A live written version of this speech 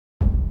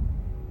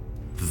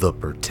The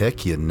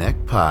Protect Your Neck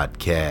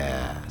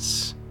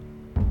Podcast.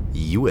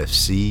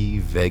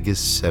 UFC Vegas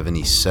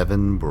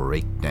 77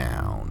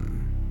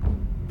 Breakdown.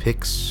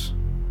 Picks,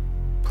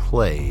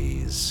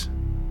 plays,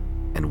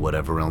 and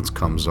whatever else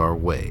comes our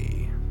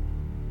way.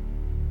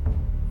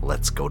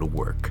 Let's go to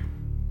work.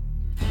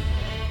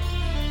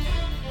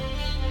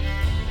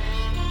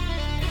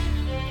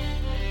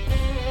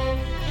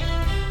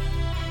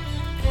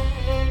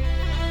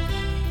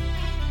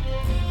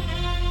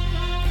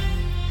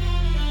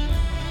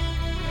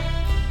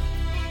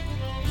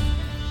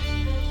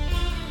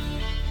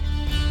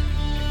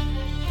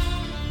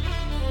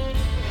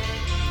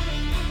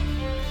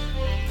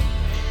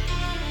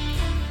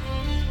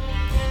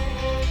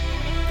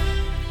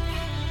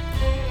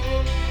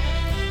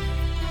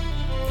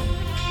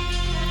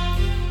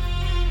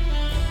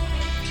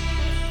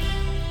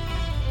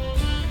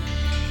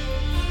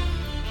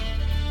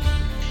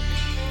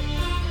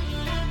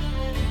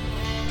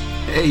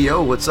 Hey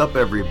yo, what's up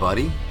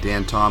everybody?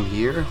 Dan Tom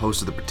here,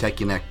 host of the Protect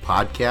Your Neck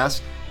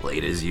Podcast.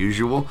 Late as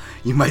usual.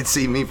 You might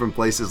see me from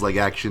places like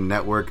Action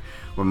Network,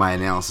 where my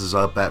analysis is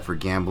up at for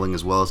gambling,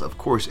 as well as, of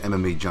course,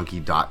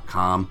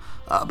 MMAJunkie.com.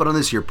 But on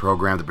this here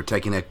program, the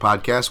Protect Your Neck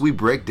Podcast, we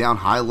break down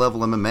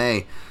high-level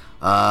MMA.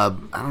 I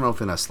don't know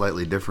if in a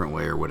slightly different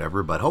way or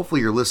whatever, but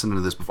hopefully you're listening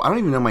to this before. I don't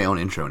even know my own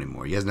intro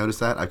anymore. You guys notice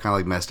that? I kind of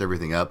like messed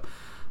everything up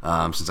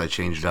since I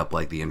changed up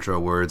like the intro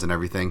words and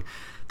everything.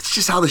 It's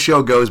just how the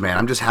show goes, man.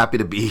 I'm just happy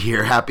to be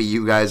here. Happy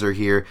you guys are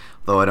here,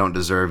 though I don't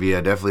deserve you.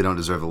 I definitely don't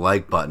deserve the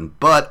like button.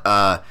 But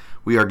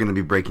we are going to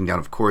be breaking down,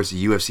 of course,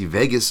 UFC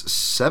Vegas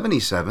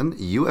 77,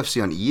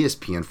 UFC on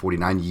ESPN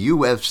 49,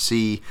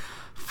 UFC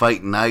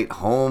Fight Night,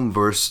 Home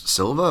versus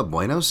Silva,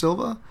 Bueno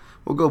Silva?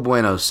 We'll go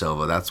Bueno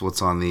Silva. That's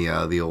what's on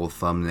the old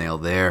thumbnail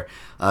there.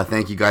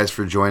 Thank you guys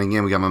for joining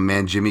in. We got my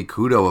man Jimmy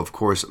Kudo, of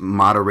course,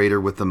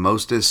 moderator with the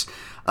mostest.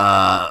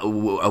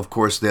 Of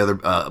course, the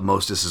other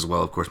mostest as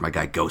well. Of course, my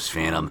guy Ghost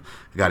Phantom.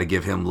 I got to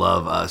give him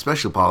love.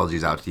 Special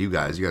apologies out to you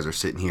guys. You guys are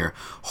sitting here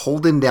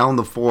holding down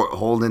the fort,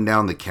 holding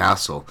down the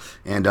castle.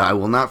 And I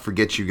will not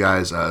forget you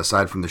guys.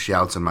 Aside from the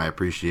shouts and my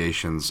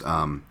appreciations,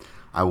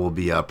 I will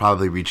be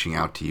probably reaching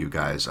out to you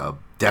guys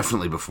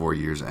definitely before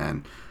year's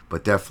end.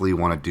 But definitely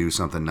want to do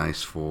something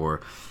nice for,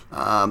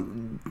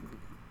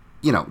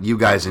 you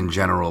guys in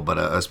general, but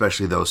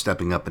especially those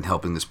stepping up and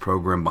helping this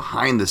program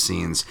behind the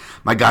scenes.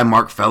 My guy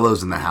Mark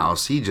Fellows in the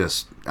house. He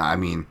just,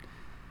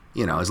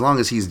 as long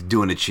as he's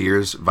doing a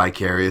cheers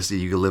vicariously,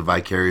 you can live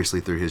vicariously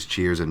through his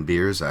cheers and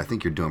beers. I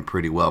think you're doing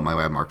pretty well. My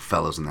guy Mark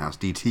Fellows in the house.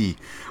 DT,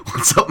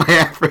 what's up, my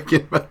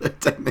African brother?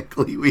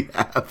 Technically, we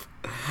have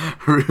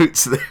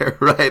roots there,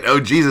 right? Oh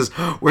Jesus,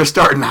 we're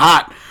starting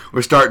hot.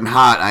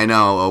 I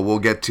know. We'll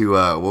get to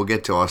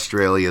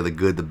Australia, the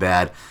good, the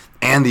bad,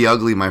 and the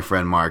ugly, my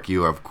friend Mark.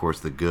 You are, of course,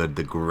 the good,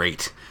 the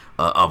great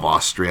of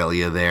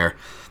Australia there.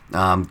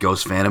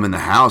 Ghost Phantom in the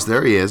house.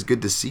 There he is.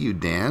 Good to see you,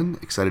 Dan.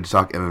 Excited to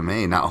talk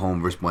MMA, not Home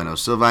versus Bueno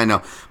Silva. I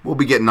know. We'll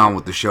be getting on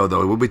with the show,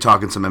 though. We'll be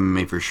talking some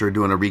MMA for sure,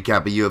 doing a recap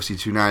of UFC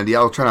 290.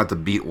 I'll try not to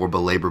beat or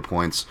belabor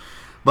points.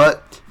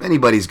 But if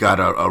anybody's got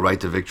a right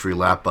to victory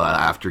lap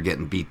after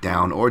getting beat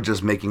down, or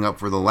just making up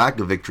for the lack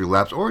of victory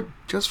laps, or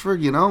just for,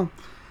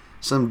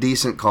 some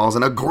decent calls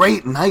and a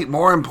great night,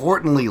 more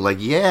importantly,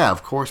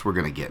 of course we're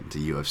going to get into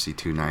UFC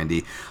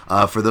 290.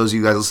 For those of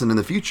you guys listening in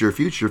the future,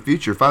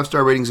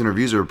 5-star ratings and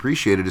reviews are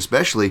appreciated,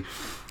 especially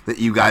that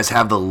you guys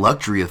have the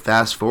luxury of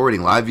fast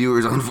forwarding. Live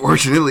viewers,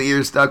 unfortunately,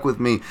 you're stuck with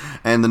me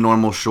and the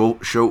normal show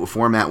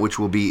format, which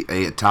will be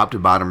a top to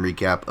bottom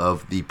recap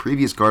of the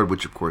previous card,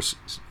 which of course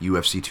is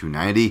UFC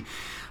 290.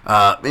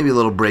 Maybe a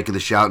little break of the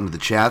shout into the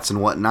chats and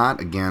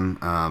whatnot. Again,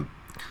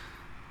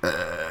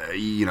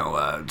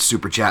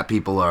 super chat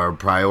people are a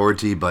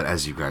priority, but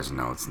as you guys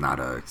know, it's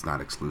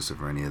not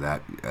exclusive or any of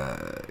that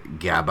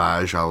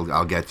garbage.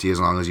 I'll get to you as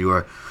long as you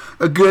are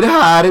a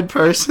good-hearted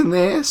person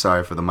there.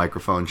 Sorry for the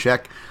microphone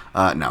check.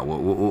 No,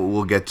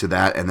 we'll get to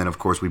that, and then of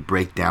course we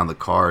break down the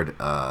card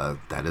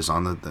that is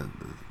on the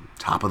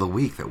top of the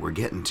week that we're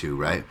getting to.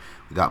 Right,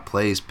 we got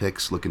plays,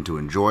 picks, looking to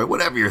enjoy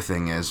whatever your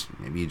thing is.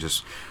 Maybe you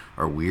just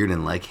are weird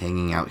and like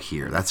hanging out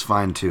here. That's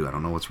fine too. I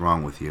don't know what's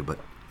wrong with you, but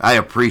I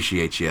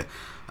appreciate you.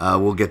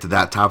 We'll get to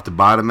that top to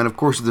bottom. And, of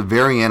course, at the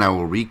very end, I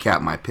will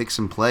recap my picks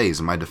and plays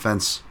and my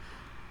defense.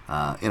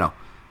 Not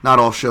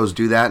all shows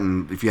do that.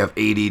 And if you have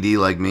ADD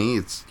like me,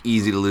 it's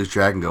easy to lose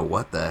track and go,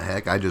 what the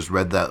heck? I just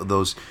read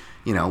those,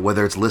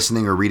 whether it's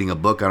listening or reading a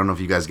book. I don't know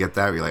if you guys get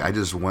that. You're like, I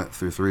just went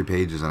through 3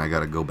 pages and I got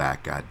to go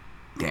back. God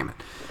damn it.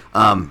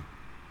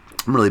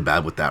 I'm really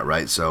bad with that,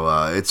 right?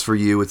 So it's for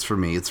you, it's for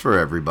me, it's for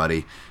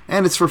everybody,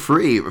 and it's for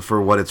free for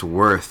what it's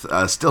worth.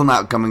 Still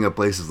not coming up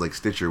places like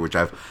Stitcher, which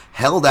I've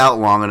held out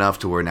long enough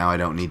to where now I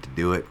don't need to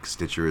do it.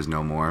 Stitcher is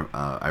no more.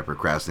 I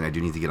procrastinate. I do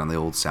need to get on the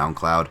old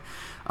SoundCloud.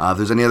 If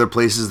there's any other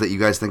places that you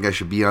guys think I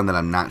should be on that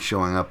I'm not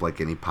showing up,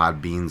 like any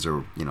pod beans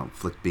or,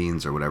 flick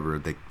beans or whatever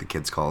the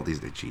kids call it these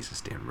days.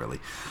 Jesus, Dan, really.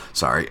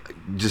 Sorry.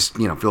 Just,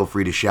 feel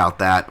free to shout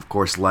that. Of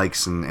course,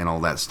 likes and all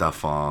that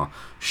stuff,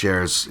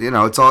 shares.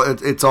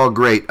 It's all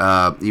great,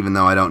 even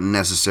though I don't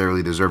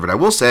necessarily deserve it. I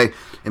will say,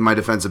 in my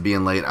defense of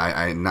being late,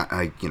 I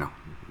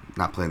not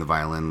not playing the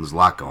violin. There's a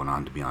lot going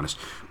on, to be honest.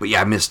 But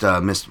yeah, I missed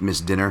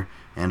dinner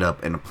and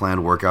a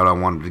planned workout I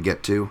wanted to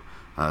get to.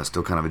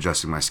 Still kind of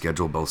adjusting my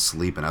schedule, both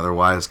sleep and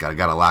otherwise. Got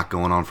a lot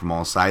going on from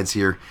all sides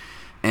here.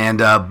 And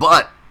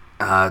but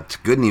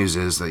good news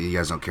is that you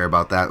guys don't care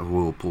about that.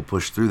 We'll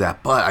push through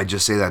that. But I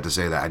just say that to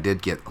say that I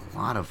did get a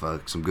lot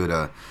of some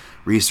good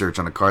research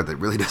on a card that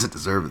really doesn't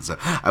deserve it. So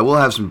I will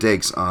have some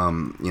takes,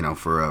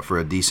 for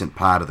a decent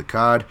pod of the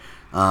card.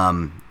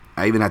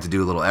 I even had to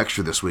do a little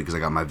extra this week because I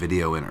got my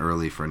video in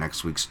early for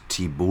next week's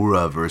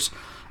Tibura versus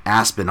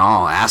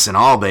Aspinall. Ass and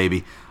all,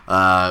 baby.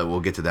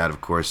 We'll get to that,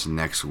 of course,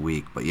 next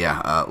week. But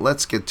yeah,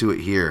 let's get to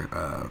it here.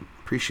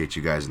 Appreciate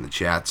you guys in the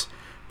chats.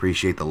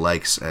 Appreciate the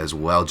likes as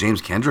well.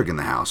 James Kendrick in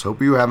the house.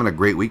 Hope you were having a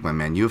great week, my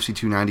man. UFC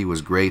 290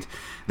 was great.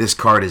 This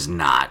card is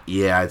not.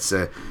 Yeah,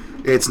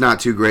 it's not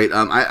too great.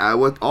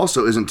 What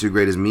also isn't too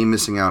great is me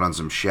missing out on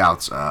some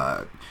shouts.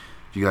 If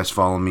you guys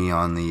follow me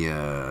on the...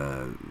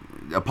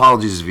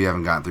 apologies if you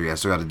haven't gotten through yet. I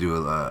still got to do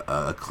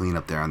a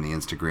cleanup there on the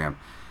Instagram.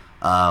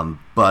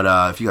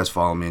 But if you guys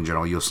follow me in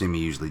general, you'll see me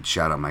usually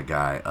shout out my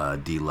guy,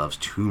 D Loves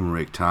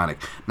Turmeric Tonic.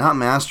 Not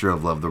Master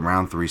of Love, the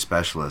round 3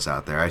 specialist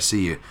out there. I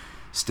see you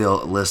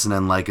still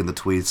listening, liking the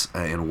tweets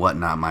and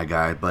whatnot, my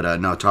guy. But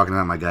no, talking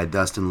about my guy,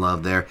 Dustin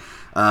Love there.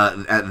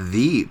 At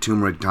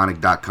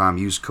theturmerictonic.com,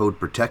 use code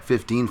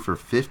PROTECT15 for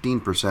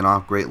 15%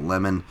 off. Great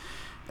lemon,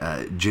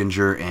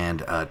 ginger,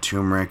 and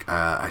turmeric.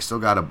 I still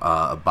got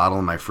a bottle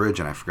in my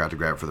fridge, and I forgot to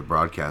grab it for the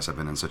broadcast. I've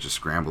been in such a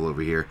scramble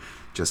over here.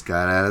 Just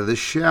got out of the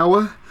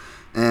shower.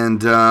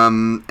 And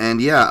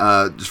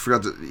yeah, just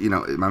forgot to,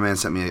 my man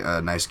sent me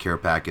a nice care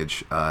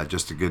package.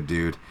 Just a good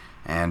dude.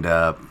 And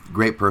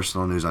great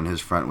personal news on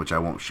his front, which I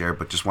won't share,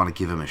 but just want to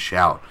give him a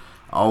shout.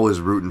 Always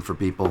rooting for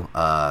people,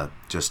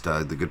 just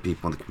the good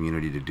people in the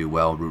community to do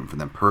well, rooting for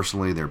them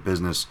personally, their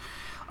business,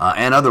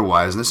 and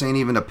otherwise. And this ain't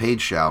even a paid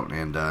shout,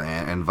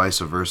 and vice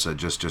versa.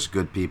 Just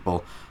good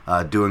people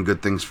doing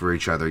good things for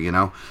each other,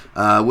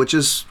 which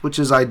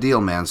is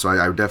ideal, man. So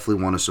I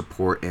definitely want to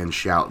support and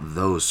shout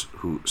those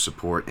who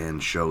support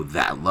and show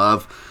that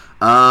love.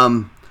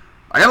 I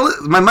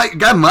got my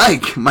guy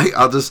Mike.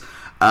 I'll just.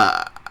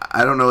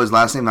 I don't know his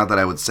last name, not that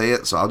I would say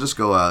it, so I'll just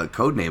go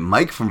code name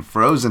Mike from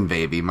Frozen,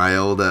 baby. My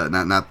old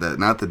not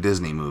the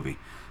Disney movie.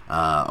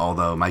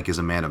 Although Mike is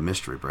a man of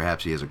mystery,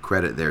 perhaps he has a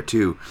credit there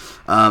too.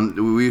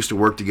 We used to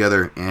work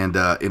together, and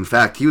in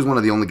fact, he was one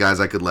of the only guys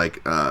I could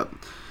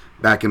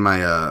back in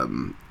my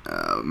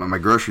my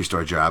grocery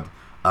store job.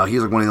 He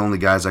was one of the only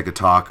guys I could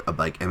talk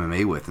like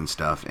MMA with and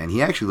stuff. And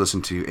he actually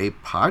listened to a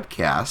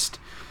podcast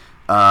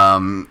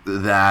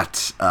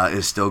that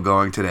is still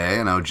going today,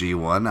 an OG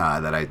one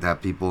that I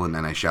have people and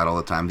I shout all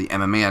the time, the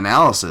MMA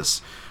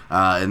Analysis.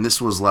 And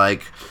this was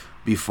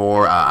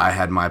before I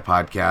had my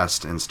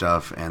podcast and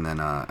stuff, and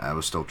then I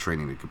was still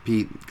training to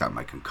compete, got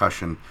my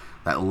concussion.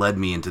 That led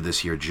me into this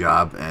here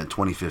job at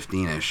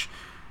 2015-ish.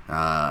 So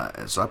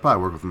I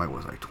probably worked with Mike,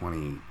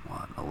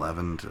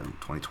 2011 to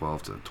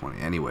 2012 to 20.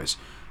 Anyways,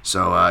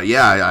 so I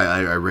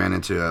ran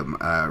into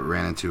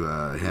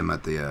him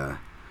at the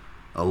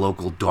a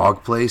local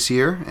dog place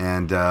here,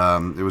 and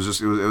it was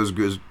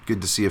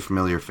good to see a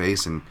familiar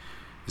face. And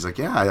he's like,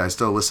 yeah, I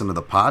still listen to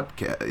the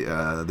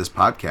this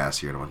podcast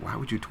here. And I'm like, why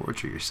would you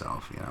torture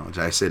yourself? Which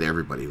I say to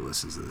everybody who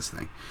listens to this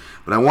thing.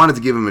 But I wanted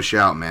to give him a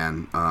shout,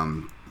 man.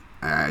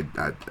 I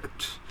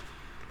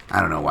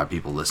don't know why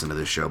people listen to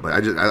this show, but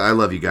I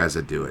love you guys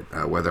that do it,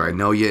 whether I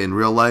know you in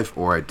real life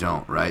or I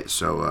don't, right?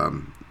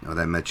 So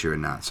whether I met you or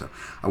not. So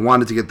I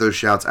wanted to get those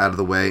shouts out of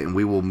the way, and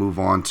we will move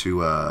on to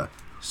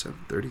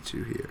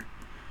 7:32 here.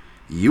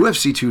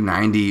 UFC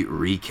 290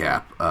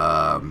 recap.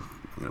 I'm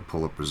going to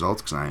pull up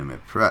results because I am a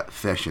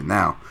professional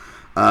now.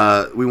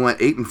 We went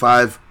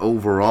 8-5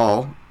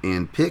 overall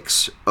in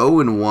picks,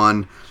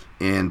 0-1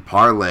 in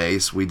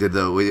parlays. We did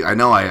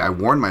I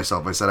warned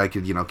myself. I said I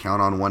could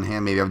count on one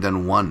hand. Maybe I've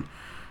done one.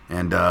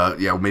 And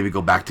maybe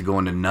go back to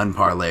going to none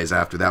parlays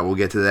after that. We'll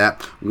get to that.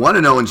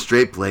 1-0 in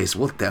straight plays.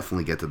 We'll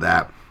definitely get to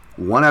that.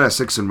 1 out of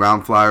 6 in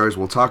round flyers.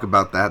 We'll talk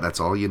about that.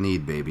 That's all you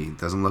need, baby. It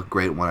doesn't look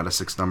great 1 out of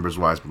 6 numbers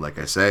wise, but like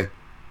I say,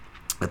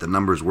 at the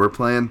numbers we're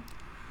playing,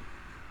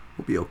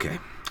 we'll be okay.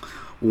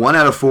 1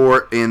 out of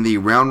 4 in the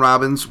round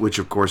robins, which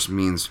of course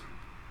means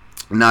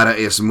nada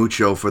es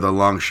mucho for the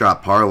long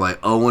shot parlay.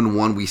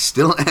 0-1. We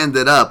still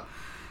ended up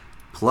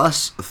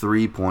plus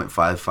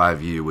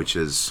 3.55U, which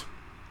is...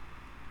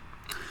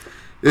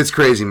 It's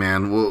crazy,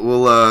 man.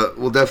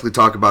 We'll definitely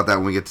talk about that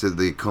when we get to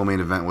the co-main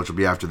event, which will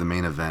be after the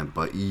main event.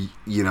 But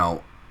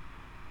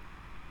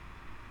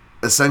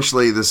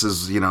essentially, this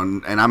is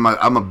and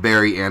I'm a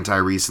very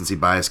anti-recency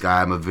bias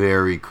guy. I'm a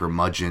very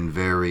curmudgeon,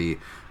 very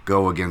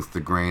go against the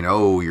grain.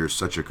 Oh, you're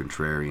such a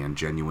contrarian.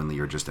 Genuinely,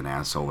 you're just an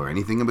asshole, or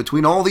anything in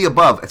between. All the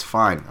above. It's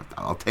fine.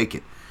 I'll take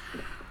it.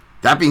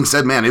 That being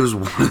said, man, it was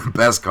one of the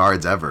best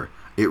cards ever.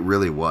 It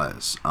really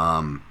was.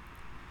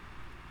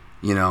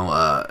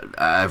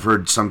 I've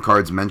heard some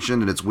cards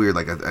mentioned, and it's weird.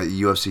 Like a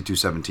UFC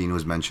 217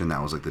 was mentioned.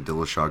 That was like the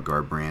Dillashaw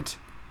Garbrandt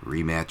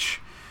rematch.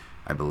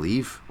 I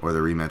believe, or the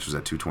rematch was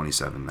at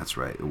 227. That's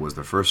right. It was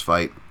the first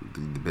fight,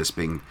 the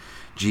Bisping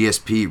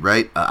GSP,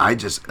 right? I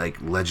just like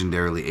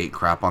legendarily ate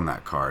crap on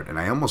that card, and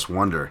I almost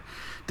wonder,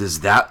 does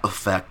that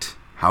affect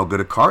how good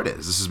a card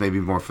is? This is maybe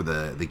more for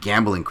the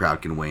gambling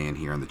crowd can weigh in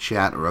here in the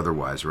chat or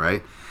otherwise,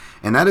 right?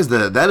 And that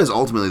is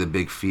ultimately the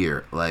big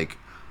fear. Like,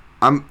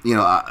 I'm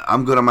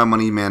good on my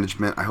money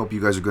management. I hope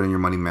you guys are good on your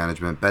money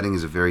management. Betting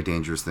is a very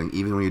dangerous thing,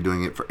 even when you're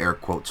doing it for air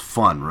quotes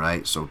fun,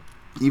 right? So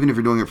even if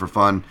you're doing it for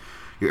fun,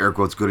 your air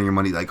quotes good on your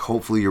money, like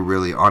hopefully you're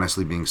really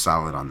honestly being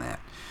solid on that.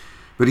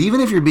 But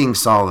even if you're being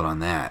solid on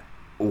that,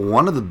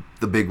 one of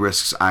the big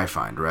risks I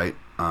find, right?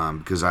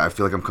 Because I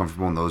feel like I'm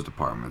comfortable in those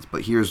departments. But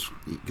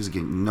because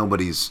again,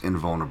 nobody's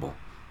invulnerable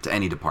to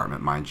any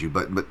department, mind you.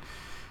 But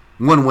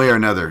one way or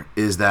another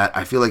is that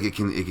I feel like it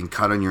can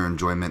cut on your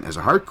enjoyment as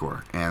a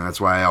hardcore, and that's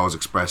why I always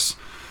express.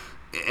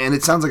 And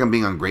it sounds like I'm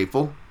being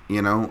ungrateful,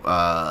 when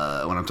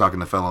I'm talking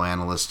to fellow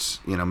analysts.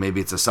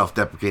 Maybe it's a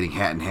self-deprecating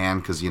hat in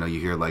hand because you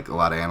hear like a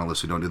lot of analysts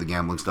who don't do the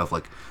gambling stuff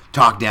like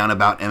talk down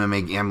about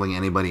MMA gambling,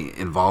 anybody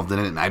involved in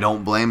it, and I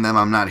don't blame them.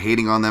 I'm not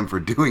hating on them for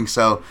doing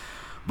so.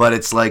 But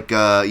it's like,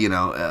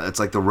 it's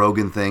like the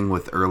Rogan thing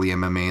with early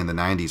MMA in the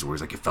 90s where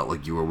it's like it felt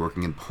like you were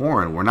working in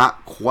porn. We're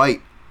not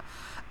quite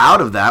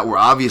out of that. We're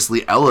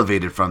obviously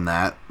elevated from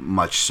that,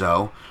 much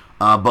so.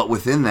 But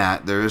within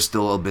that, there is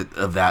still a bit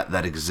of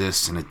that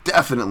exists, and it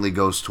definitely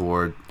goes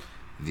toward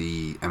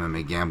the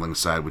MMA gambling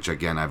side, which,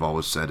 again, I've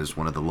always said is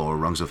one of the lower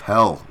rungs of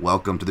hell.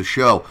 Welcome to the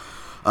show.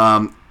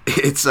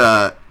 It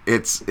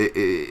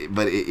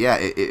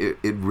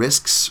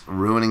risks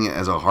ruining it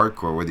as a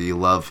hardcore, whether you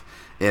love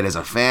it as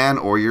a fan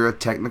or you're a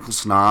technical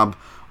snob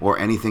or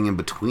anything in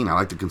between. I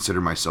like to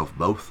consider myself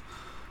both.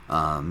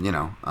 I'm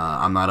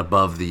not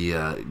above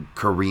the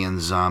Korean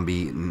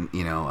zombie,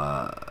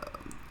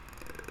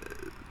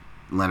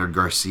 Leonard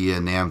Garcia,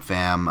 Nam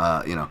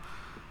Pham,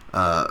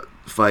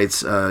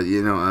 fights,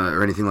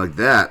 or anything like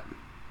that.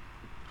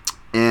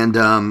 And,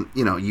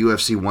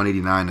 UFC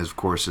 189, of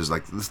course, is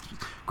like the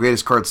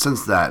greatest card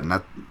since that. And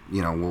that,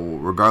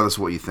 regardless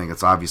of what you think,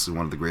 it's obviously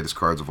one of the greatest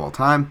cards of all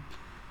time.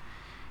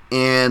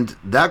 And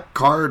that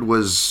card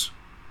was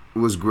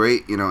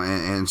great,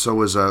 and so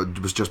was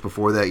just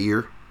before that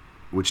year,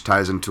 which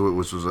ties into it,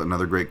 which was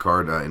another great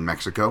card in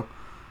Mexico.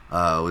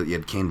 You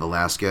had Cain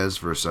Velasquez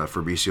versus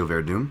Fabricio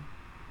Verdun.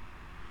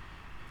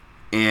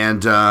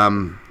 And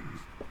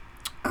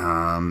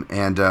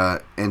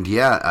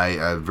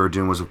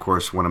Verdun was, of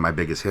course, one of my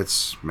biggest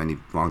hits. Many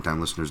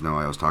longtime listeners know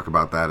I always talk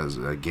about that as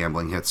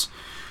gambling hits.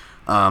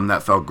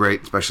 That felt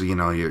great, especially,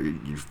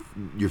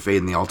 you're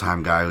fading the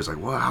all-time guy who's like,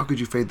 well, how could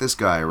you fade this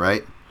guy,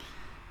 right?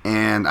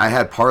 And I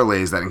had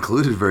parlays that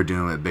included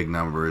Verdun at big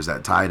numbers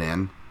that tied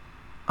in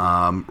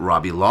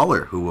Robbie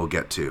Lawler, who we'll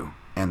get to,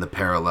 and the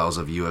parallels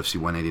of UFC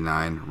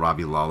 189,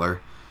 Robbie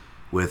Lawler,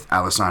 with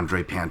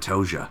Alessandro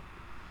Pantoja,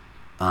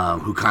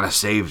 who kind of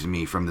saved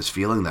me from this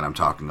feeling that I'm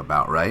talking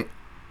about, right?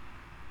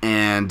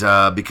 And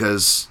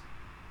because,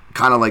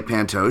 kind of like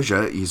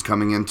Pantoja, he's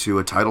coming into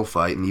a title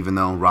fight, and even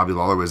though Robbie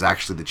Lawler was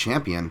actually the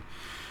champion,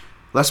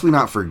 lest we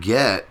not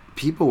forget,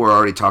 people were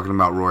already talking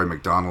about Rory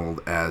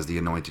McDonald as the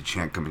anointed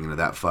champ coming into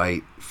that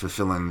fight,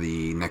 fulfilling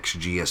the next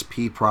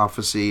GSP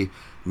prophecy,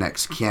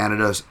 next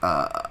Canada's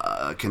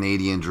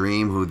Canadian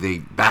dream, who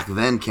back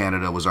then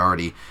Canada was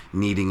already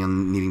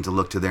needing to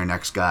look to their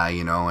next guy,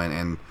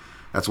 and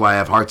that's why I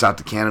have hearts out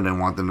to Canada and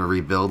want them to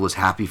rebuild. Was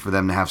happy for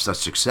them to have such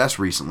success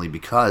recently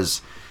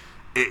because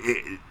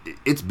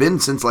it's been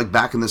since like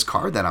back in this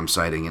card that I'm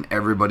citing, and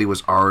everybody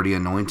was already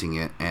anointing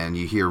it. And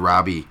you hear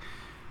Robbie,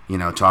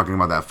 talking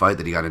about that fight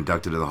that he got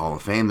inducted to the Hall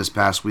of Fame this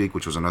past week,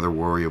 which was another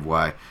worry of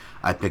why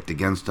I picked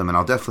against him. And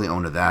I'll definitely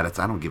own to that.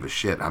 I don't give a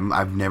shit.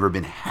 I've never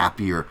been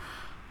happier.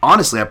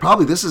 Honestly,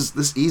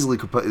 this easily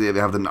could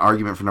have an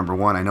argument for number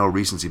one. I know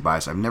recency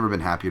bias. I've never been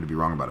happier to be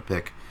wrong about a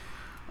pick.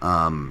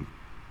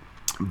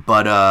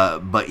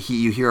 But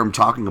you hear him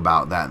talking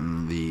about that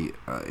in the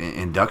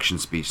induction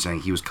speech,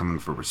 saying he was coming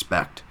for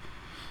respect,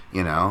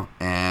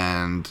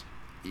 and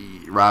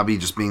Robbie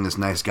just being this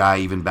nice guy,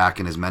 even back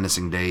in his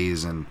menacing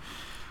days and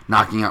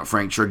knocking out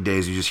Frank Trigg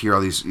days. You just hear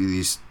all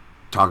these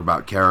talk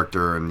about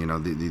character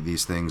and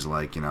these things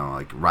like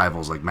like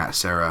rivals like Matt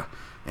Serra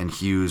and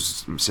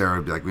Hughes. Serra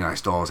would be like, I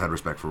still always had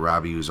respect for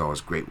Robbie, who's always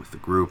great with the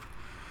group.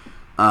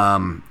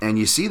 And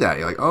you see that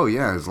you're like, oh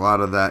yeah, there's a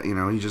lot of that.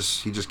 He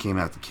just came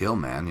out to kill,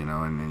 man.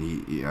 And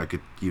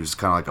he was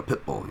kind of like a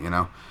pit bull.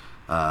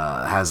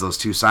 Has those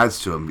two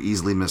sides to him,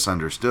 easily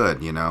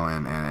misunderstood.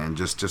 And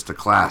just a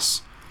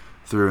class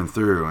through and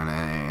through,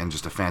 and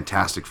just a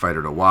fantastic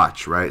fighter to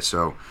watch, right?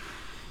 So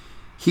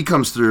he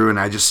comes through, and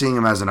I just seeing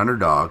him as an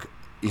underdog,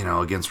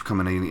 against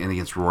coming in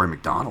against Rory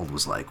McDonald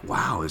was like,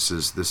 wow, this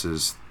is.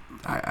 Did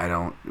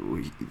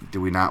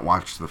we not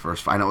watch the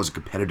first fight? I know it was a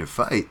competitive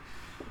fight,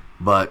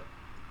 but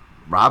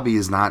Robbie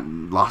has not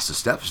lost a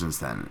step since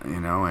then,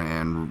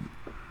 and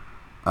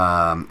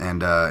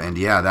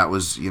that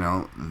was,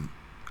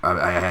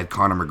 I had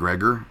Conor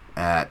McGregor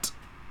at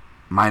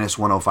minus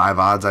 105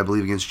 odds, I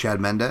believe, against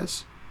Chad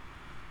Mendes,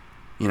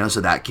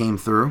 so that came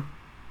through.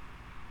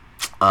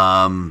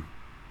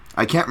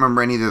 I can't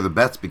remember any of the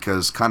bets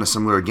because kind of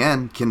similar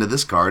again, kin to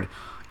this card.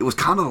 It was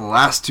kind of the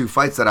last two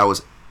fights that I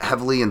was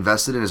heavily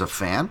invested in as a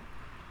fan,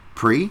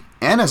 pre,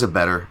 and as a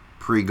bettor,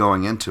 pre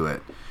going into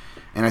it.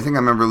 And I think I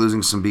remember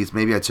losing some beats.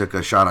 Maybe I took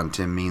a shot on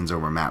Tim Means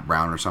over Matt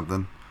Brown or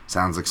something.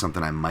 Sounds like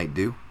something I might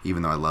do,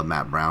 even though I love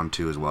Matt Brown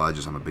too as well.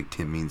 I'm a big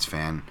Tim Means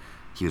fan.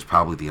 He was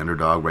probably the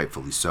underdog,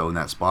 rightfully so, in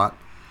that spot.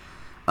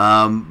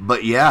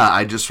 But yeah,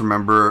 I just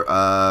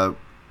remember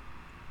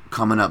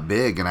coming up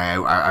big, and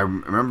I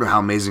remember how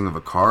amazing of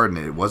a card, and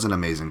it was an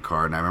amazing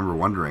card, and I remember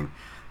wondering,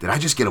 did I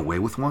just get away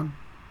with one?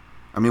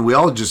 I mean, we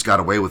all just got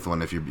away with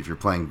one if you're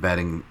playing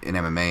betting in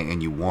MMA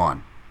and you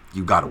won.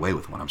 You got away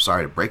with one. I'm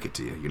sorry to break it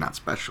to you. You're not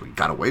special. You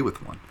got away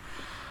with one.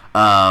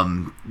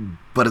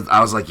 But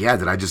I was like, yeah,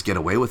 did I just get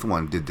away with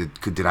one?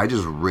 Did I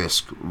just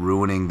risk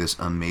ruining this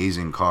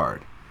amazing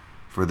card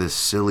for this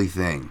silly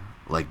thing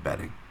like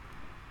betting?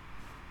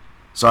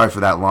 Sorry for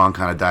that long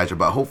kind of diatribe,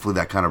 but hopefully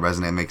that kind of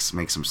resonate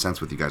makes some sense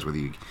with you guys, whether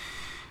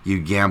you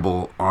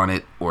gamble on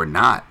it or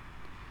not.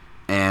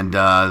 And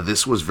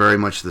this was very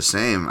much the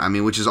same. I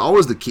mean, which is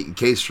always the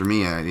case for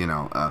me.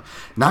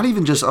 Not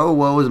even just, oh,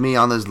 woe is me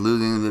on this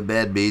losing the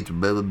bad beats,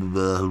 blah, blah,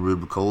 blah,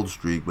 blah, cold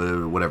streak,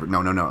 whatever.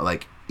 No.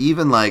 Like,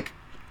 even like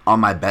on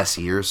my best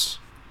years,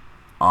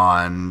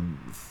 on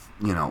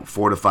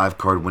 4 to 5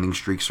 card winning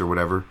streaks or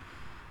whatever,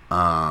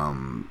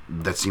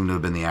 that seemed to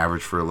have been the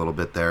average for a little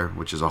bit there,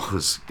 which is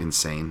always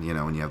insane.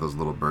 When you have those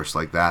little bursts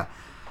like that.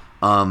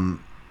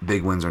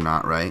 Big wins are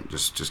not right.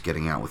 Just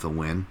getting out with a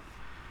win.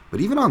 But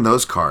even on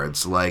those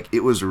cards, like, it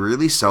was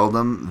really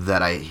seldom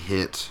that I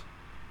hit.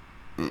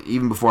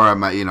 Even before I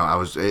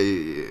was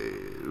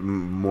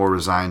more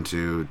resigned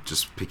to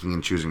just picking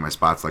and choosing my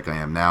spots like I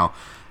am now,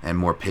 and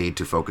more paid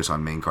to focus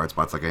on main card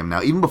spots like I am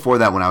now. Even before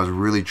that, when I was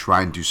really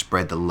trying to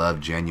spread the love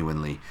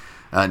genuinely,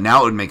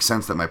 now it would make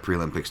sense that my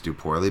prelim picks do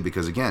poorly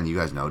because, again, you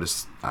guys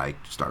notice I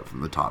start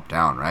from the top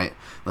down, right?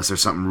 Unless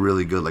there's something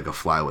really good like a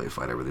flyweight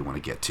fight I really want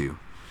to get to.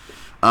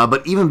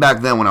 But even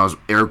back then, when I was,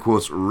 air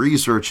quotes,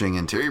 researching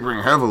and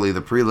tapering heavily,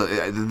 the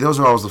prelim, those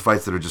are always the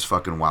fights that are just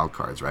fucking wild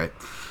cards, right?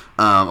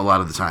 A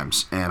lot of the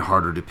times, and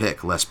harder to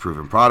pick, less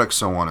proven products,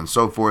 so on and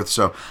so forth.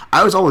 So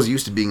I was always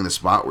used to being in the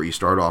spot where you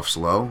start off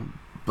slow.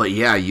 But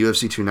yeah,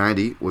 UFC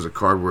 290 was a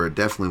card where it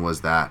definitely was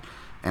that.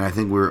 And I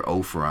think we were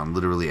 0 for on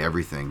literally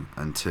everything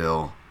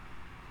until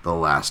the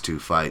last two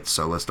fights.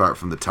 So let's start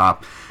from the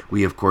top.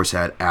 We, of course,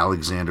 had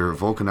Alexander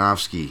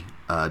Volkanovski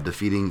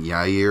defeating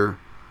Yair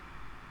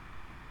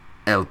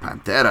El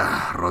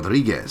Pantera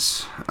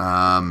Rodriguez.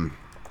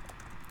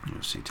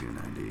 UFC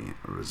 290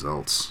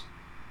 results.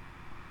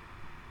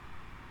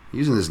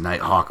 Using this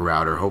Nighthawk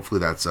router. Hopefully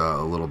that's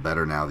a little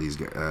better now.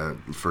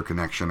 For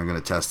connection, I'm going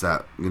to test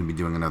that. I'm going to be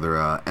doing another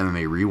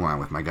MMA Rewind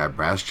with my guy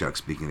Braschuk,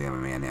 speaking of the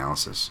MMA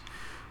analysis.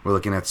 We're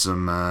looking at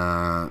some,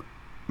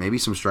 maybe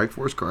some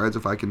Strikeforce cards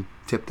if I can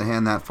tip the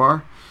hand that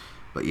far.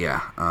 But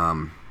yeah,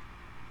 I'm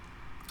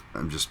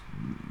just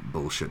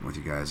bullshitting with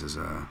you guys as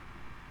I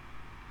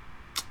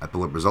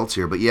pull up results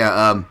here. But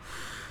yeah,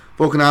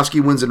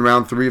 Volkanovski wins in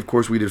round 3. Of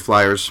course, we did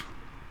flyers.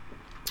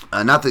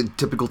 Not the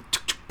typical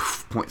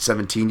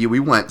 .17. We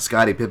went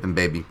Scottie Pippen,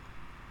 baby.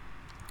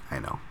 I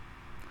know.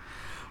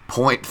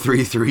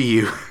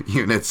 .33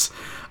 units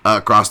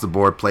across the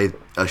board. Played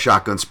a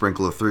shotgun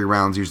sprinkle of 3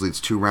 rounds. Usually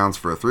it's 2 rounds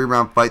for a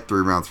 3-round fight.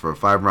 3 rounds for a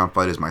 5-round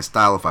fight is my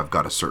style if I've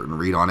got a certain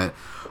read on it.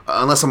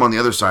 Unless I'm on the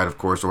other side, of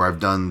course, or I've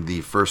done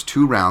the first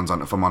 2 rounds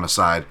if I'm on a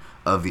side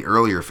of the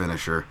earlier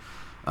finisher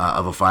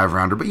of a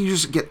 5-rounder. But you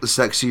just get the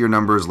sexier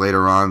numbers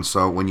later on.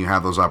 So when you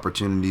have those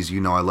opportunities,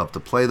 I love to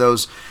play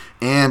those.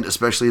 And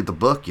especially at the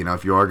book,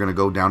 if you are going to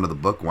go down to the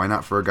book, why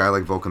not for a guy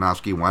like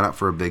Volkanovski? Why not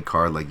for a big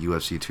card like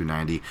UFC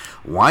 290?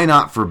 Why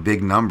not for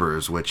big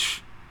numbers,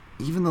 which,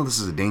 even though this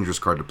is a dangerous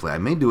card to play, I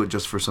may do it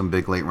just for some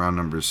big late round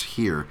numbers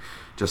here,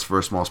 just for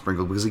a small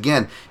sprinkle. Because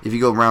again, if you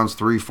go rounds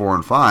 3, 4,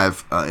 and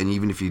 5, and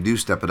even if you do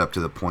step it up to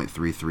the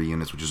 .33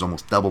 units, which is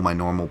almost double my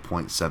normal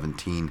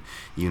 .17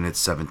 units,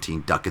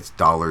 17 ducats,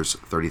 dollars,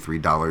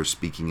 $33,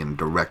 speaking in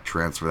direct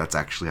transfer, that's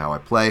actually how I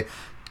play.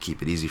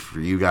 Keep it easy for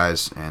you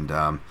guys,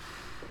 and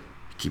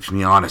keeps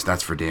me honest,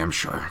 that's for damn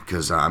sure,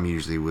 because I'm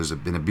usually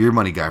been a beer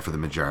money guy for the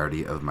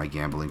majority of my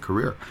gambling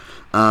career.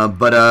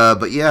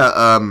 But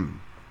yeah,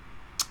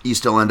 you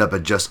still end up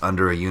at just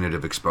under a unit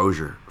of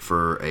exposure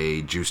for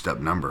a juiced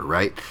up number,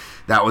 right?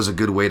 That was a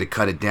good way to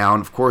cut it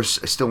down. Of course,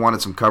 I still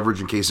wanted some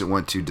coverage in case it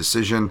went to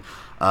decision.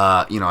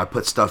 I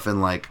put stuff in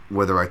like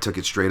whether I took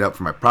it straight up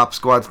for my prop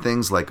squad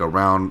things, like a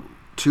round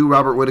 2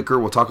 Robert Whittaker.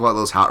 We'll talk about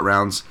those hot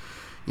rounds.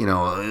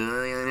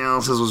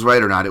 Analysis was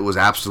right or not. It was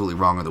absolutely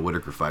wrong on the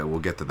Whittaker fight. We'll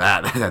get to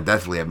that. I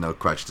definitely have no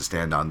crutch to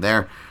stand on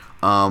there.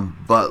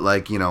 But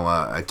like,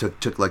 I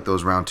took like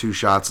those round 2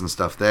 shots and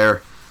stuff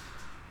there.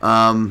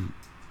 I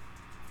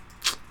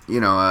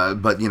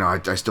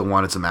still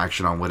wanted some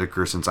action on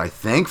Whittaker since I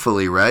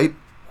thankfully, right?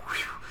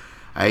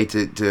 I hate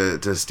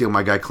to steal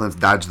my guy Clint's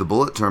dodge the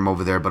bullet term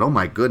over there, but oh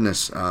my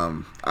goodness,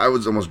 I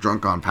was almost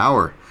drunk on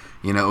power.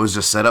 It was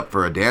just set up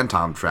for a Dan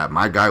Tom trap.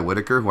 My guy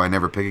Whittaker, who I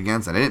never pick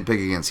against, and I didn't pick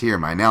against here.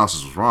 My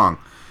analysis was wrong.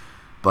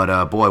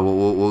 But boy,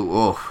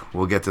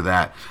 we'll get to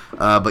that.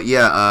 But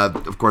yeah,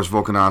 of course,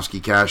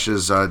 Volkanovski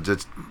cashes,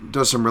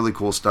 does some really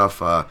cool stuff.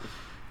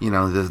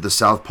 The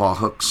southpaw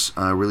hooks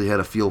really had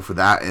a feel for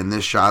that. In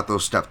this shot,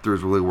 those step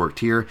throughs really worked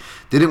here.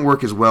 Didn't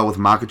work as well with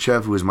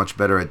Makhachev, who is much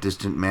better at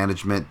distance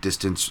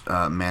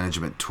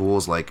management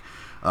tools like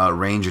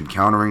range and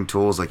countering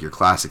tools, like your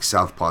classic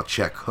southpaw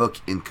check hook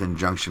in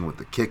conjunction with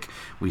the kick.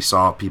 We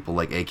saw people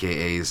like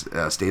AKA's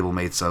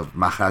stablemates of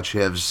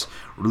Makhachev's,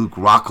 Luke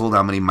Rockhold,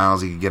 how many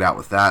miles he could get out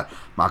with that.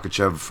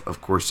 Makhachev,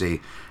 of course, a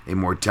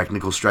more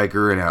technical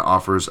striker and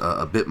offers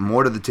a bit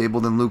more to the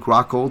table than Luke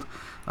Rockhold,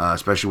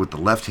 especially with the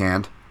left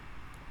hand.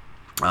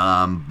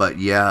 But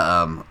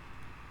yeah,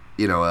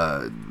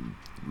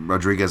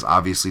 Rodriguez,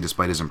 obviously,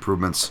 despite his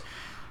improvements,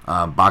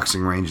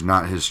 boxing range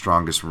not his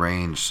strongest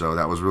range, so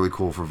that was really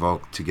cool for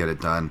Volk to get it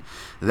done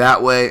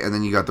that way. And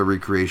then you got the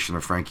recreation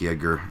of Frankie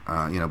Edgar,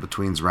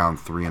 between round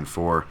 3 and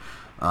 4,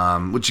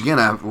 which again,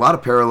 I have a lot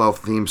of parallel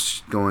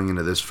themes going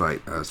into this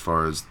fight as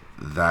far as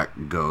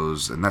that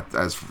goes, and that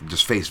as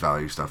just face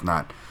value stuff,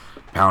 not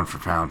pound for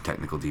pound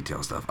technical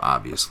detail stuff.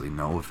 Obviously,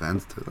 no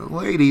offense to the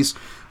ladies,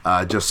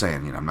 just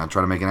saying, I'm not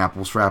trying to make an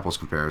apples for apples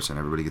comparison.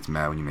 Everybody gets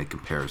mad when you make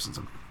comparisons.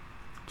 I'm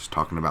just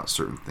talking about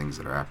certain things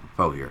that are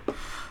apropos here.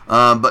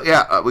 But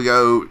yeah, we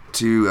go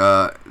to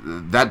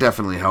that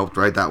definitely helped,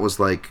 right? That was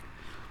like,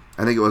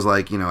 I think it was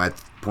like, at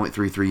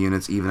 0.33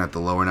 units, even at the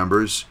lower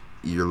numbers,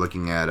 you're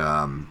looking at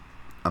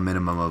a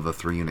minimum of a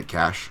 3-unit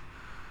cash.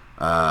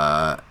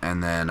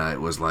 And then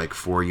it was like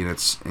 4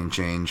 units and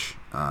change.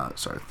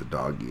 Sorry, the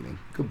dog eating.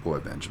 Good boy,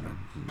 Benjamin.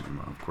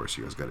 Of course,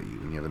 you guys got to eat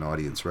when you have an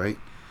audience, right?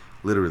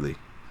 Literally.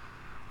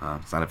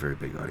 It's not a very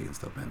big audience,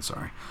 though, Ben.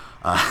 Sorry.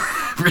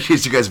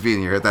 Appreciate you guys being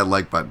here. Hit that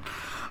like button.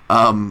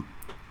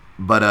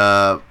 But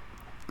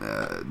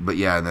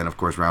yeah, and then of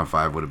course round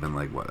 5 would have been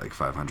like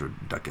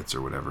 500 ducats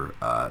or whatever.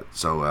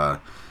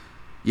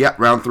 Yeah,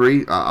 round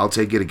 3, I'll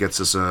take it. It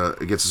gets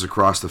us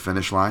across the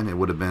finish line. It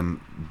would have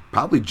been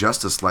probably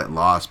just a slight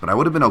loss, but I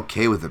would have been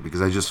okay with it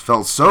because I just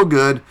felt so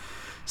good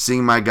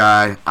seeing my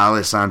guy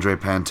Alessandro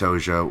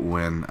Pantoja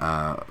win.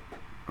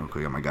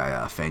 We got my guy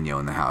Feño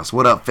in the house.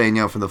 What up,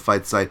 Feño, from the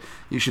Fight Site?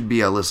 You should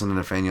be listening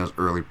to Feño's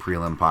early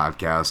prelim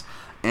podcast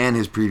and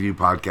his preview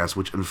podcast,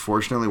 which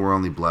unfortunately we're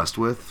only blessed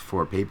with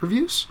for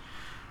pay-per-views.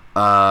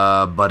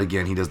 But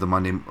again, he does the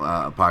Monday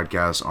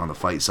podcast on the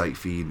Fight Site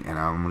feed, and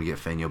I'm going to get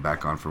Feño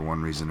back on for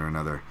one reason or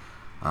another,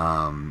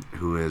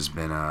 who has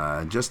been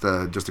just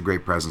a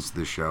great presence to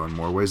this show in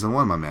more ways than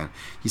one, my man.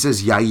 He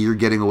says, yeah, you're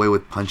getting away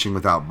with punching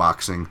without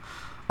boxing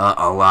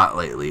a lot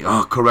lately.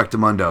 Oh,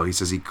 correctamundo. He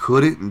says he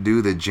couldn't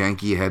do the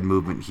janky head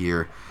movement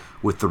here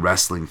with the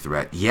wrestling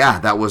threat. Yeah,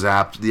 that was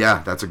apt.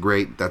 Yeah, that's a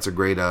great,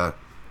 that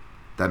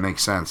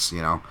makes sense,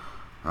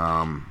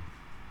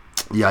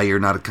 Yeah, you're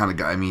not a kind of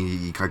guy. I mean,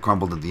 he kind of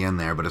crumbled at the end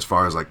there, but as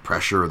far as like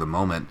pressure of the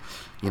moment,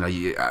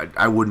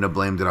 I wouldn't have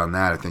blamed it on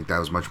that. I think that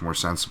was much more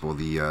sensible.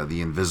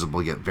 The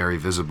invisible yet very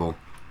visible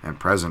and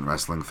present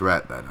wrestling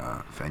threat that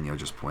Feño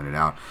just pointed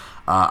out.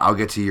 I'll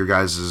get to your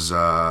guys's,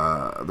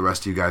 the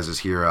rest of you guys is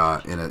here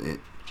in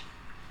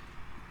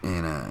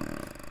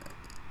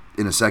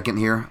a second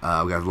here.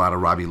 We got a lot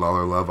of Robbie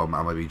Lawler love. I'll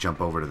maybe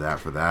jump over to that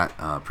for that.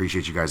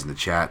 Appreciate you guys in the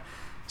chat.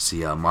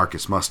 See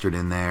Marcus Mustard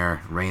in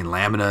there, Rain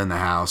Lamina in the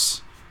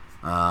house.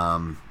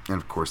 And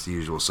of course the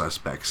usual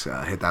suspects.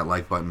 Hit that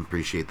like button.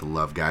 Appreciate the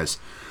love, guys.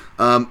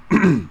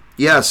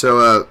 Yeah.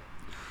 So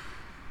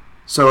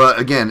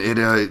again, it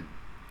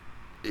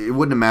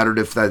wouldn't have mattered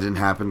if that didn't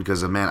happen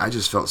because man, I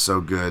just felt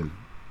so good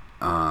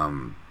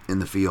in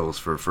the feels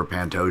for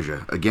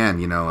Pantoja. Again,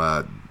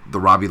 the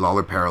Robbie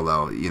Lawler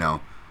parallel.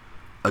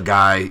 A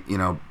guy.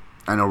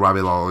 I know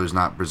Robbie Lawler's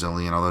not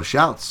Brazilian, although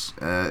shouts.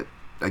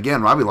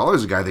 Again, Robbie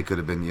Lawler's a guy that could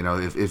have been.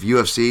 If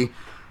UFC.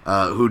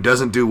 Who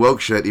doesn't do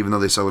woke shit, even though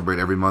they celebrate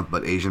every month,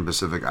 but Asian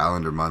Pacific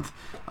Islander month.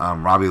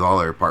 Robbie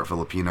Lawler, part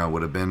Filipino,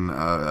 would have been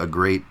a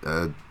great,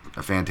 a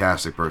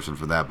fantastic person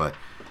for that. But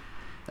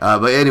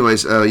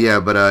anyways, yeah,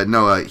 but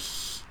no,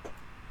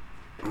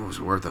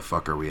 where the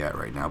fuck are we at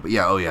right now? But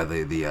yeah,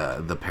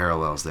 the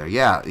parallels there.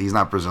 Yeah, he's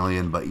not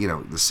Brazilian, but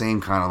the same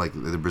kind of like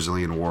the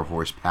Brazilian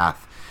warhorse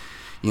path.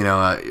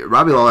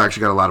 Robbie Lawler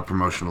actually got a lot of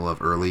promotional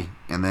love early,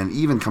 and then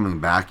even coming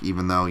back,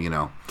 even though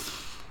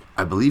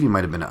I believe he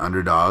might have been an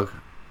underdog.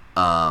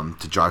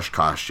 To Josh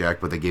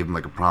Koscheck, but they gave him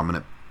like a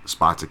prominent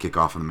spot to kick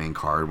off in the main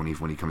card when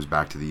he comes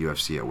back to the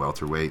UFC at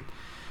welterweight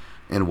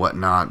and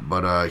whatnot.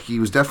 But he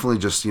was definitely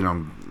just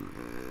and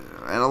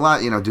a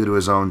lot due to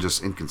his own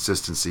just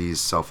inconsistencies,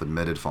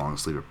 self-admitted, falling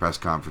asleep at press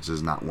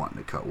conferences, not wanting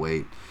to cut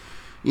weight,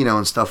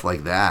 and stuff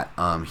like that.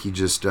 He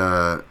just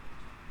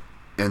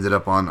ended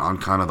up on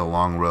kind of the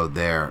long road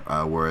there,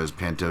 whereas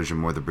Pantoja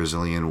more the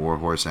Brazilian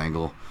warhorse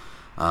angle.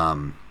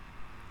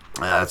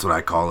 That's what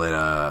I call it,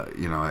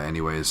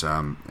 anyways,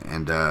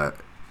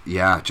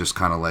 yeah, just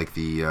kind of like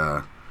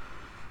the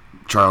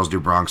Charles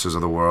DuBronxes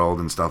of the world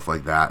and stuff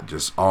like that,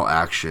 just all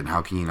action.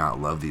 How can you not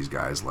love these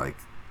guys? Like,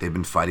 they've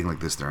been fighting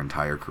like this their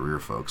entire career,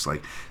 folks.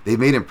 Like, they've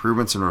made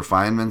improvements and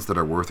refinements that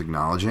are worth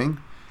acknowledging,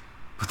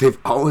 but they've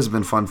always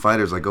been fun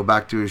fighters. Like, go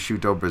back to his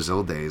Shuto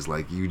Brazil days.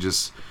 Like, you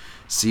just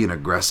see an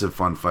aggressive,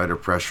 fun fighter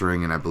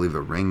pressuring, and I believe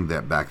the ring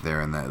that back there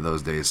in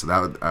those days. So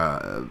that would,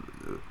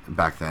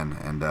 back then,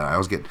 and I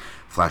always get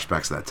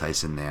flashbacks to that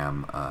Tyson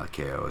Nam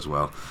KO as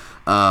well.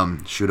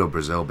 Shudo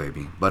Brazil,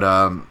 baby. But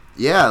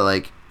yeah,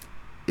 like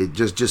it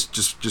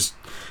just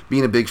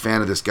being a big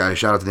fan of this guy.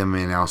 Shout out to the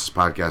MMA Analysis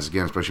Podcast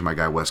again, especially my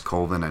guy Wes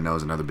Colvin. I know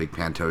is another big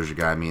Pantoja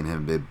guy. Me and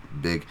him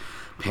big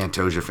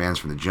Pantoja fans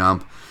from the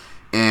jump.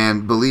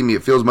 And believe me,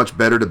 it feels much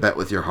better to bet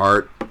with your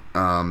heart.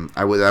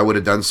 I would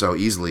have done so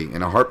easily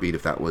in a heartbeat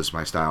if that was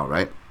my style,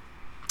 right?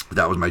 If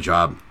that was my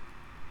job.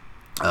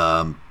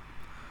 And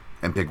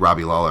pick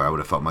Robbie Lawler, I would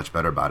have felt much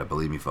better about it.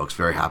 Believe me, folks.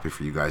 Very happy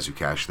for you guys who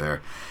cashed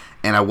there.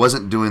 And I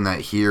wasn't doing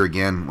that here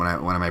again when I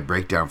my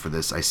breakdown for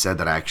this. I said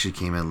that I actually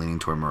came in leaning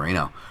toward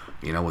Moreno.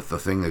 You know, with the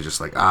thing that's just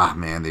like,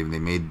 man, they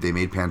made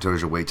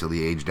Pantoja wait till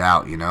he aged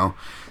out. You know,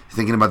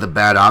 thinking about the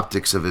bad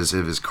optics of his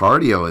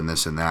cardio and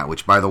this and that.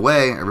 Which, by the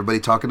way, everybody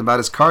talking about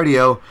his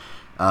cardio.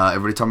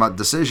 Everybody talking about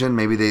decision.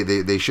 Maybe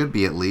they should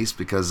be at least,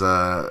 because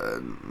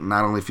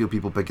not only few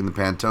people picking the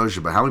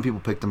Pantoja, but how many people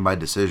picked him by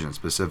decision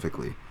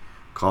specifically?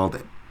 Called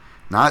it.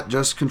 Not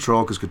just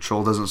control, because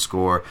control doesn't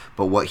score,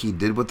 but what he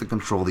did with the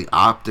control, the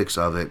optics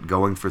of it,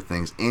 going for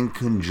things in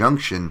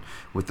conjunction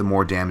with the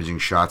more damaging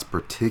shots,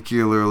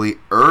 particularly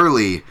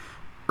early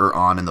or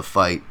on in the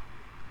fight.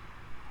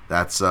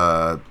 That's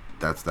what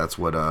got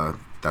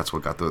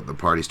the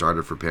party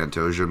started for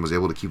Pantoja and was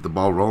able to keep the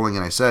ball rolling.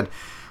 And I said,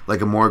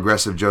 like a more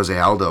aggressive Jose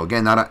Aldo.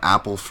 Again, not an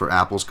apples for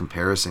apples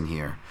comparison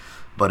here,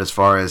 but as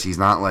far as he's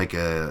not like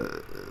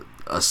a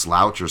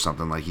slouch or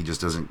something, like he just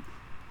doesn't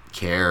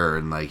care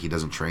and like he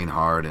doesn't train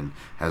hard and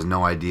has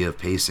no idea of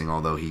pacing,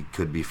 although he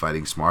could be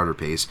fighting smarter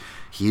pace.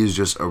 He is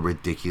just a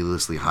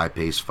ridiculously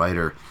high-paced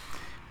fighter,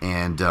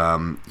 and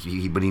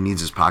but he needs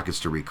his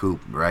pockets to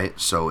recoup, right?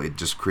 So it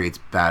just creates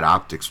bad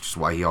optics, which is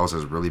why he always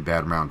has really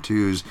bad round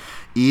twos,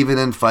 even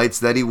in fights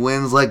that he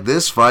wins, like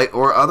this fight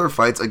or other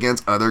fights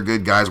against other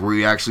good guys where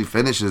he actually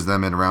finishes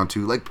them in round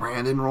two, like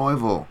Brandon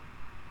Royval,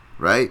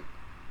 right?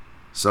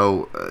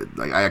 So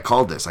like I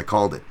called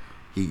it.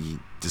 He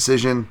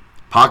decision,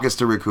 pockets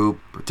to recoup,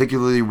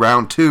 particularly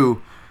round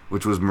two,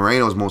 which was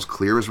Moreno's most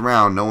clearest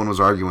round. No one was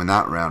arguing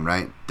that round,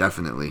 right?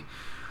 Definitely.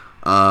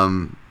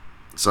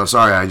 So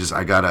sorry,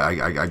 I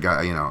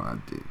got you know,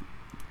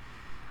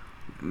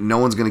 no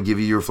one's gonna give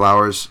you your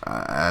flowers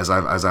as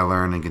I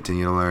learn and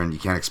continue to learn. You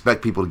can't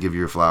expect people to give you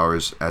your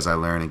flowers as I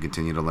learn and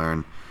continue to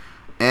learn.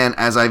 And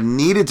as I've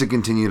needed to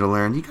continue to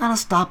learn, you gotta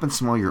stop and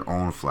smell your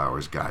own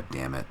flowers. God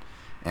damn it!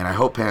 And I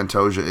hope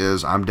Pantoja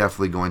is. I'm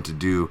definitely going to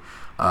do.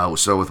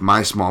 So with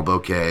my small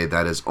bouquet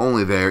that is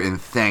only there in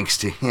thanks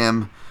to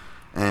him,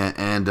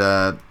 and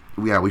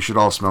yeah, we should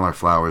all smell our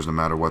flowers no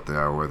matter what they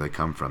are, where they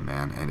come from,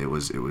 man. And it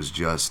was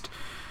just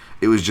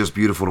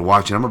beautiful to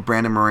watch. And I'm a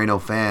Brandon Moreno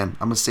fan.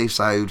 I'm a Saif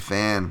Saud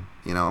fan.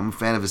 You know, I'm a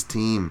fan of his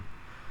team.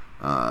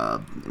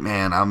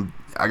 Man,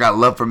 I got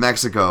love for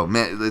Mexico.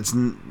 Man, it's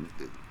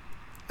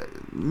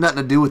nothing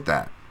to do with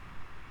that.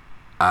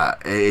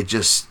 It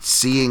just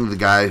seeing the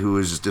guy who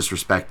was just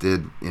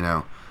disrespected, you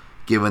know,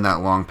 given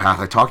that long path.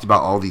 I talked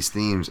about all these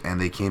themes,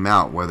 and they came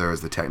out, whether it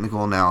was the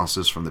technical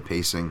analysis from the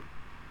pacing,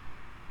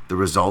 the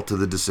result of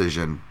the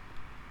decision,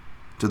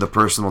 to the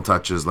personal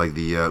touches like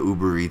the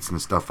Uber Eats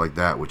and stuff like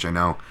that, which I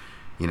know,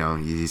 you know,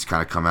 he's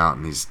kind of come out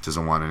and he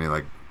doesn't want any,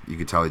 like, you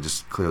could tell he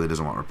just clearly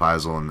doesn't want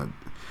reprisal, and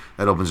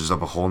that opens just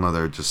up a whole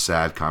nother just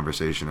sad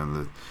conversation of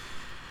the,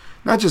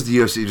 not just the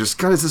UFC, just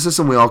kind of the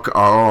system we all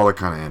are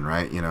kind of in,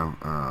 right? You know,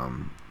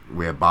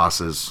 we have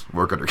bosses,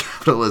 work under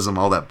capitalism,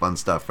 all that fun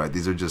stuff, right?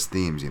 These are just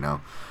themes, you know.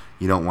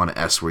 You don't want to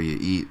S where you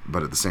eat,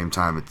 but at the same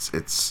time,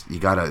 it's you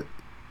gotta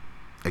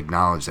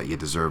acknowledge that you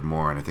deserve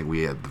more, and I think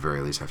we at the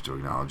very least have to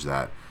acknowledge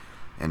that.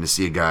 And to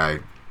see a guy,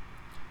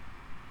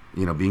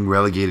 you know, being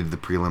relegated to the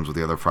prelims with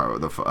the other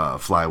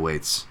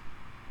flyweights,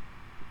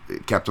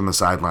 kept on the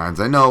sidelines.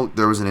 I know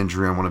there was an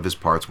injury on one of his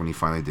parts when he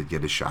finally did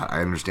get his shot.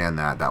 I understand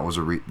that. That was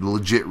a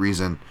legit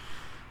reason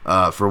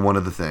for one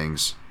of the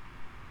things.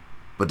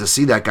 But to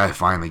see that guy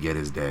finally get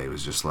his day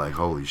was just like,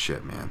 holy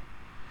shit, man.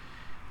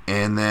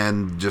 And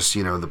then just,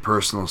 you know, the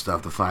personal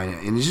stuff, the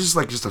finance, and he's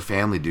just a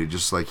family dude.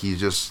 Just like he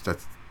doesn't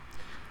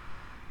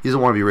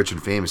want to be rich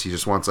and famous. He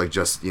just wants, like,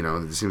 just, you know,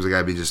 it seems like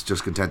I'd be just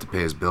content to pay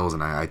his bills,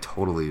 and I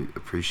totally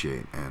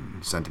appreciate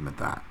and sentiment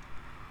that.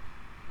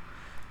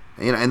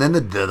 You know, and then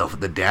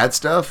the dad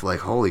stuff, like,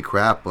 holy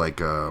crap,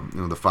 like, you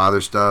know, the father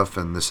stuff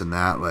and this and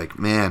that, like,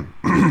 man,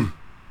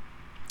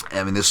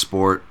 I mean, this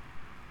sport,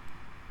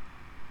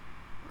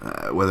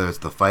 whether it's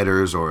the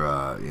fighters or,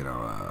 you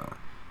know,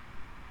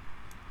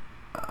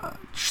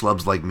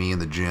 schlubs like me in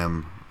the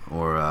gym,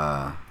 or,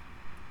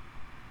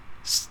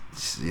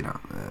 you know,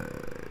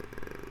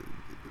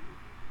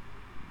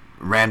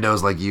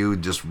 randos like you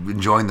just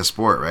enjoying the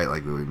sport, right?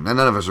 Like, none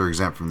of us are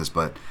exempt from this,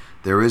 but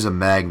there is a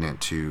magnet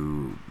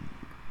to,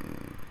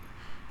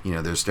 you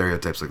know, there's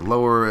stereotypes like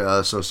lower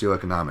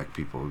socioeconomic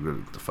people who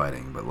go to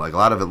fighting, but like a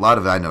lot of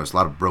it I noticed, a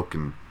lot of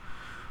broken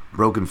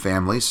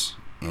families,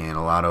 and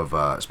a lot of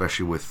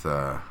especially with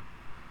the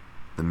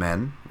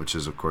men, which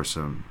is of course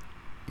you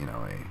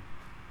know,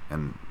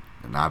 and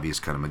an obvious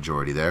kind of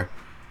majority there.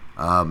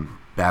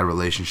 Bad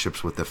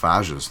relationships with the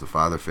Fajas, the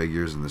father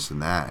figures, and this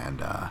and that.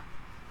 And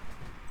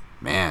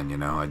man, you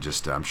know,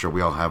 I'm sure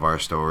we all have our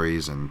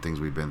stories and things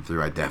we've been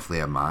through. I definitely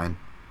have mine.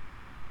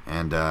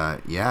 And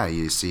yeah,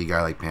 you see a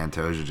guy like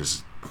Pantoja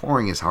just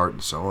pouring his heart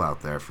and soul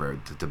out there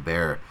to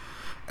bear,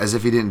 as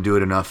if he didn't do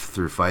it enough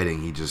through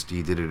fighting. He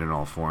did it in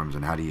all forms.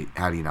 And how do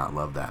you not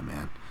love that,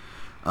 man?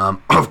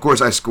 Of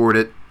course, I scored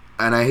it,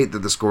 and I hate that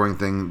the scoring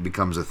thing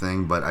becomes a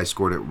thing, but I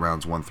scored it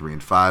rounds 1, 3,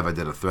 and 5. I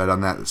did a thread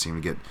on that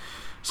seemed to get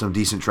some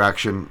decent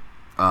traction.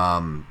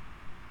 I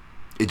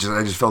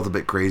just felt a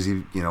bit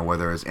crazy, you know,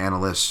 whether it's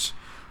analysts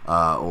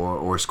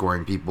or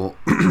scoring people.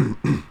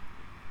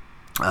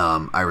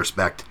 I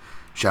respect.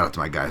 Shout out to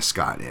my guy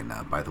Scott and,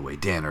 by the way,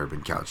 Dan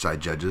Urban, Couchside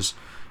Judges.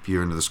 If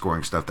you're into the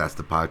scoring stuff, that's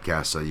the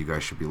podcast you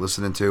guys should be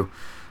listening to.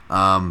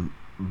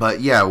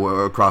 But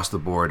yeah, across the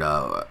board,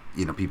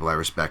 you know, people I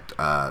respect,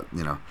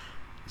 you know,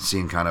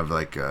 seem kind of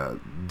like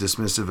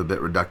dismissive, a bit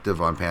reductive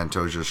on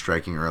Pantoja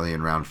striking early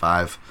in round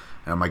 5.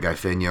 And my guy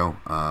Fenyo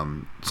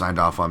signed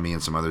off on me,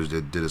 and some others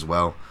did as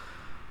well.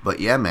 But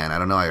yeah, man, I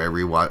don't know. I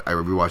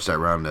rewatched that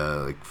round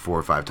like 4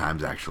 or 5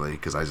 times actually,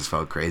 because I just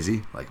felt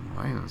crazy. Like, am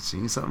I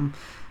seeing something?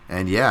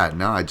 And yeah,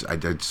 no, I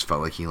just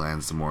felt like he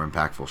lands the more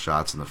impactful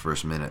shots in the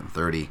first minute and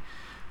 30.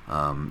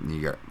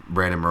 You got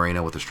Brandon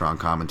Moreno with a strong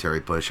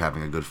commentary push,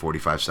 having a good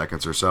 45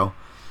 seconds or so,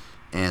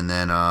 and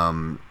then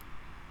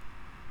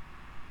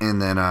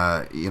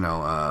you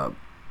know,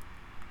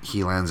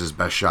 he lands his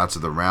best shots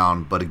of the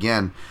round. But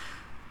again,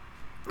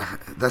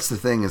 that's the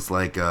thing. It's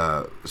like,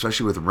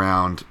 especially with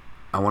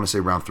I want to say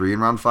round 3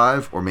 and round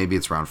 5, or maybe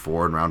it's round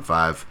 4 and round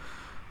 5.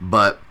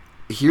 But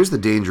here's the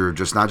danger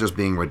of not just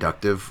being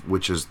reductive,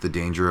 which is the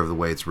danger of the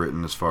way it's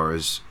written as far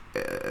as,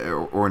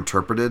 or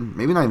interpreted.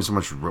 Maybe not even so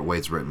much the way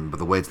it's written, but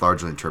the way it's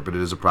largely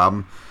interpreted is a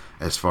problem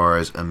as far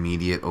as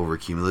immediate over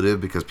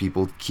cumulative, because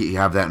people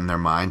have that in their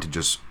mind to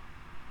just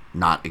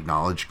not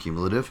acknowledge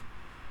cumulative.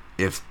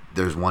 If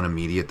there's one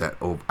immediate that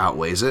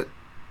outweighs it,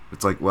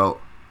 it's like, well,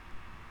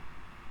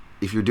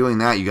 if you're doing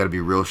that, you got to be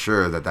real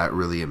sure that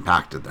really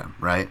impacted them,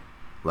 right?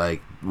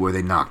 Like, were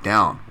they knocked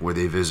down? Were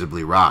they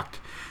visibly rocked?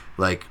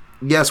 Like,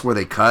 yes, were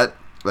they cut?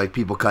 Like,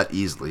 people cut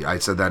easily. I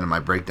said that in my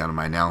breakdown of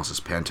my analysis.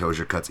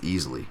 Pantoja cuts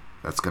easily.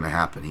 That's going to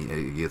happen.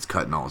 He gets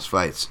cut in all his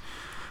fights.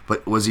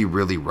 But was he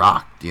really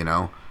rocked, you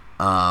know?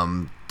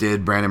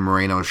 Did Brandon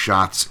Moreno's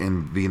shots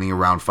in beginning of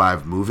round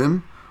 5 move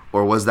him?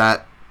 Or was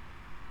that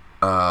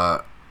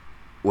Pantoja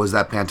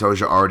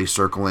already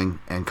circling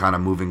and kind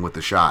of moving with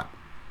the shot?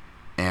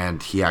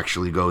 And he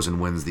actually goes and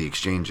wins the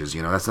exchanges.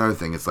 You know, that's another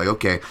thing. It's like,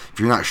 okay, if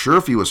you're not sure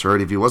if he was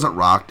hurt, if he wasn't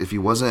rocked, if he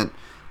wasn't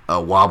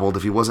wobbled,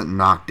 if he wasn't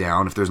knocked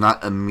down, if there's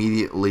not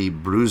immediately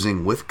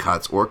bruising with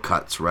cuts,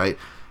 right?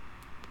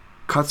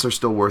 Cuts are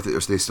still worth it, or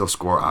they still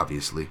score,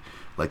 obviously.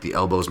 Like the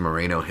elbows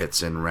Moreno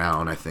hits in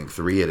round, I think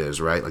 3 it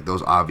is, right? Like,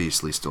 those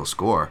obviously still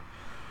score.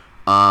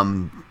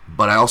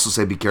 But I also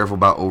say be careful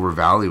about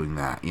overvaluing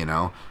that, you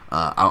know?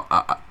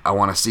 I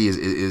want to see,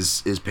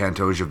 is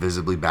Pantoja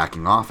visibly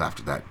backing off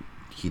after that?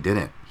 He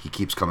didn't. He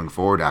keeps coming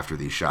forward after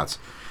these shots.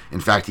 In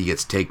fact, he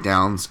gets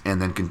takedowns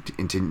and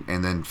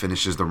then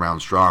finishes the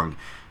round strong.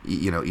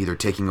 You know, either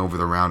taking over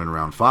the round in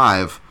round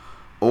 5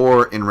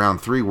 or in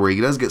round 3, where he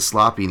does get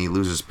sloppy and he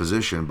loses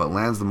position, but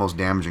lands the most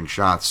damaging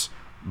shots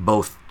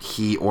both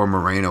he or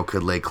Moreno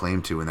could lay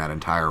claim to in that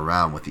entire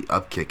round, with the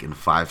up kick and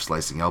 5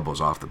 slicing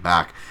elbows off the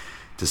back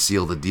to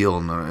seal the deal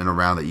in a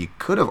round that you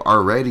could have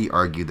already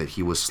argued that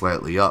he was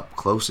slightly up.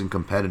 Close and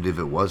competitive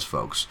it was,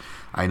 folks.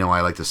 I know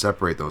I like to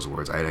separate those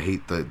words. I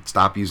hate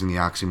stop using the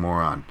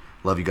oxymoron.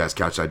 Love you guys,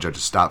 Couchside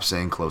Judges. Stop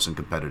saying close and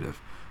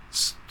competitive.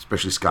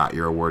 Especially Scott,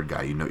 you're a word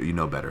guy. You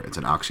know better. It's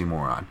an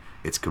oxymoron.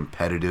 It's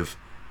competitive.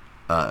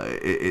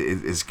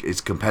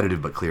 It's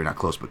competitive but clear, not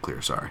close but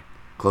clear. Sorry,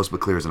 close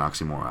but clear is an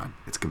oxymoron.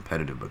 It's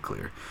competitive but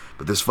clear.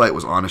 But this fight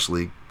was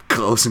honestly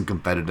close and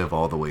competitive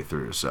all the way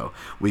through. So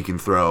we can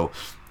throw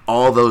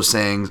all those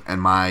sayings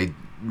and my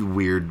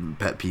weird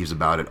pet peeves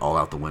about it all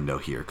out the window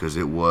here, because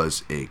it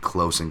was a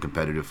close and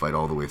competitive fight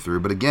all the way through.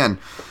 But again,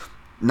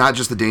 not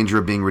just the danger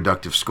of being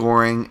reductive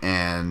scoring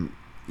and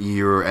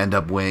you end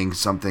up weighing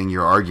something,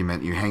 your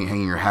argument, you're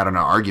hanging your hat on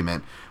an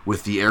argument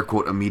with the air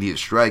quote immediate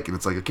strike, and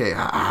it's like, okay,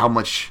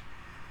 how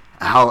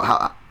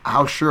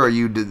sure are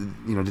you?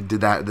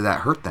 Did that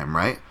hurt them,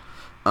 right?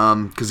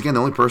 Because again, the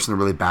only person to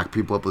really back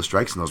people up with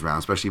strikes in those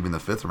rounds, especially even the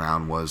 5th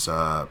round, was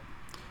or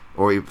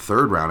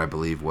 3rd round, I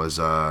believe, was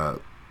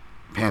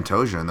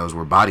Pantoja, and those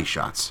were body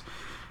shots.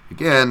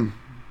 Again,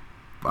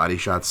 body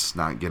shots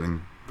not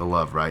getting the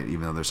love, right?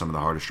 Even though they're some of the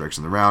hardest strikes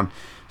in the round,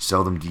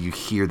 seldom do you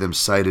hear them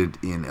cited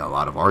in a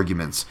lot of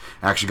arguments.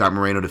 Actually got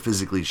Moreno to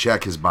physically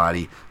check his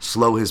body,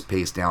 slow his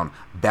pace down,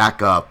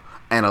 back up,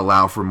 and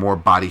allow for more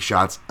body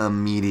shots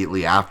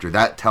immediately after.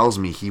 That tells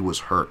me he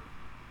was hurt,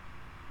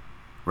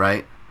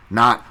 right?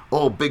 Not,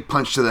 oh, big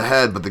punch to the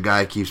head, but the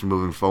guy keeps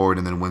moving forward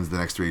and then wins the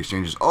next 3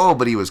 exchanges. Oh,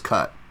 but he was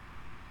cut.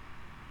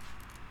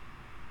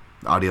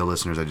 Audio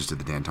listeners, I just did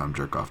the Dan Tom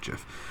jerk-off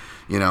gif.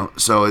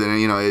 So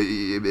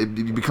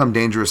you become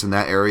dangerous in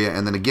that area.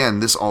 And then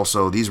again,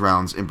 these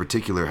rounds in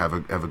particular have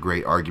a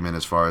great argument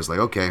as far as like,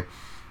 okay,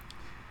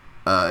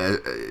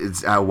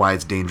 it's why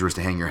it's dangerous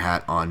to hang your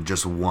hat on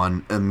just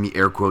one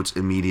air quotes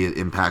immediate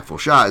impactful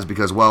shot is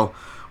because, well,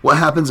 what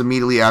happens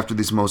immediately after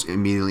these most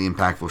immediately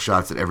impactful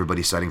shots that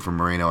everybody's citing from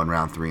Moreno in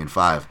round 3 and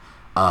 5?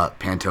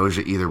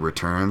 Pantoja either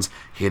returns,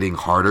 hitting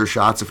harder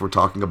shots if we're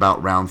talking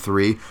about round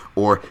 3,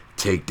 or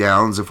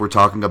takedowns if we're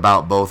talking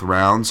about both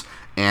rounds,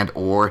 and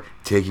or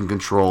taking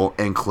control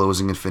and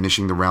closing and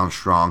finishing the round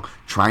strong,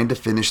 trying to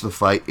finish the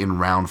fight in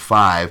round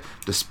 5,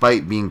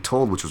 despite being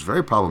told, which was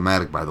very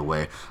problematic by the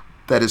way,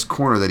 that his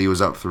corner that he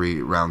was up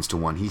 3 rounds to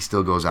 1, he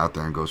still goes out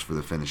there and goes for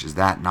the finish. Is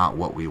that not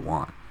what we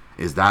want?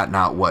 Is that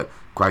not what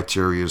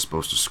criteria is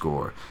supposed to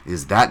score?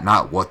 Is that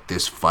not what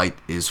this fight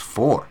is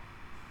for?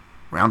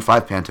 Round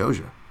 5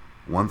 Pantoja,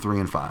 1, 3,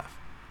 and 5.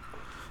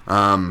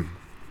 And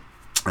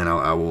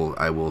I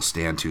will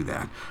stand to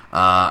that.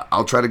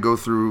 I'll try to go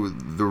through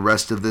the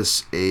rest of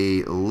this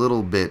a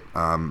little bit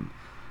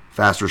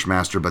faster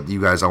schmaster, but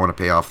you guys, I want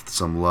to pay off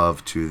some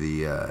love to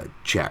the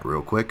chat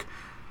real quick.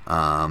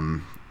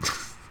 Rio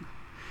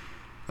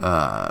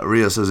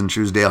says in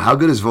Truesdale, how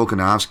good is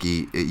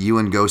Volkanovski? You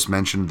and Ghost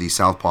mentioned the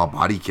southpaw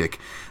body kick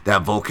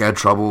that Volk had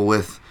trouble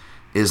with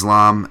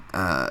Islam,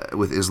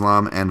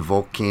 and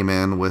Volk came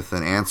in with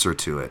an answer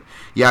to it.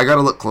 Yeah, I got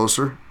to look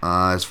closer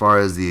as far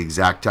as the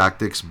exact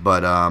tactics,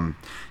 but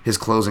his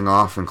closing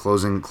off and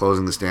closing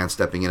the stance,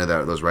 stepping into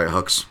those right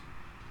hooks,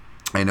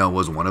 I know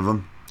was one of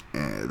them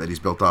that he's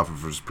built off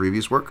of his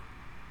previous work.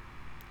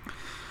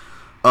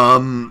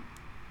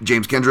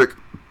 James Kendrick,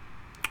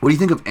 what do you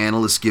think of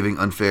analysts giving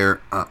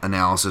unfair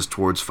analysis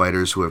towards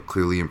fighters who have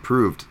clearly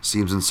improved?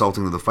 Seems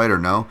insulting to the fighter,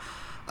 no?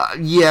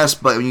 Yes,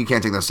 but you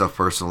can't take that stuff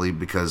personally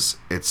because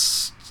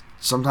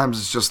sometimes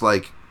it's just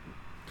like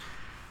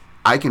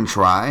I can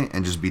try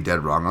and just be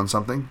dead wrong on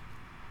something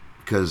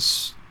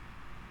because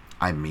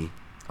I'm me,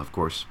 of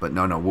course. But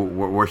no,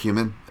 we're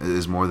human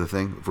is more the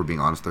thing if we're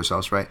being honest with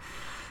ourselves, right?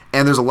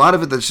 And there's a lot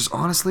of it that's just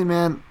honestly,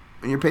 man.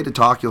 When you're paid to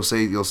talk, you'll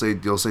say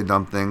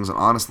dumb things, and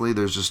honestly,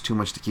 there's just too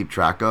much to keep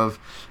track of.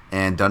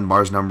 And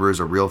Dunbar's number is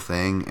a real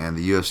thing, and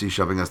the UFC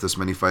shoving us this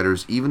many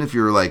fighters, even if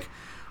you're like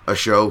a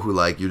show who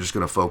like you're just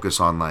gonna focus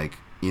on like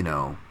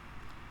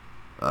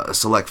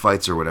select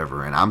fights or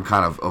whatever. And I'm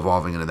kind of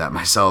evolving into that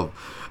myself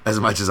as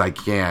much as I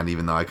can,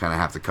 even though I kind of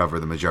have to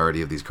cover the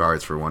majority of these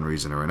cards for one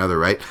reason or another,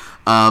 right?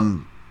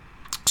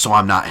 So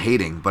I'm not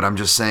hating, but I'm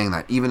just saying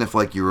that even if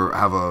like you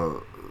have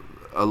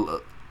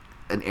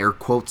an air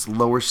quotes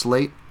lower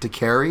slate to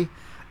carry,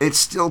 it's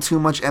still too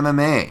much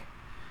MMA.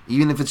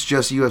 Even if it's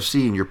just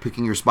UFC and you're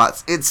picking your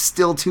spots, it's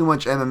still too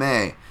much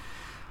MMA.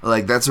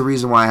 Like, that's a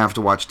reason why I have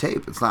to watch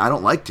tape. It's not, I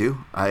don't like to.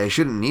 I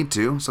shouldn't need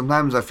to.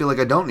 Sometimes I feel like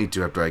I don't need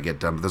to after I get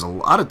done. But there's a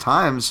lot of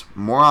times,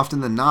 more often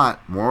than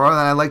not, more than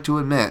I like to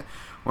admit,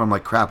 where I'm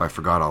like, crap, I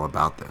forgot all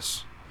about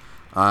this.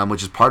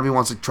 Which is part of me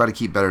wants to try to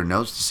keep better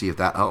notes to see if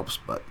that helps.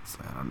 But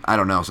I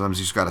don't know. Sometimes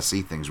you just got to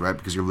see things, right?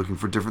 Because you're looking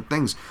for different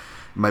things.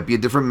 It might be a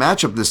different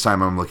matchup this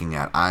time I'm looking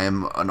at. I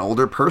am an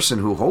older person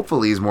who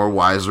hopefully is more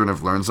wiser and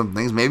have learned some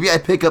things. Maybe I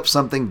pick up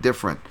something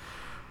different,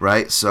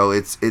 right? So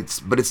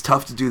but it's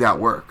tough to do that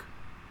work.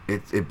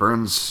 It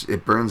burns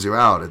you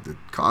out. It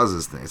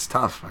causes things. It's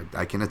tough.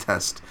 I can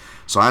attest.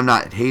 So I'm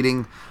not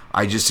hating.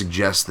 I just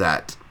suggest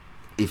that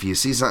if you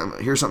see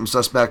something, hear something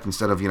suspect,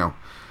 instead of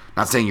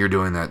not saying you're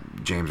doing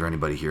that, James, or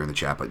anybody here in the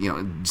chat, but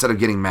instead of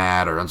getting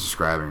mad or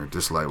unsubscribing or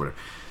dislike, whatever,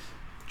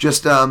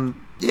 just give a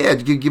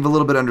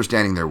little bit of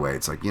understanding their way.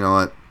 It's like, you know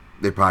what,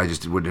 they probably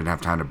just didn't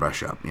have time to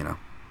brush up,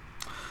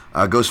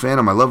 Ghost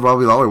Phantom, I love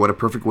Robbie Lawler. What a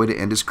perfect way to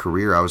end his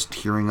career. I was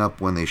tearing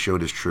up when they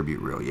showed his tribute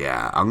reel.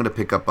 Yeah, I'm going to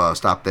pick up,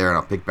 stop there, and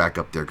I'll pick back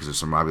up there because there's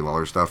some Robbie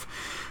Lawler stuff.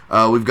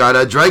 We've got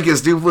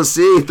Dricus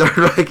Duplessis, third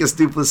Dricus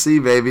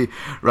Duplessis, baby.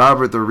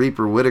 Robert the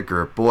Reaper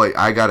Whitaker. Boy,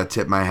 I got to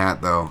tip my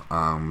hat, though,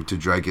 to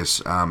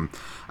Dricus.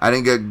 I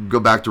didn't go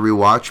back to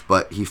rewatch,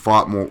 but he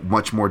fought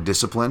much more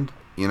disciplined,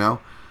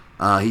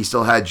 He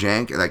still had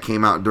jank that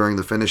came out during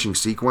the finishing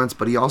sequence,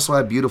 but he also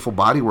had beautiful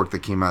body work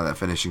that came out of that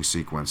finishing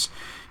sequence.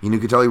 You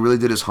could tell he really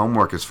did his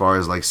homework as far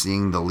as like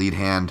seeing the lead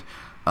hand,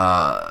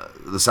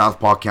 the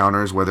southpaw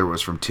counters, whether it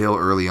was from Till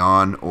early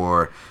on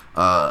or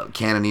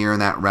Cannonier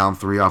in that round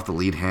 3 off the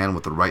lead hand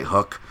with the right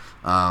hook.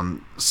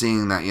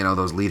 Seeing that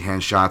those lead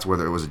hand shots,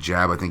 whether it was a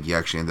jab, I think he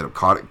actually ended up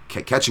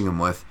catching him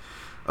with,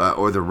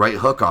 or the right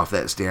hook off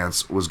that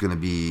stance was going to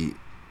be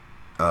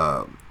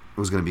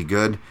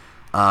good.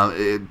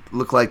 It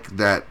looked like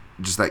that,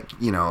 just like,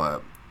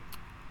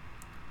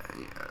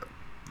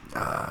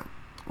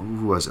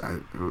 who was it?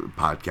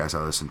 Podcast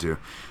I listened to.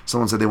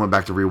 Someone said they went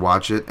back to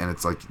rewatch it, and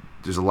it's like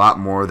there's a lot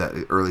more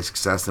that early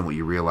success than what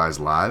you realize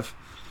live,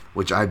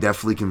 which I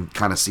definitely can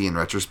kind of see in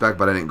retrospect,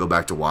 but I didn't go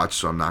back to watch,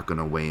 so I'm not going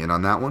to weigh in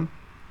on that one.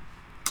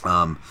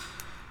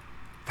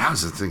 That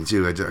was the thing,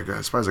 too. I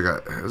suppose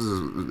this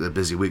was a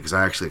busy week because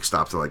I actually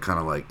stopped to kind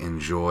of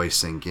enjoy,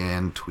 sink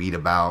in, tweet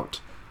about,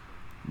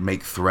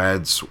 make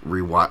threads,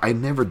 rewatch. I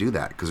never do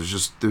that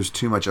because there's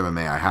too much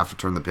MMA. I have to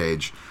turn the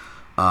page.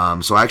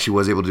 So I actually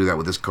was able to do that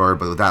with this card,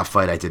 but with that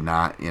fight I did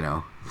not.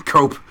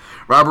 Cope,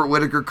 Robert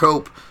Whittaker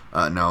Cope.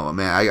 No,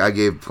 man, I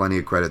gave plenty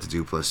of credit to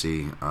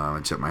Duplessis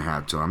and tipped my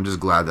hat to him. I'm just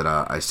glad that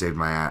I saved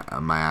my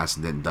ass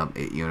and didn't dump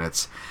 8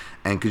 units.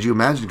 And could you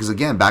imagine? Because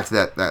again, back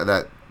to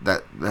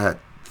that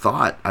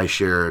thought I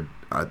shared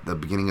at the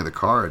beginning of the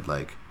card,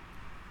 like,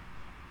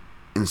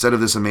 instead of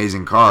this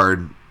amazing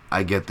card,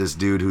 I get this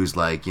dude who's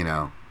like,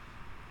 I'm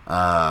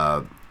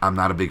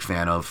not a big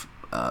fan of,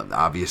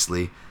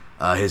 obviously.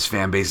 His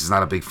fan base is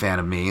not a big fan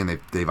of me, and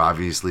they've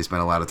obviously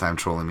spent a lot of time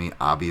trolling me,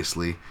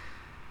 obviously.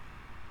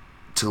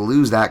 To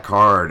lose that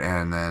card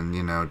and then,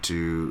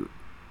 to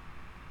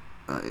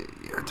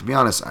be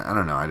honest, I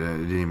don't know. I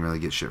didn't even really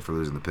get shit for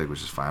losing the pick,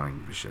 which is fine. I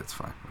don't give a shit. It's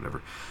fine.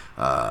 Whatever.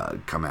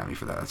 Come at me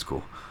for that. That's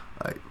cool.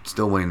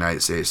 Still winning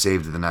night,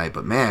 saved the night.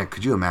 But man,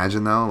 could you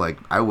imagine though? Like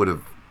I would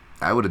have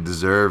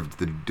deserved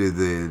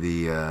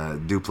the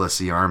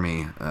Duplessis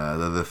army,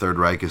 the Third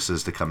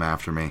Reichuses to come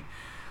after me.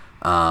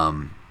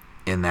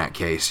 In that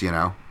case,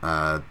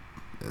 I'm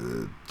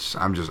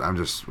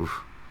just.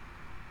 Oof.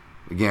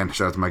 Again,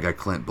 shout out to my guy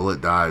Clint.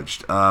 Bullet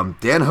dodged.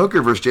 Dan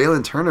Hooker versus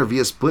Jalen Turner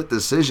via split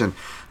decision.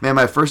 Man,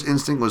 my first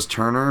instinct was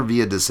Turner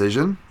via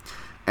decision.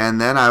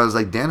 And then I was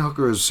like, Dan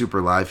Hooker is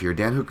super live here.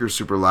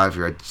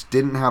 I just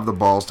didn't have the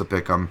balls to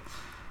pick him.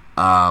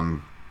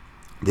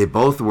 They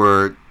both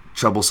were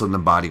troublesome to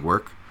body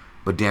work.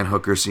 But Dan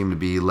Hooker seemed to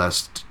be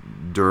less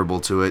durable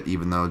to it,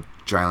 even though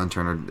Jalen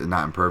Turner,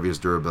 not impervious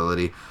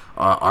durability.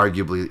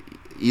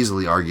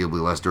 Easily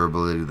arguably less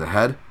durability to the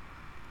head.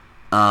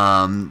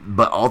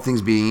 But all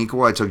things being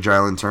equal, I took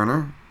Jalen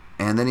Turner,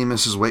 and then he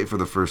misses weight for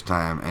the first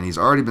time, and he's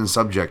already been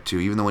subject to,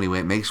 even though when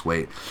he makes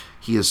weight,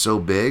 he is so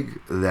big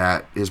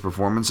that his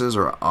performances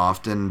are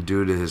often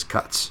due to his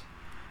cuts,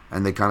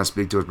 and they kind of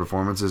speak to his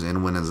performances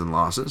in wins and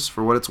losses,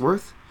 for what it's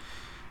worth.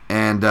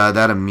 And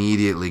that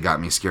immediately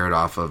got me scared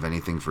off of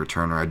anything for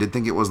Turner. I did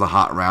think it was the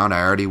hot round.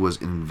 I already was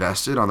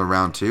invested on the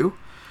round 2.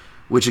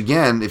 Which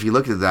again, if you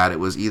looked at that, I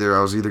was either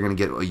going to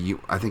get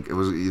I think it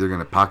was either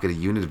going to pocket a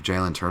unit if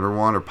Jalen Turner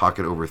won, or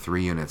pocket over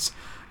 3 units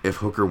if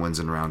Hooker wins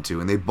in round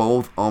 2, and they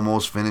both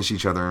almost finish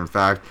each other. In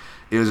fact,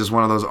 it was just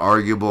one of those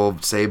arguable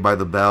saved by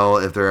the bell,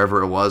 if there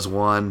ever was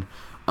one.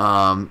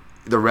 The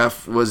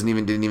ref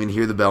didn't even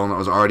hear the bell, and it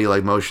was already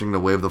like motioning to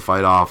wave the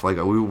fight off. Like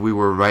we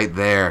were right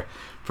there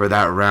for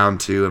that round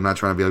 2. I'm not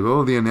trying to be like,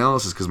 oh, the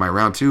analysis, because my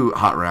round 2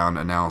 hot round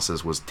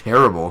analysis was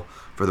terrible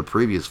for the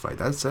previous fight.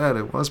 That said,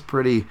 it was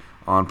pretty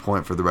on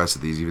point for the rest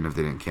of these, even if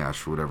they didn't cash,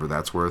 for whatever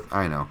that's worth.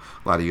 I know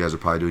a lot of you guys are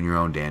probably doing your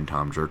own Dan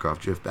Tom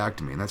jerk-off GIF back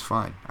to me, and that's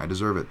fine. I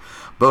deserve it.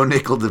 Bo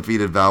Nickel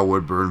defeated Val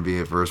Woodburn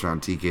via first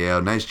round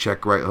TKO. Nice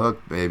check right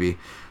hook, baby.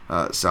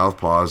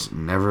 Southpaws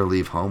never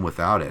leave home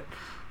without it.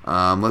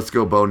 Let's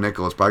go Bo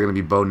Nickel. It's probably going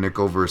to be Bo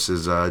Nickel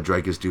versus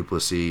Dricus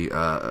Duplessis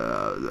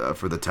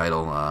for the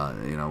title.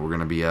 We're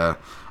going to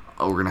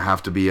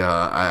have to be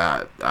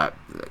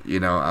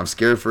I'm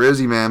scared for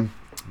Izzy, man.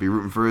 Be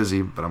rooting for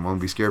Izzy, but I'm going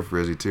to be scared for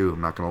Izzy too.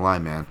 I'm not going to lie,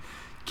 man.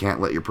 Can't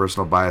let your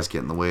personal bias get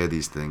in the way of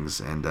these things.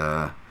 And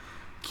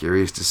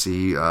curious to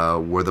see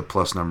where the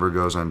plus number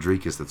goes on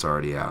Dricus that's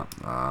already out.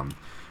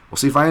 We'll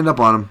see if I end up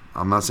on him.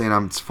 I'm not saying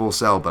I'm full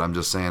sell, but I'm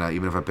just saying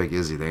even if I pick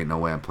Izzy, there ain't no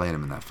way I'm playing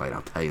him in that fight.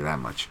 I'll tell you that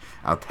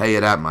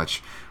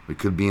much. We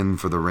could be in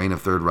for the reign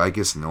of Third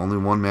Reichus, and only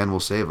one man will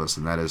save us,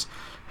 and that is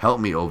help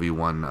me,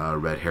 OV1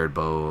 red-haired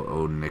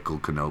Bo Nickel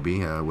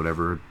Kenobi,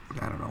 whatever.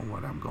 I don't know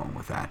what I'm going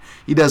with that.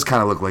 He does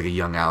kind of look like a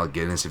young Alec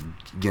Guinness if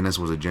Guinness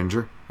was a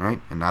ginger,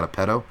 right, and not a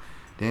pedo.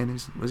 Dan,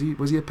 was he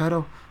a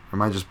pedo? Or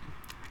am I just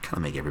kind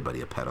of make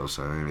everybody a pedo?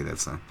 So maybe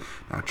that's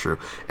not true.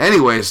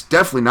 Anyways,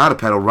 definitely not a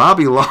pedo.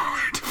 Robbie Lawler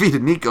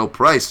defeated Nico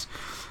Price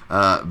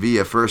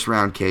via first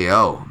round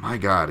KO. My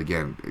God,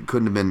 again, it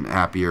couldn't have been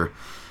happier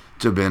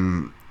to have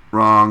been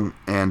wrong.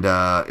 And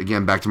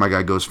again, back to my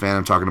guy Ghost Fan.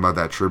 I'm talking about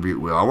that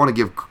tribute wheel. I want to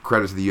give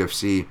credit to the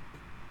UFC.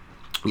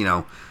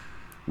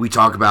 We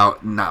talk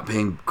about not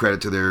paying credit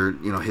to their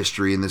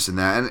history and this and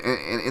that,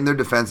 and in their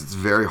defense, it's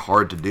very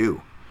hard to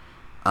do,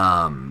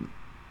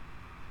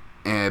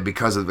 and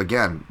because of,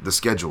 again, the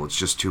schedule, it's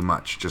just too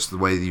much. Just the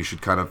way that you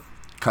should kind of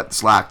cut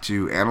slack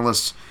to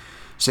analysts.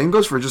 Same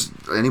goes for just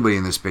anybody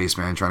in this space,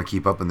 man, trying to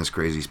keep up in this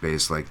crazy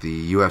space, like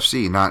the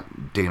UFC,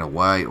 not Dana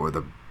White or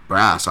the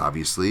brass,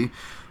 obviously,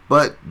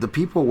 but the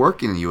people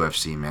working in the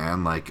UFC,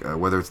 man, like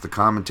whether it's the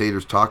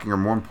commentators talking or,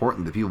 more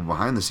important, the people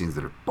behind the scenes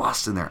that are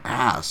busting their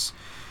ass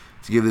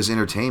to give this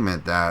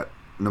entertainment that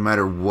no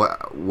matter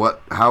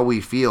how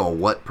we feel,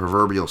 what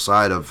proverbial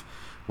side of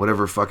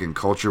whatever fucking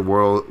culture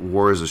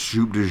war is a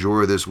soup du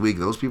jour this week,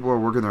 those people are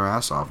working their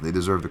ass off. They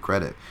deserve the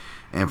credit.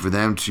 And for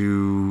them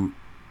to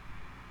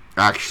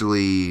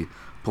actually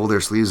pull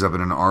their sleeves up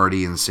in an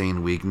already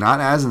insane week,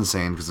 not as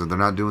insane because they're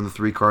not doing the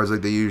 3 cards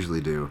like they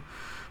usually do,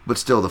 but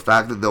still, the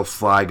fact that they'll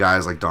fly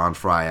guys like Don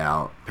Fry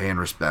out, paying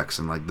respects,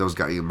 and like those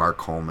guys, Mark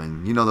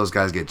Coleman, those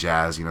guys get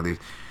jazzed,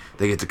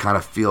 they get to kind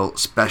of feel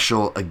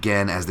special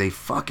again, as they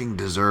fucking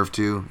deserve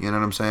to. You know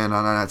what I'm saying?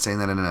 I'm not saying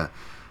that in a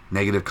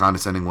negative,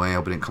 condescending way. I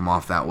hope it didn't come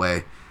off that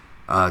way.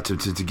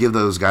 To give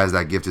those guys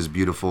that gift is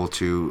beautiful.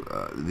 To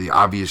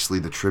obviously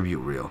the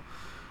tribute reel.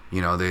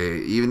 You know, they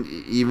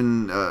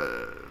even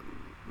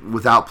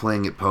without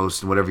playing it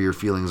post and whatever your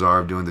feelings are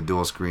of doing the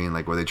dual screen,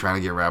 like were they trying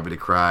to get Robbie to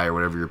cry or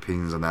whatever your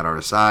opinions on that are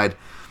aside,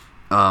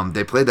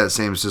 they played that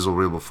same sizzle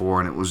reel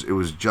before, and it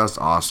was just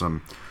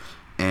awesome.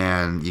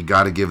 And you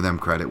got to give them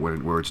credit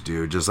where it's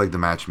due, just like the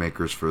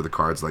matchmakers for the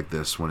cards like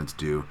this when it's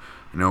due.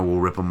 You know, we'll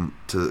rip them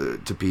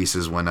to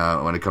pieces when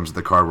it comes to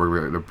the card we're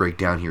going to break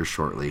down here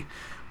shortly.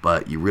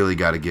 But you really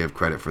got to give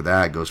credit for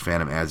that. Ghost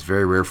Phantom adds,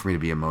 very rare for me to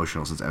be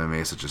emotional since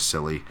MMA is such a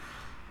silly,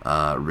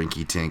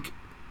 rinky-tink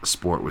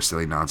sport with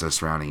silly nonsense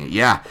surrounding it.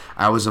 Yeah,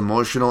 I was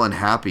emotional and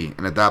happy,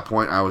 and at that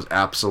point I was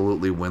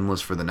absolutely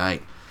winless for the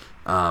night.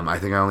 I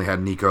think I only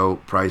had Nico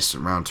Price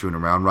round 2 and a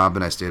round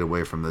robin. I stayed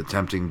away from the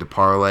attempting to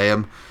parlay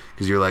him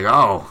because you're like,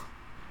 oh,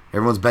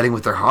 everyone's betting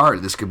with their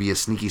heart. This could be a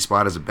sneaky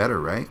spot as a better,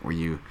 right?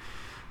 Where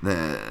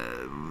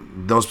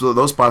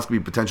those spots could be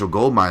potential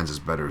gold mines as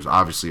betters.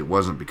 Obviously, it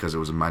wasn't because it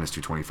was a minus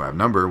 225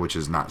 number, which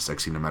is not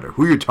sexy no matter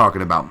who you're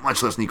talking about,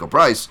 much less Nico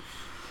Price.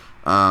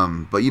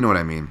 But you know what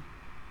I mean.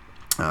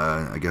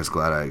 I guess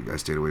glad I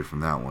stayed away from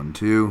that one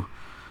too.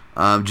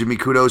 Jimmy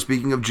Kudo,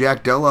 speaking of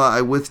Jack Della,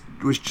 I wish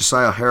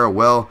Josiah O'Hara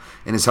well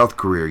in his health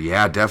career.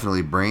 Yeah,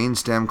 definitely. Brain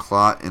stem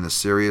clot in the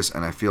serious,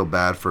 and I feel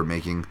bad for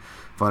making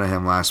fun of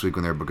him last week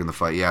when they were booking the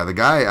fight. Yeah, the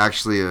guy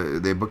actually,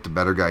 they booked a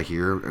better guy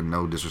here, and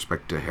no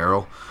disrespect to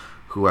Harrell,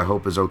 who I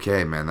hope is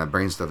okay, man. That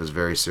brain stuff is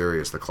very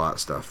serious, the clot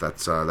stuff.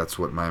 That's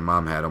what my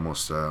mom had,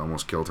 almost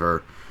killed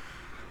her.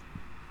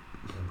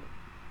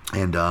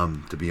 And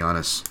to be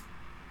honest,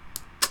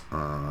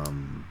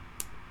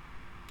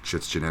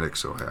 shit's genetic,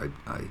 so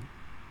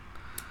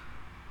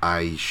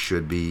I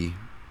should be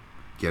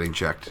getting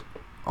checked.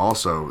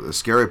 Also, the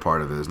scary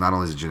part of it is not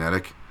only is it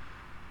genetic,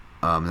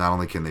 not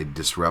only can they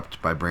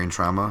disrupt by brain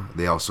trauma,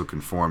 they also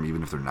can form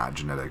even if they're not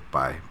genetic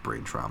by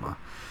brain trauma.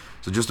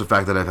 So just the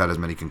fact that I've had as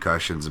many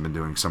concussions and been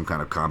doing some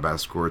kind of combat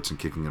sports and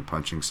kicking and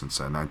punching since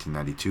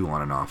 1992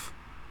 on and off.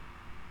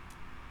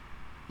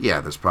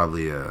 Yeah, there's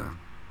probably a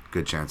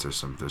good chance there's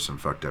some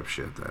fucked up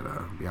shit that,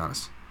 to be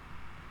honest,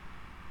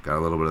 got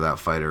a little bit of that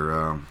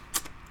fighter.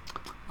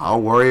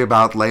 I'll worry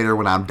about later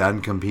when I'm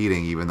done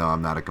competing, even though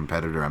I'm not a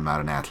competitor, I'm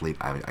not an athlete,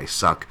 I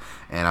suck,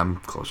 and I'm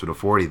closer to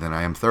 40 than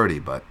I am 30,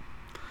 but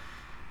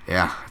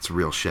yeah, it's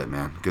real shit,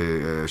 man.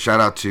 Good, shout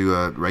out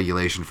to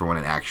Regulation for when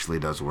it actually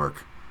does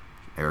work.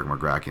 Eric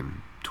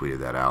McGracken tweeted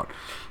that out.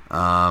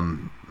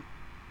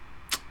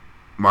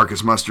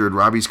 Marcus Mustard,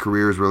 Robbie's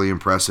career is really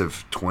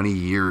impressive. 20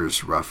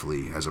 years,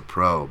 roughly, as a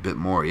pro. A bit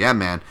more. Yeah,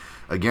 man.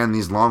 Again,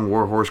 these long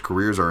warhorse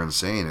careers are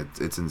insane.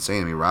 It's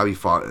insane. I mean, Robbie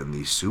fought in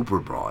the Super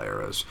Brawl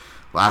eras.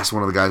 Last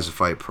one of the guys to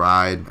fight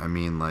Pride. I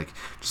mean, like,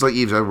 just like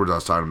Yves Edwards I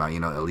was talking about, you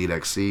know, Elite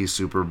XC,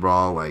 Super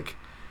Brawl, like,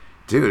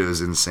 dude, it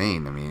was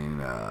insane. I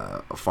mean,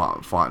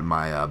 fought in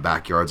my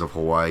backyards of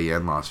Hawaii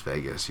and Las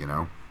Vegas, you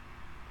know.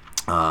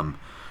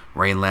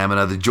 Rain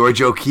Lamina, the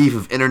George O'Keefe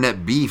of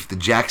Internet Beef, the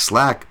Jack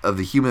Slack of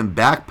the Human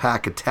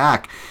Backpack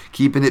Attack,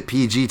 keeping it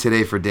PG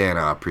today for Dan.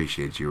 I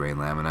appreciate you, Rain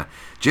Lamina.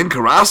 Jin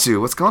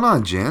Karasu, what's going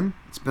on, Jin?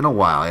 It's been a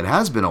while. It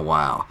has been a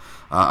while.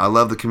 I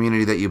love the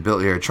community that you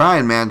built here.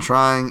 Trying, man,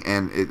 trying,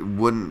 and it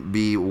wouldn't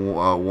be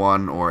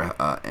one or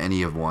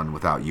any of one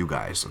without you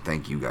guys, so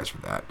thank you guys for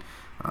that.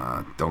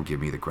 Don't give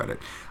me the credit.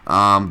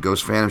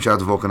 Ghost Phantom, shout out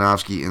to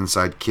Volkanovski,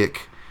 inside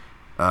kick.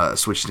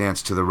 Switch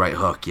stance to the right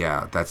hook.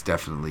 Yeah, that's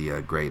definitely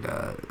a great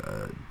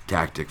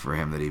tactic for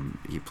him that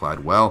he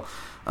applied well.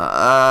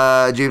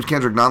 James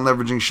Kendrick,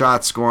 non-leveraging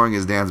shots scoring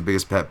is Dan's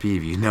biggest pet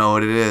peeve. You know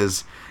what it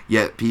is.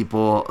 Yet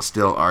people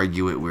still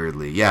argue it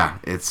weirdly. Yeah,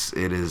 it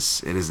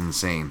is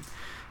insane.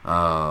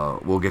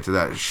 We'll get to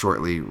that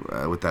shortly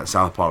with that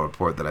Southpaw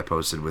report that I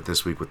posted with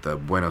this week with the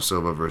Bueno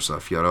Silva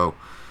versus Fiorot,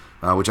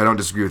 which I don't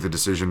disagree with the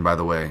decision, by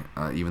the way,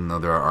 even though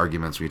there are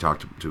arguments. We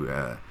talked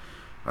to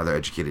other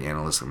educated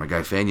analysts like my guy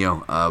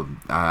Fanyo.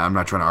 I'm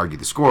not trying to argue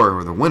the score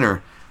or the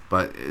winner,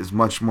 but it's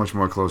much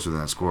more closer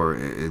than that score.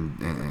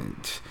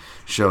 It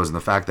shows in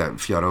the fact that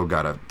Fiorot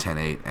got a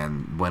 10-8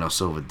 and Bueno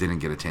Silva didn't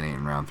get a 10-8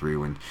 in round 3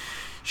 when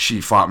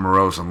she fought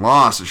Morose and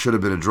lost. It should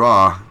have been a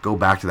draw. Go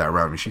back to that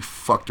round. I mean, she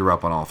fucked her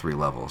up on all 3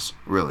 levels.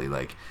 Really,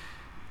 like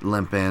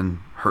limping,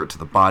 hurt to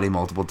the body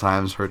multiple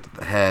times, hurt to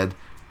the head,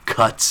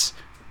 cuts,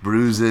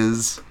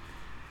 bruises.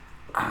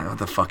 I don't know what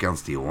the fuck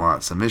else do you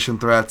want? Submission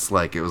threats?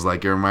 Like, it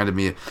reminded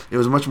me, it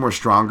was much more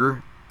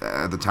stronger.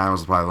 At the time, it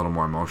was probably a little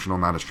more emotional,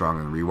 not as strong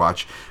in the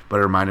rewatch, but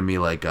it reminded me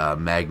like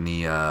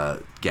Magny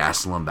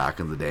Gastelum back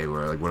in the day,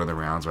 where like one of the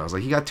rounds where I was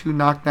like, he got 2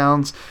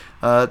 knockdowns,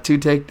 2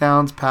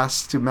 takedowns,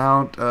 pass to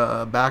mount,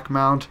 back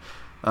mount.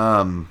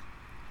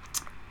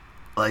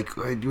 Like,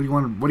 what do you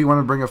want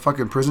to bring a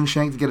fucking prison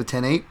shank to get a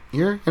 10-8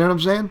 here? You know what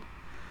I'm saying?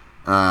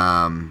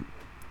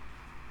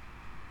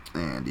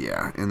 And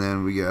yeah, and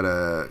then we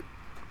got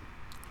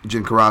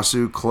Jin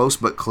Karasu, close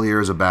but clear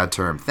is a bad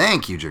term.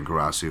 Thank you, Jin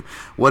Karasu.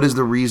 What is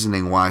the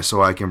reasoning why?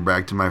 So I can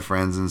brag to my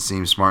friends and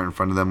seem smart in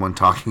front of them when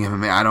talking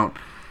MMA.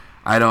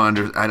 I don't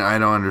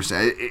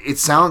understand. It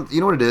sounds. You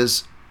know what it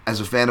is?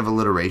 As a fan of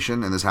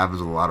alliteration, and this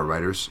happens with a lot of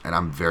writers, and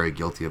I'm very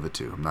guilty of it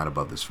too. I'm not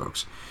above this,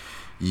 folks.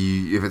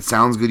 if it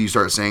sounds good, you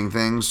start saying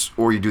things,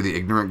 or you do the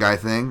ignorant guy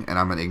thing. And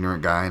I'm an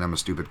ignorant guy, and I'm a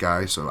stupid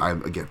guy. So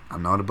I'm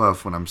not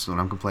above when I'm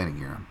complaining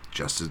here. I'm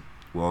just as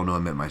willing to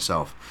admit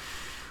myself.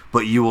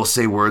 But you will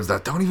say words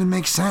that don't even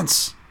make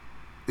sense.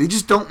 They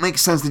just don't make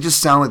sense. They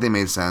just sound like they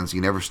made sense.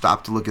 You never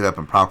stop to look it up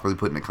and properly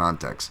put it into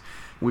context.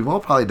 We've all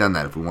probably done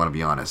that if we want to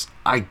be honest.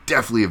 I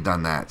definitely have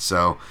done that.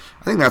 So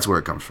I think that's where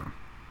it comes from.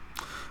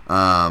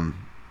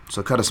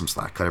 So cut us some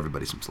slack. Cut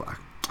everybody some slack.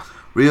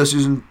 Rio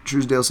Susan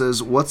Truesdale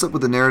says, what's up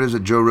with the narratives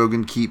that Joe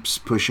Rogan keeps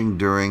pushing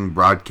during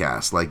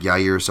broadcasts? Like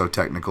Yair is so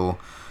technical,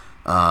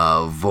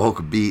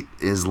 Volk beat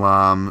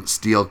Islam,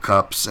 steel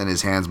cups, and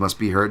his hands must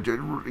be hurt.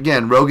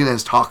 Again, Rogan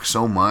has talked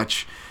so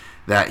much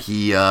that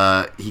he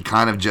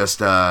kind of just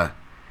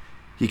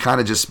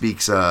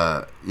speaks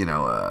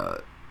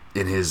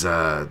in his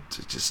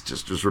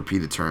just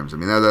repeated terms. I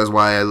mean that's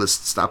why I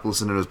stopped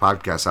listening to his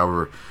podcast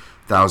over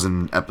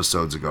 1,000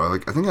 episodes ago.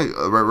 Like I think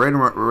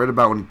right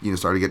about when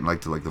started getting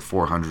to the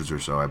 400s or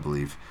so, I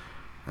believe,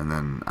 and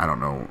then I don't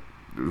know,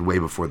 way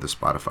before the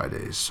Spotify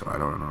days. So I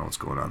don't know what's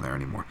going on there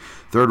anymore.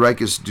 Third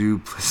Reich is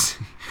Duplessis.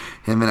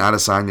 Him and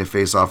Adesanya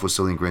face off with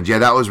silly and cringe. Yeah,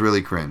 that was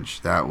really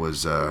cringe. That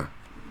was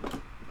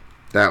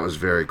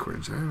very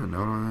cringe. I have a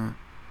note on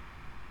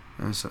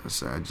that.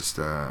 I just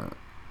I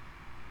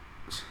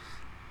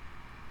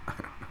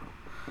don't know.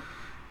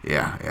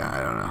 Yeah,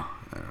 I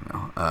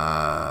don't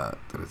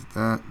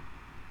know.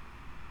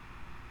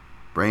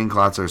 Brain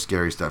clots are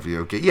scary stuff.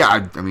 You okay?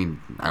 Yeah, I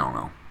mean, I don't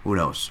know. Who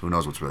knows? Who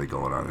knows what's really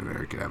going on in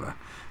there? It could have a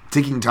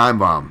ticking time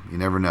bomb. You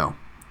never know.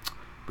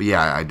 But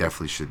yeah, I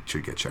definitely should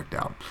get checked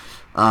out.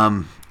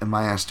 And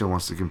my ass still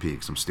wants to compete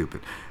because I'm stupid.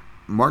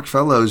 Mark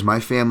Fellows, my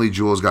family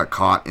jewels got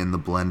caught in the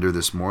blender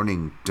this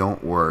morning.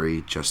 Don't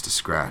worry, just a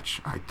scratch.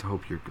 I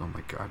hope you're... Oh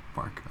my God,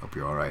 Mark. I hope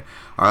you're all right.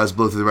 All right, let's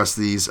blow through the rest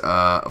of these.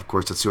 Of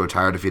course, Tetsuo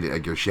Taira defeated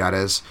Edgar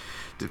Chavez.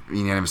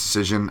 Unanimous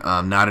decision.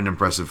 Not an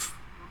impressive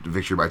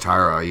victory by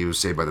Taira. He was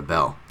saved by the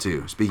bell,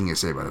 too. Speaking of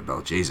saved by the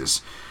bell,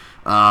 Jesus.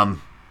 The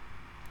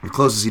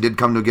closest he did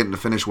come to getting the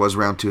finish was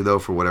round 2, though,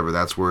 for whatever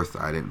that's worth.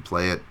 I didn't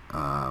play it.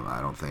 I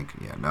don't think.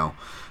 Yeah, no.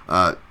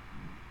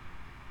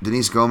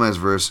 Denise Gomez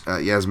versus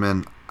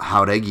Yasmin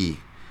Jauregui,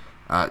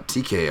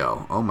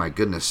 TKO. Oh my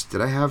goodness,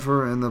 did I have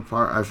her in the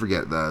part? I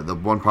forget. The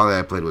one parlay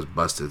I played was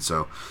busted,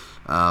 so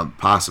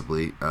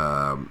possibly.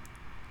 No,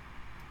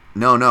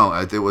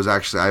 it was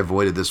actually I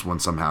avoided this one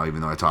somehow,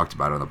 even though I talked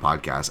about it on the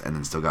podcast, and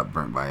then still got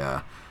burnt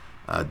by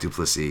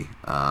Duplessis.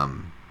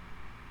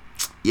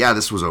 Yeah,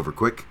 this was over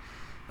quick.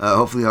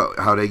 Hopefully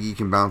Jauregui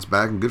can bounce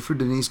back, and good for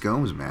Denise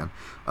Gomes, man.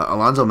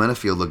 Alonzo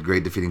Menafield looked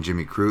great defeating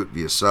Jimmy Crute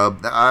via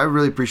sub. I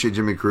really appreciate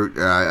Jimmy Crute.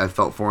 I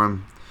felt for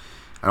him.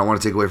 I don't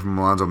want to take away from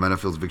Alonzo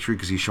Menafield's victory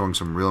because he's showing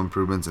some real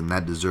improvements, and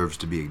that deserves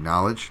to be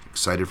acknowledged.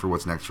 Excited for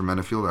what's next for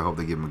Menafield. I hope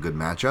they give him a good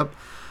matchup.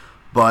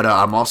 But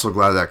I'm also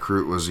glad that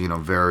Crute was,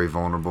 very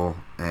vulnerable,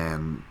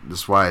 and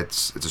this is why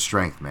it's a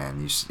strength,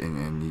 man.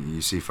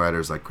 You see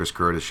fighters like Chris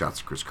Curtis, shots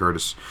to Chris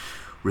Curtis,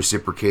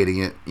 reciprocating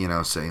it,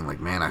 saying like,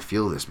 man, I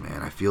feel this,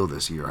 man. I feel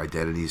this. Your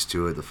identities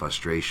to it, the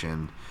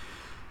frustration.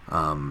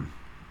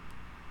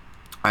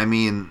 I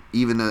mean,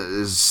 even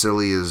as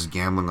silly as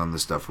gambling on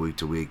this stuff week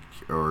to week,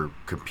 or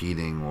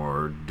competing,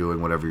 or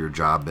doing whatever your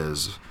job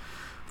is,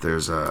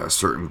 there's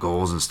certain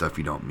goals and stuff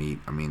you don't meet.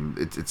 I mean,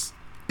 it's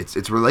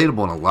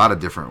relatable in a lot of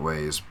different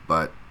ways,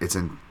 but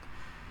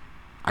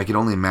I can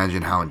only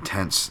imagine how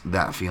intense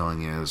that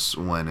feeling is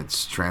when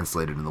it's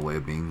translated in the way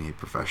of being a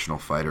professional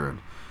fighter and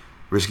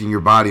risking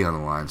your body on the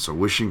line. So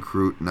wishing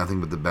Crute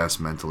nothing but the best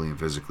mentally and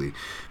physically.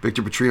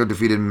 Victor Petrino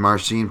defeated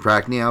Marcin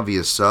Prachniow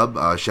via sub.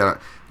 Shout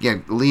out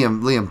again,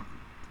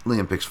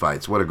 Liam Picks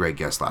Fights. What a great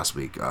guest last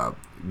week.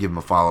 Give him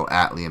a follow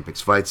at Liam Picks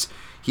Fights.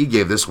 He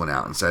gave this one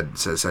out and said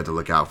to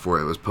look out for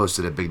it. It was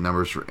posted at big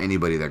numbers for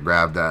anybody that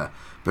grabbed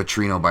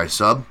Petrino by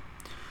sub.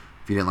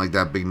 If you didn't like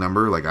that big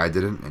number, like I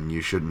didn't, and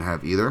you shouldn't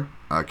have either.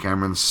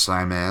 Cameron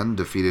Simon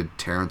defeated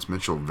Terrence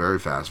Mitchell very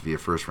fast via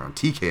first round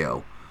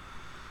TKO.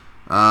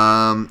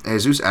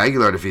 Jesus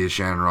Aguilar defeated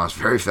Shannon Ross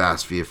very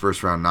fast via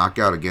first round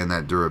knockout. Again,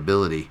 that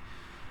durability.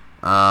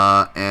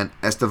 And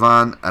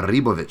Estevan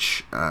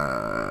Ribovic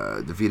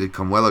defeated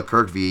Comwella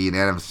Kirk via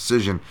unanimous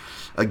decision.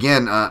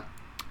 Again, I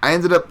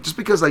ended up, just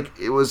because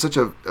it was such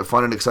a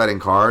fun and exciting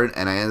card,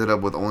 and I ended up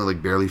with only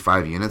barely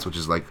 5 units, which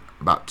is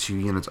about 2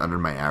 units under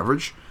my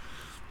average,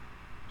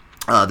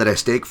 that I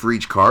stake for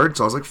each card.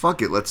 So I was like,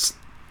 fuck it, let's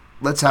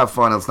have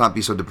fun. Let's not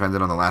be so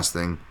dependent on the last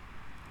thing.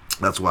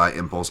 That's why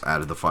Impulse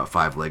added the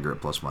 5-legger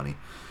at plus money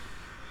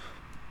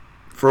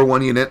for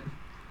 1 unit,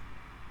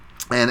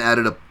 and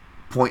added a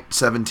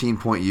 0.17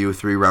 point U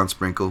 3-round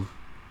sprinkle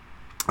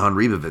on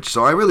Ribovic.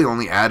 So I really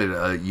only added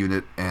a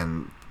unit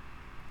and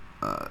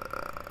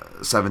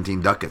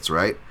 17 ducats,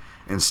 right?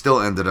 And still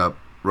ended up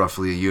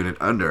roughly a unit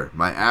under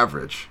my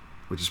average,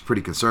 which is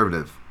pretty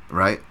conservative,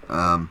 right?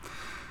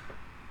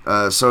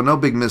 So no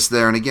big miss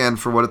there. And again,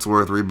 for what it's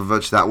worth,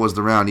 Ribovic, that was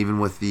the round. Even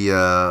with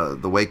the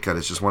weight cut,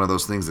 it's just one of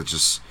those things that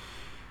just,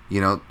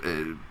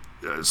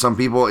 some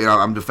people,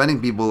 I'm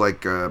defending people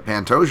like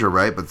Pantoja,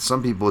 right? But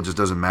some people, it just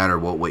doesn't matter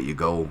what weight you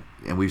go.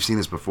 And we've seen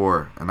this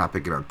before. I'm not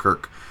picking on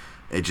Kirk,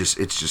 It's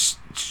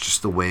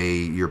just the way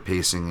your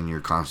pacing and your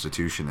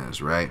constitution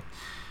is, right?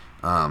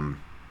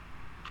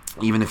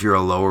 Even if you're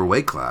a lower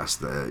weight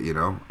class,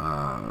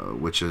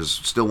 which is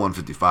still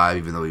 155,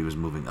 even though he was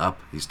moving up,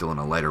 he's still in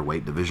a lighter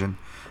weight division,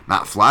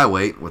 not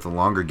flyweight with a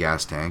longer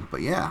gas tank,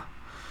 but yeah.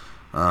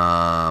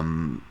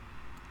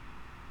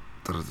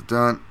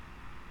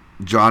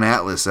 John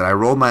Atlas said, I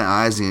rolled my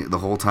eyes the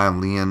whole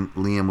time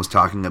Liam was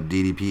talking up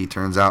DDP.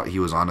 Turns out he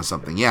was onto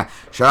something. Yeah,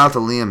 shout out to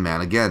Liam,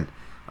 man. Again,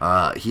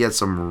 he had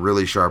some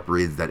really sharp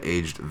reads that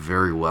aged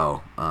very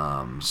well.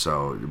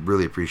 So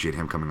really appreciate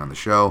him coming on the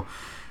show.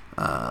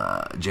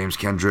 James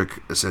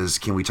Kendrick says,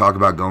 can we talk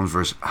about Gomes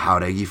versus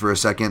Howdegi for a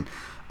second?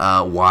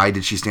 Why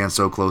did she stand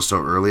so close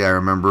so early? I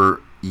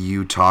remember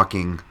you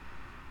talking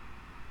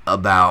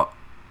about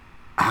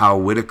how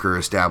Whitaker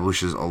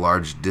establishes a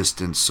large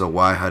distance, so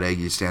why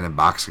Howdegi stand in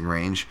boxing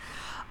range?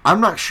 I'm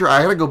not sure.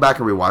 I gotta go back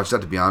and rewatch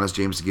that, to be honest,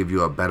 James, to give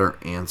you a better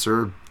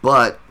answer.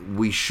 But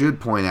we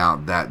should point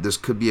out that this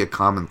could be a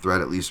common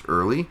thread, at least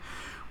early,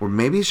 or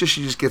maybe it's just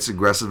she just gets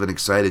aggressive and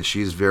excited.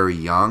 She's very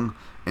young,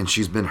 and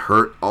she's been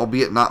hurt,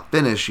 albeit not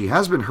finished. She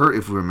has been hurt,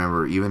 if we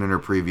remember, even in her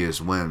previous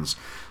wins.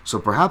 So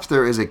perhaps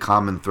there is a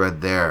common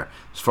thread there.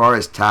 As far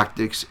as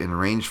tactics and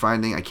range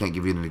finding, I can't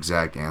give you an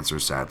exact answer,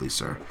 sadly,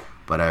 sir.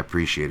 But I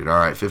appreciate it. All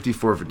right,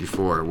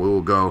 54-54. We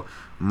will go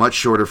much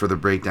shorter for the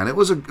breakdown. It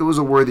was a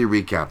worthy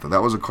recap, though.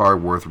 That was a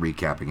card worth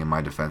recapping in my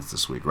defense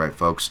this week, right,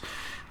 folks?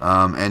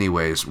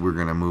 Anyways, we're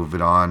going to move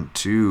it on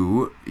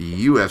to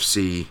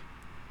UFC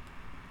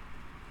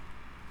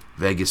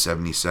Vegas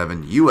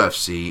 77,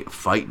 UFC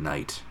Fight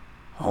Night,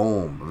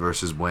 Home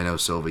versus Bueno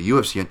Silva,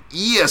 UFC on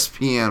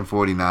ESPN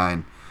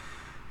 49.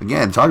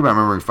 Again, talking about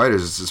remembering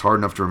fighters, it's just hard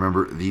enough to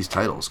remember these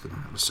titles. Gonna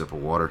have a sip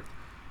of water.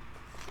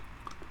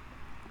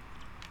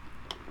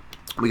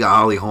 We got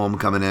Holly Holm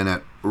coming in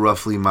at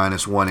roughly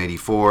minus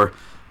 184,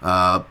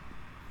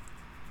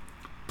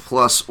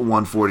 plus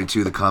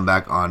 142 the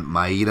comeback on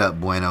Maida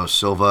Bueno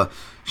Silva.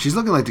 She's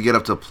looking like to get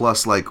up to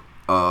plus like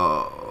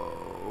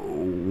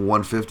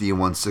 150 and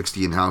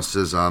 160 in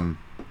houses. I'm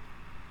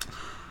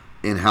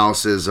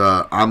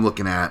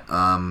looking at.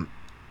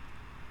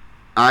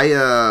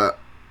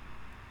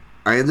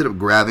 I ended up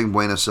grabbing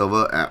Bueno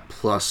Silva at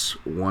plus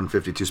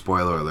 152.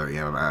 Spoiler alert.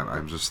 Yeah,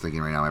 I'm just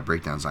thinking right now, my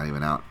breakdown's not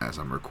even out as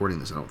I'm recording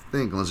this, I don't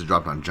think, unless it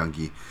dropped on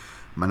Junkie.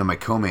 I know my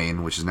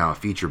co-main, which is now a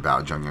feature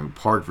bout, Jung Young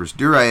Park versus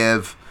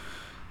Duraev,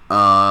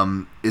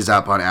 is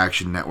up on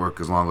Action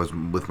Network, as long as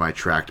with my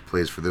tracked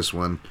plays for this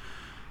one.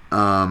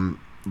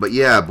 But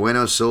yeah,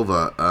 Bueno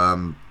Silva.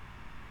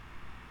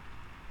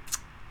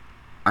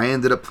 I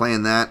ended up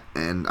playing that,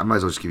 and I might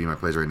as well just give you my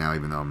plays right now,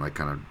 even though I'm like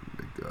kind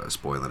of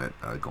spoiling it,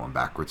 going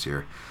backwards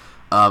here.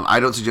 I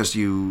don't suggest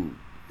you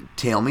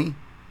tail me.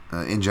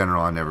 In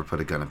general, I never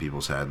put a gun in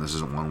people's head, and this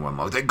isn't one where I'm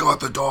like, they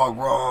got the dog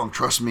wrong,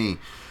 trust me.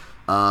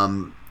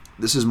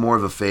 This is more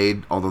of a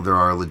fade, although there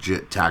are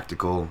legit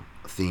tactical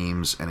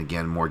themes, and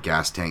again, more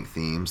gas tank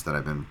themes that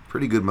I've been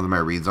pretty good with my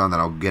reads on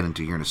that I'll get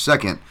into here in a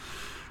second,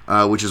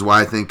 which is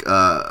why I think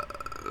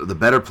the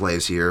better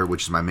plays here,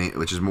 which is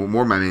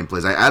more my main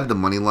plays. I added the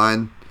money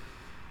line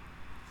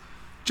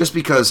just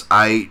because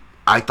I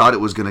thought it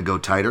was going to go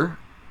tighter.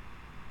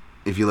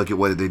 If you look at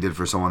what they did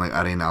for someone like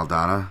Ariane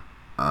Aldana,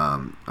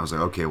 I was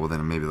like, okay, well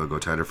then maybe they'll go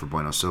tighter for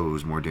Bueno Silva,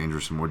 who's more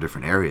dangerous in more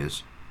different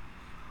areas.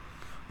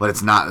 But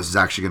it's not. This is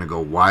actually going to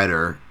go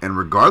wider, and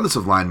regardless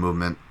of line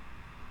movement,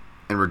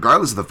 and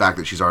regardless of the fact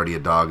that she's already a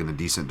dog and a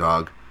decent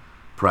dog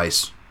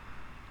price,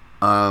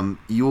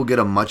 you will get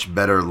a much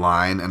better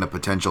line and a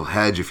potential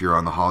hedge if you're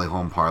on the Holly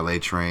Holm parlay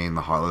train,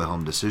 the Holly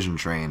Holm decision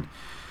train,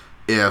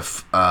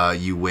 if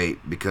you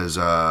wait, because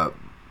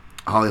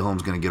Holly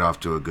Holm's going to get off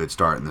to a good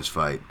start in this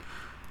fight.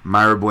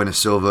 Mayra Bueno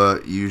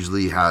Silva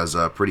usually has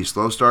pretty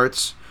slow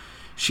starts.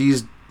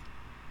 She's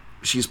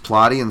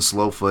plotty and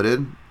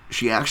slow-footed.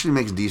 She actually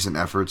makes decent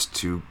efforts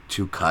to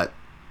cut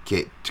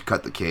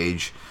the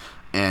cage,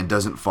 and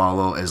doesn't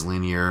follow as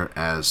linear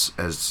as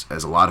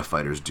a lot of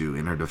fighters do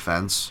in her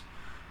defense.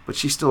 But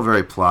she's still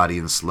very plotty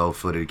and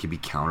slow-footed. It can be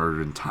countered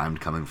and timed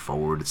coming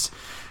forward. It's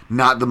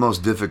not the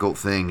most difficult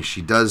thing.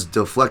 She does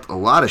deflect a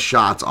lot of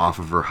shots off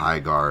of her high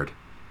guard.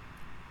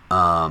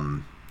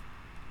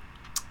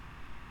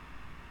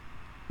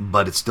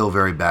 But it's still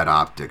very bad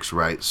optics,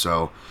 right?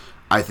 So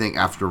I think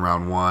after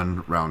round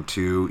 1, round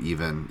 2,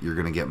 even, you're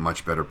going to get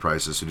much better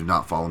prices, so do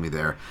not follow me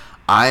there.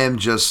 I am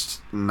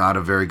just not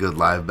a very good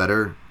live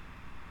bettor.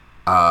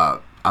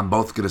 I'm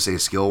both going to say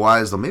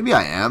skill-wise, though maybe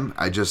I am.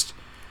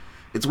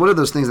 It's one of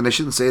those things, and I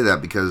shouldn't say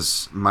that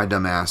because my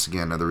dumb ass,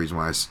 again, another reason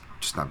why I'm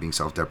just not being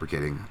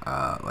self-deprecating,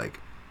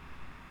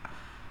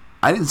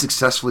 I didn't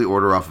successfully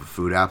order off of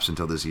food apps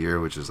until this year,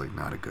 which is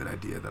not a good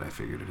idea that I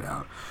figured it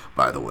out,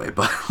 by the way.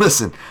 But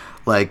listen,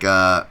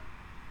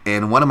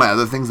 and one of my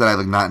other things that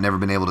I've never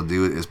been able to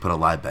do is put a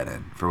live bet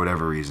in for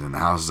whatever reason. The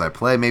houses I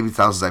play, maybe it's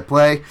the houses I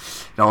play,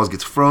 it always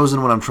gets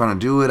frozen when I'm trying to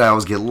do it. I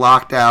always get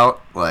locked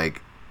out.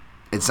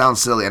 It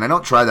sounds silly, and I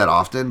don't try that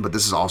often, but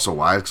this is also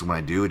why, because when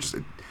I do,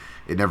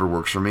 it never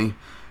works for me.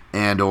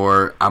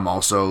 Or I'm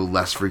also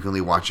less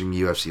frequently watching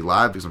UFC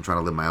live because I'm trying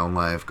to live my own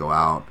life, go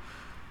out,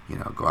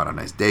 go out on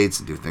nice dates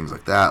and do things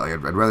like that. Like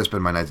I'd rather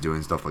spend my nights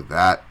doing stuff like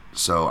that.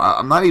 So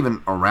I'm not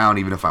even around,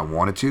 even if I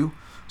wanted to.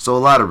 So a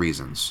lot of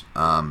reasons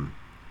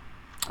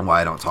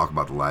why I don't talk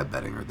about the live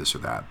betting or this or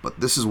that. But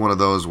this is one of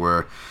those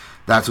where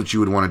that's what you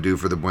would want to do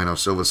for the Bueno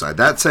Silva side.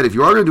 That said, if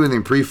you are going to do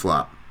anything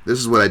pre-flop, this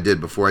is what I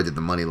did before I did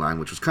the money line,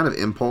 which was kind of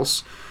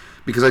impulse,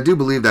 because I do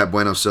believe that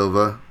Bueno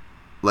Silva,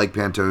 like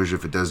Pantoja,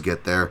 if it does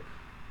get there,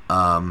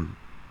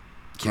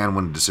 can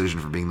win a decision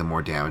for being the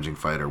more damaging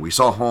fighter. We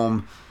saw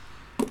Holm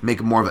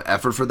make more of an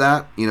effort for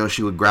that.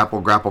 She would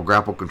grapple,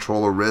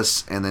 control her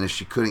wrists, and then if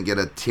she couldn't get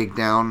a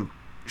takedown,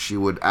 she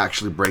would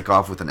actually break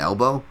off with an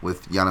elbow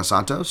with Yana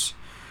Santos,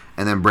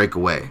 and then break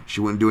away.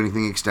 She wouldn't do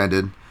anything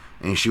extended,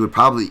 and she would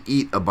probably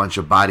eat a bunch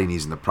of body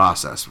knees in the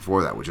process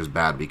before that, which is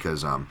bad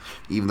because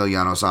even though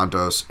Yana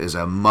Santos is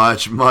a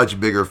much, much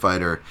bigger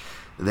fighter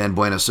than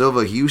Bueno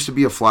Silva, he used to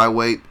be a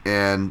flyweight,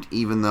 and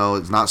even though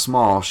it's not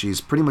small,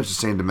 she's pretty much the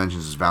same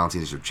dimensions as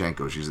Valentina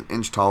Shevchenko. She's an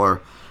inch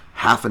taller,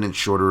 half an inch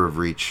shorter of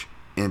reach,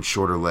 inch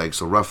shorter legs,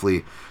 so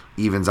roughly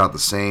evens out the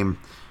same.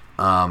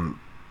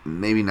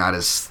 Maybe not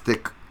as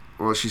thick.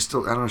 Well, she's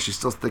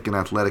still thick and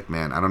athletic,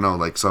 man. I don't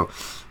know, it's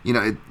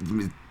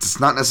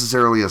not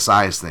necessarily a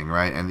size thing,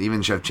 right? And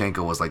even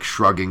Shevchenko was like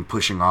shrugging,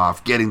 pushing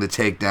off, getting the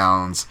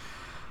takedowns.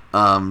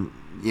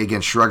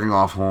 Again, shrugging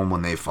off Holm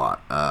when they fought,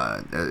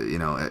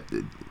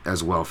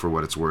 as well, for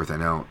what it's worth. I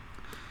know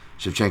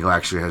Shevchenko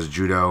actually has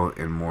judo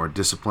and more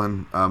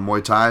discipline,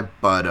 Muay Thai,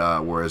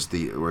 but whereas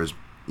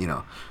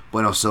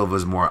Bueno Silva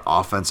is more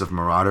offensive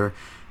marauder.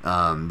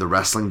 The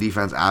wrestling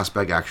defense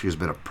aspect actually has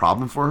been a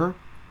problem for her.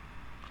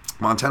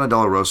 Montana De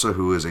La Rosa,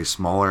 who is a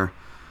smaller,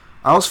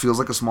 always feels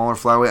like a smaller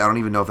flyweight. I don't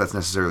even know if that's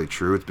necessarily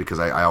true. It's because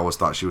I always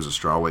thought she was a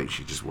strawweight.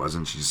 She just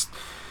wasn't. She's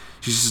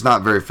just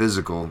not very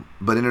physical.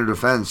 But in her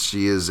defense,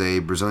 she is a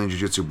Brazilian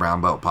Jiu-Jitsu brown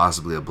belt,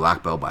 possibly a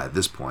black belt by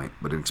this point,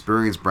 but an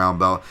experienced brown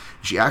belt.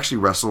 She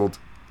actually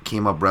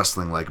came up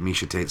wrestling like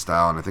Misha Tate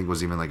style, and I think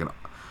was even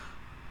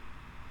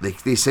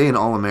like they say an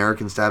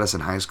All-American status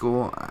in high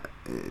school.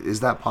 Is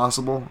that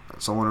possible?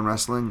 Someone in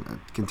wrestling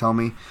can tell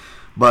me.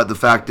 But the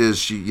fact is,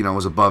 she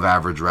was above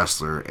average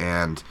wrestler,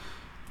 and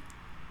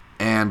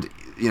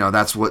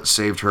that's what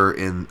saved her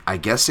in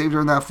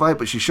that fight.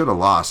 But she should have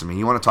lost. I mean,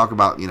 you want to talk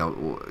about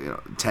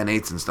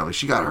 10-8s and stuff.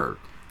 She got her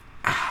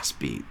ass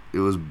beat.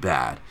 It was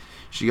bad.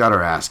 She got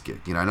her ass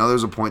kicked. I know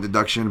there's a point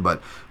deduction,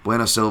 but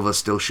Bueno Silva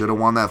still should have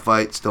won that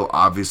fight. Still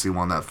obviously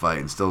won that fight,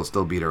 and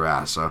still beat her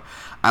ass. So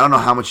I don't know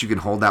how much you can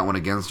hold that one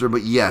against her,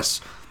 but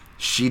yes,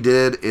 she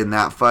did in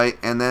that fight,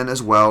 and then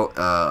as well,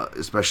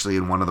 especially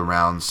in one of the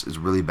rounds, is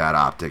really bad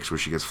optics where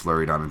she gets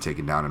flurried on and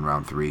taken down in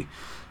round 3.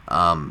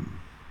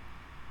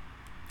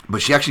 But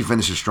she actually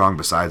finishes strong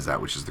besides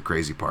that, which is the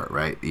crazy part,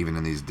 right? Even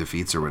in these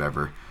defeats or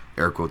whatever,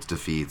 air quotes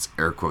defeats,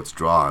 air quotes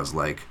draws,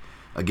 like,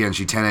 again,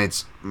 she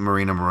 10-8s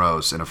Marina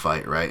Moroz in a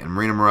fight, right? And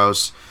Marina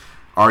Moroz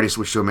already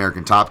switched to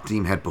American Top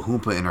Team, had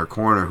Pahumpa in her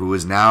corner, who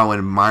is now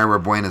in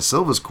Mayra Bueno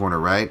Silva's corner,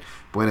 right?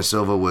 Bueno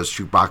Silva was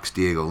shootbox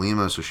Diego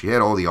Lima, so she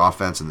had all the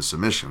offense and the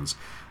submissions.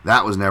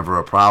 That was never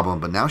a problem,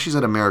 but now she's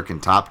at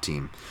American Top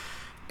Team.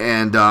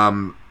 And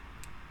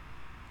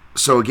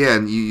so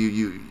again,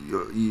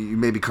 you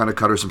maybe kind of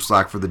cut her some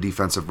slack for the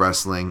defensive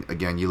wrestling.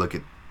 Again, you look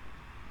at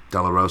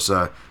De La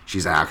Rosa,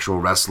 she's an actual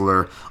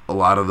wrestler. A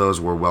lot of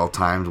those were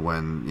well-timed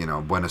when,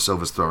 Bueno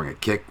Silva's throwing a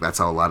kick. That's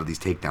how a lot of these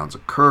takedowns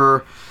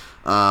occur.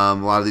 A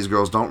lot of these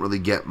girls don't really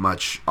get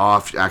much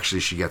off.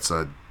 Actually, she gets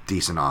a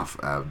decent off.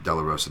 De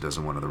La Rosa does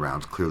in one of the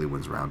rounds. Clearly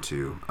wins round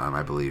 2,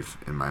 I believe,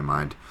 in my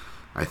mind,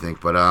 I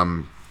think. But,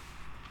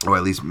 or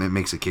at least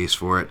makes a case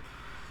for it.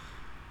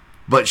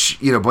 But,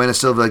 Bueno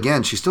Silva,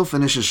 again, she still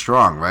finishes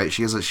strong, right?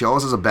 She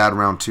always has a bad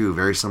round 2,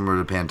 very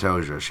similar to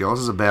Pantoja. She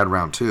always has a bad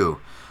round 2,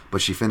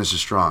 but she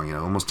finishes strong,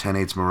 almost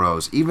 10-8s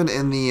Moroz. Even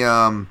in the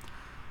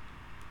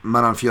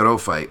Manon Fiorot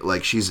fight,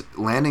 like, she's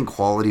landing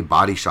quality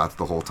body shots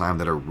the whole time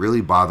that are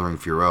really bothering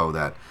Fiorot,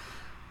 that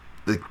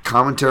the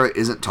commentary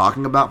isn't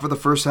talking about for the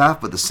first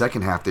half, but the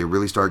second half they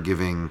really start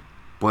giving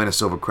Bueno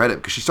Silva credit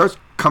because she starts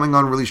coming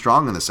on really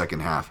strong in the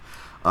second half.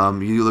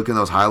 You look in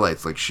those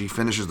highlights, like she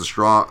finishes the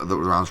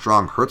round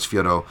strong, hurts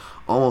Fiorot,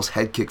 almost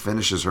head kick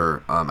finishes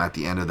her at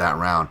the end of that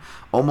round.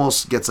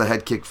 Almost gets a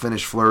head kick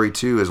finish flurry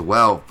too as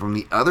well from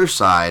the other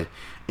side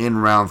in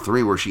round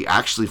 3 where she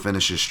actually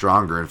finishes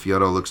stronger, and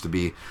Fiorot looks to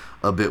be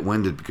a bit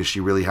winded because she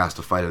really has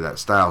to fight at that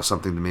style,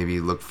 something to maybe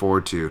look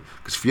forward to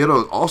because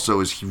Fiorot also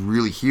is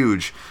really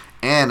huge.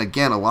 And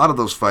again, a lot of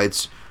those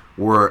fights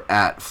were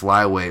at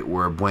flyweight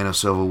where Bueno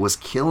Silva was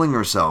killing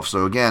herself.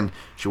 So again,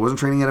 she wasn't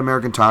training at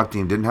American Top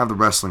Team, didn't have the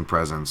wrestling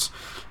presence.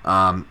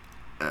 Not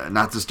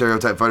to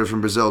stereotype fighters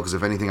from Brazil, because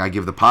if anything, I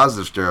give the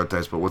positive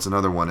stereotypes. But what's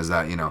another one is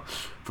that,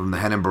 from the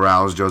Renan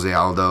Barraus, Jose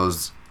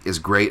Aldo's, is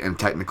great and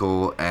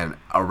technical and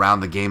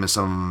around the game as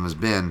some of them has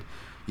been.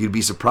 You'd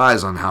be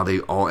surprised on how they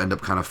all end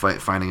up kind of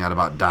finding out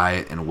about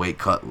diet and weight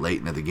cut late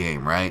into the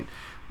game, right?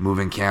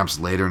 Moving camps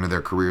later into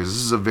their careers. This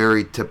is a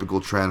very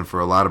typical trend for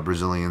a lot of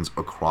Brazilians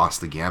across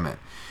the gamut.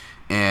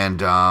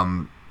 And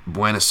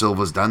Buena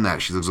Silva's done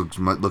that. She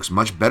looks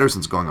much better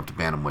since going up to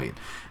bantamweight.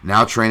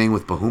 Now training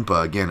with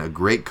Bahumpa, again, a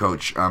great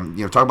coach.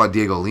 Talk about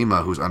Diego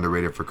Lima, who's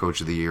underrated for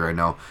Coach of the Year. I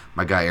know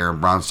my guy Aaron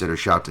Bronstetter,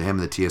 shout out to him,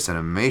 the TSN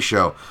MMA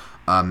show,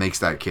 makes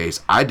that case.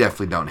 I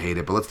definitely don't hate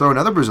it, but let's throw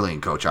another Brazilian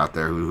coach out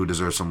there who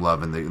deserves some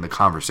love in the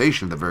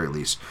conversation at the very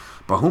least.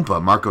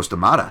 Bahumpa, Marcos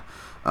D'Amata,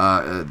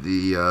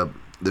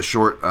 the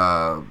short,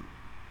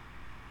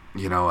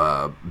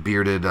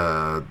 bearded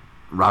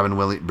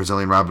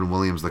Brazilian Robin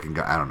Williams looking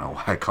guy. I don't know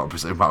why I call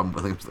Brazilian Robin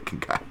Williams looking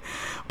guy,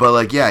 but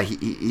like, yeah,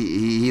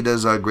 he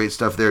does great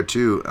stuff there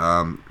too.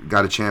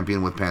 Got a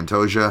champion with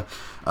Pantoja.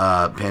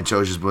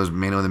 Pantoja was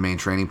mainly the main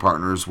training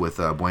partners with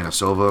Buena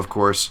Silva, of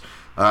course.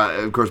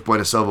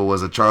 Buena Silva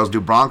was a Charles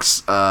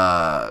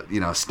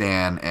DuBronx,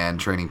 stan and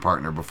training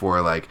partner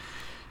before. Like,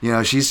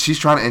 she's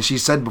trying to, and she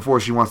said before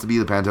she wants to be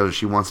the Pantoja,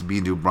 she wants to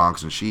be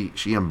DuBronx, and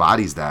she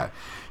embodies that.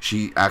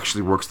 She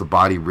actually works the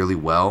body really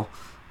well.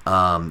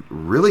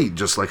 Really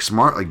just like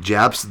smart, like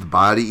jabs to the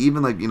body,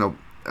 even like,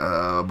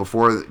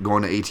 before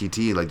going to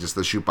ATT, like just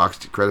the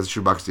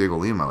shootbox Diego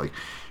Lima, like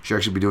she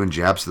actually be doing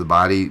jabs to the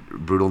body,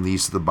 brutal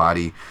knees to the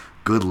body,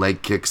 good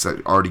leg kicks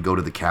that already go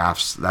to the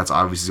calves. That's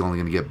obviously only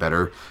going to get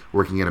better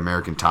working at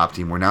American Top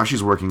Team, where now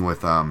she's working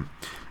with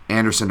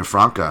Anderson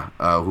DeFranca,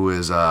 who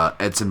is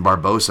Edson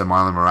Barbosa,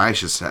 Marlon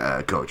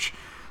Moraes' coach.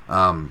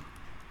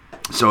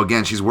 So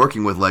again, she's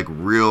working with like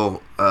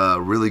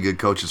really good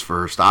coaches for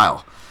her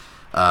style.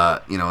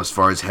 As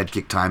far as head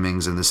kick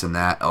timings and this and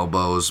that,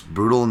 elbows,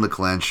 brutal in the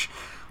clinch.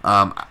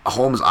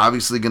 Holmes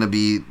obviously going to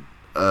be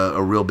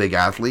a real big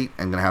athlete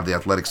and going to have the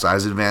athletic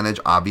size advantage.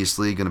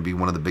 Obviously going to be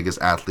one of the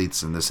biggest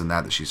athletes in this and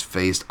that she's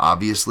faced,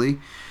 obviously.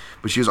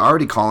 But she was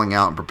already calling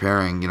out and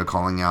preparing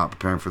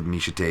for the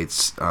Misha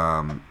Tates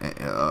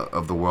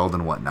of the world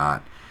and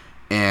whatnot.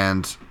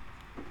 And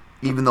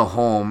even though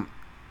Holm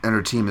and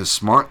her team is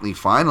finally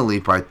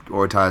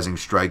prioritizing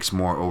strikes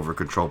more over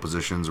control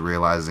positions,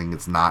 realizing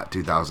it's not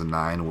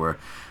 2009 where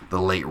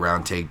the late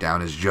round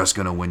takedown is just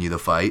going to win you the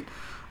fight.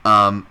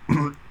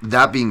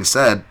 That being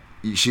said,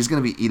 she's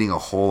going to be eating a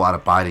whole lot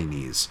of body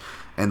knees.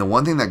 And the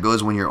one thing that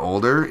goes when you're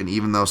older, and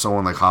even though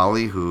someone like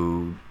Holly,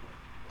 who,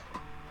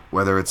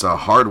 whether it's a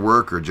hard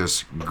work or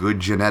just good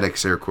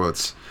genetics, air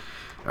quotes,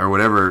 or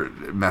whatever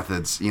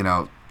methods,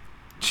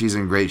 she's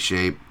in great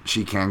shape.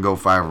 She can go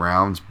 5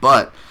 rounds,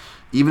 but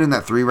even in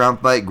that 3-round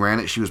fight,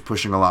 granted, she was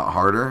pushing a lot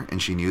harder,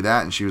 and she knew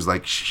that, and she was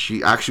like,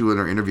 she actually, in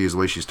her interviews, the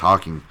way she's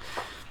talking,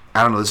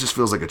 I don't know, this just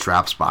feels like a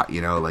trap spot,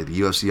 like the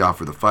UFC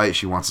offered the fight,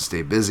 she wants to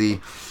stay busy.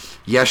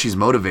 Yeah, she's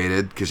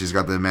motivated because she's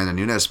got the Amanda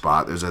Nunes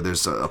spot.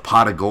 There's a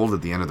pot of gold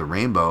at the end of the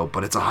rainbow,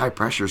 but it's a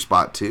high-pressure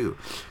spot, too.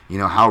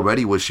 How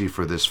ready was she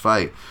for this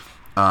fight?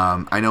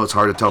 I know it's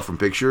hard to tell from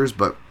pictures,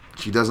 but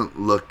she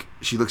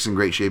looks in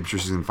great shape, I'm sure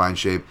she's in fine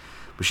shape,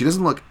 but she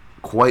doesn't look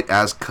quite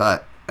as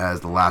cut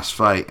as the last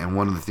fight, and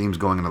one of the themes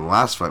going into the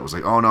last fight was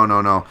like, oh,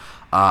 no,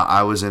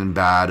 I was in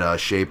bad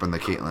shape on the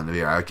Caitlin.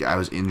 I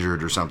was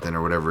injured or something,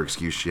 or whatever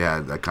excuse she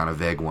had, that kind of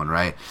vague one,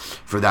 right,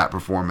 for that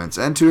performance.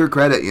 And to her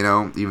credit,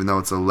 even though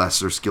it's a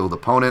lesser skilled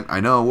opponent,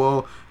 I know,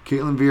 well,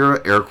 Caitlin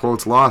Vera, air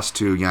quotes, lost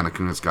to Yana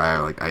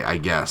Kunitskaya, like, I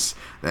guess.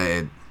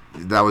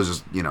 That was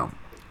just,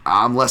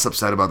 I'm less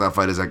upset about that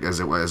fight as it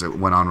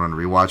went on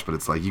rewatch, but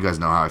it's like, you guys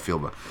know how I feel,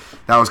 but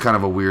that was kind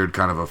of a weird,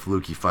 kind of a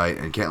fluky fight,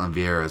 and Caitlin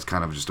Vieira is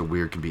kind of just a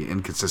weird, can be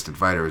inconsistent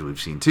fighter, as we've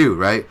seen too,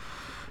 right?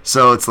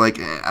 So it's like,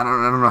 I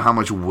don't know how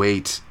much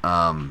weight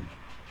I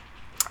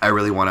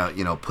really want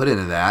to, put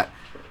into that,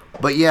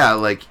 but yeah,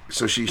 like,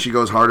 so she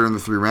goes harder in the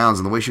 3 rounds,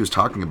 and the way she was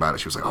talking about it,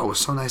 she was like, oh, it was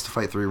so nice to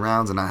fight 3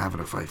 rounds and not having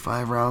to fight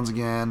 5 rounds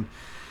again,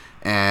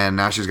 and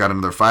now she's got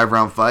another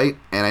 5-round fight,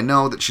 and I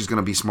know that she's going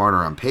to be smarter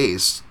on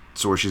pace,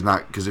 so where she's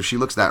not, because if she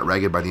looks that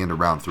ragged by the end of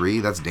round 3,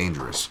 that's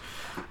dangerous.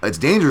 It's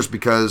dangerous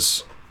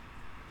because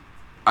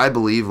I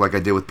believe, like I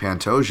did with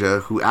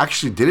Pantoja, who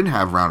actually didn't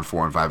have round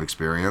 4 and 5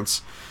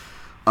 experience,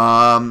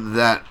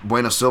 that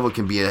Buena Silva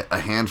can be a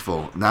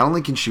handful. Not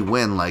only can she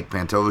win like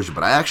Pantoja,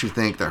 but I actually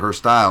think that her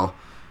style,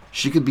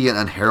 she could be an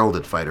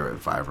unheralded fighter at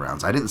 5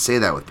 rounds. I didn't say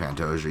that with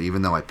Pantoja,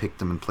 even though I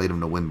picked him and played him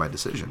to win by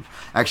decision.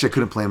 Actually, I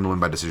couldn't play him to win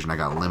by decision. I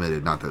got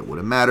limited. Not that it would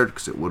have mattered,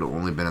 because it would have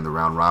only been in the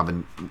round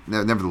robin.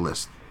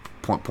 Nevertheless,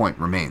 point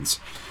remains.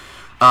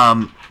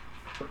 I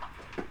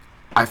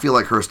feel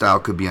like her style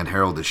could be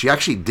unheralded. She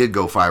actually did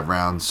go 5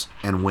 rounds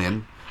and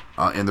win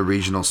in the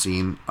regional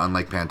scene,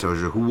 unlike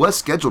Pantoja, who was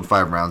scheduled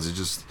 5 rounds. It's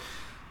just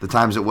the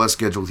times it was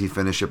scheduled, he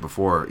finished it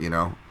before,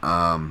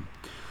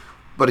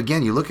 But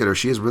again, you look at her,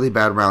 she has really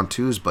bad round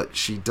 2s, but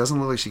she doesn't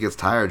look like she gets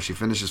tired. She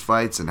finishes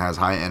fights and has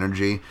high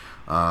energy.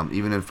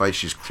 Even in fights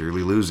she's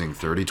clearly losing,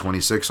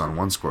 30-26 on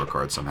one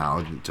scorecard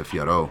somehow to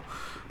Fiorot.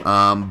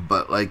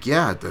 But like,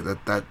 yeah,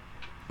 that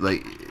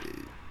like,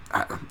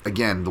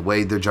 again, the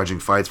way they're judging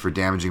fights for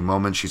damaging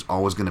moments, she's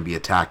always going to be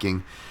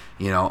attacking.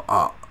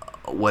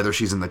 Whether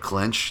she's in the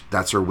clinch,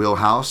 that's her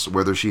wheelhouse.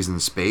 Whether she's in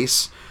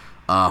space,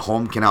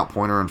 Holm can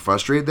outpoint her and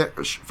frustrate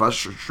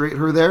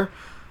her there.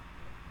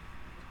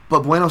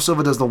 But Bueno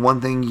Silva does the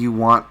one thing you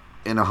want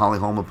in a Holly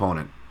Holm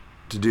opponent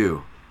to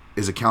do,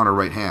 is a counter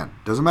right hand.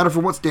 Doesn't matter for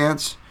what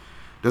stance,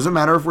 Doesn't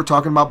matter if we're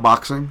talking about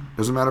boxing.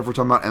 Doesn't matter if we're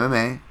talking about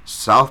MMA,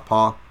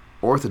 southpaw,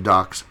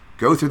 orthodox.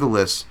 Go through the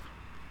list.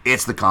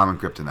 It's the common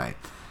kryptonite.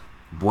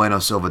 Bueno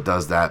Silva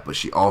does that, but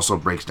she also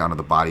breaks down to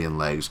the body and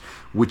legs,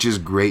 which is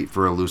great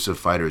for elusive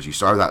fighters. You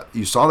saw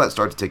that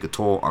start to take a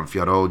toll on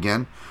Fiorot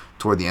again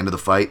toward the end of the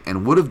fight,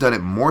 and would have done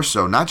it more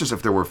so, not just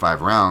if there were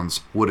 5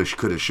 rounds, woulda,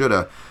 coulda,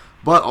 shoulda,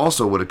 but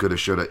also woulda, coulda,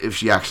 shoulda if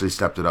she actually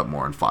stepped it up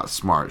more and fought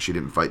smart. She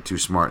didn't fight too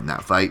smart in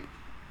that fight.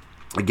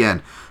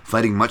 Again,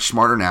 fighting much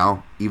smarter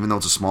now, even though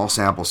it's a small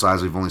sample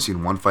size. We've only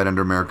seen one fight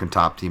under American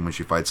Top Team when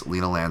she fights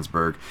Lena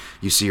Landsberg.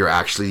 You see her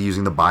actually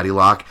using the body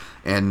lock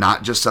and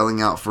not just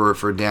selling out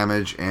for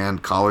damage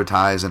and collar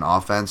ties and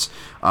offense.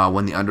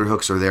 When the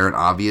underhooks are there and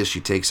obvious, she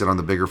takes it on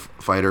the bigger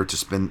fighter to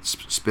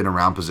spin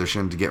around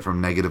position to get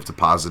from negative to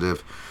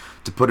positive,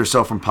 to put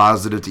herself from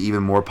positive to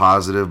even more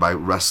positive by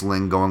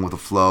wrestling, going with the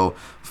flow,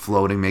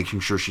 floating, making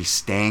sure she's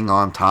staying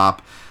on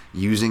top,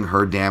 using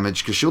her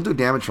damage, because she'll do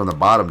damage from the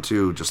bottom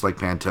too, just like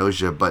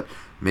Pantoja, but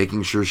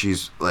making sure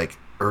she's like,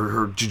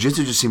 her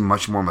jiu-jitsu just seemed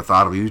much more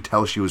methodical. You could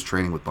tell she was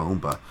training with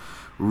Bahumba.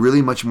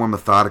 Really much more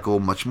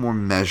methodical, much more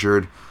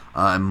measured,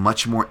 and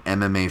much more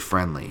MMA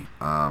friendly.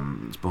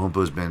 Bahumba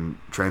has been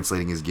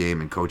translating his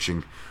game and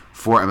coaching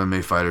for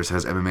MMA fighters,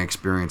 has MMA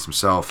experience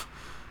himself,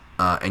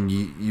 and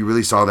you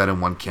really saw that in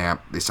one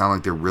camp. They sound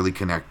like they're really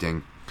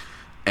connecting,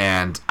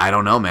 and I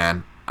don't know,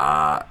 man.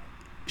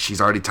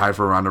 She's already tied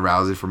for Ronda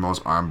Rousey for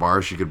most arm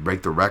bars. She could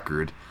break the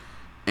record.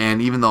 And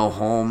even though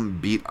Holm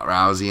beat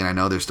Rousey, and I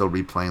know they're still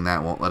replaying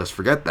that, won't let us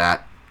forget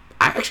that,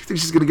 I actually think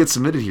she's going to get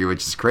submitted here,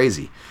 which is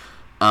crazy.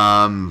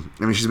 I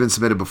mean, she's been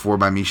submitted before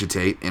by Miesha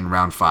Tate in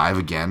round 5,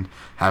 again,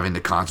 having to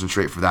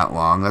concentrate for that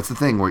long. That's the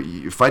thing, where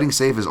fighting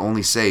safe is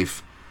only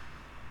safe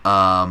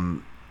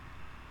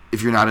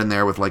if you're not in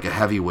there with like a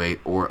heavyweight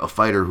or a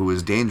fighter who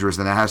is dangerous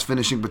and that has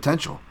finishing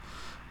potential.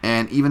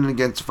 And even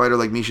against a fighter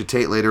like Miesha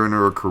Tate later in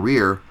her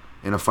career,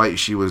 in a fight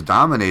she was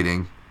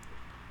dominating,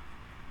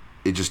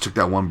 it just took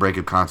that one break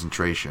of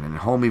concentration. And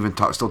Holm even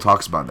still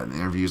talks about that in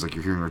interviews like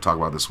you're hearing her talk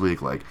about this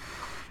week. Like,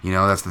 you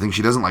know, that's the thing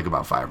she doesn't like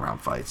about 5-round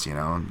fights, you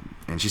know.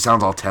 And she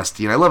sounds all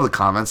testy. And I love the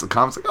comments. The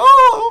comments like,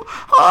 oh,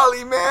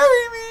 Holly marry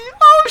me.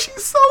 Oh,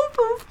 she's so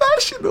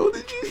professional.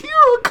 Did you hear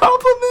her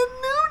compliment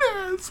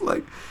Nunes?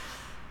 Like,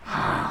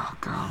 oh,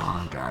 come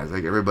on, guys.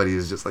 Like, everybody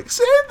is just like,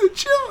 save the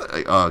chill.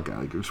 Like, oh,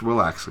 God, just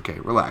relax. Okay,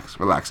 relax,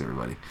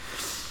 everybody.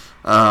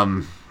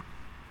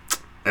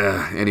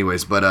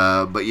 Anyways, but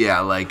yeah,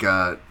 like,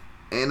 and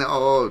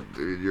oh,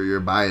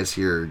 your bias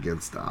here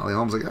against Holly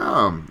Holm's like,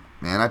 oh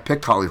man, I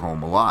picked Holly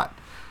Holm a lot,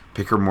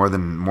 pick her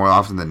more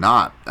often than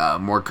not,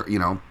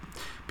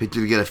 picked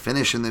her to get a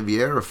finish in the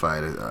Vieira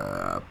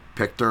fight,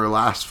 picked her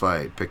last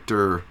fight, picked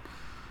her.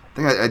 I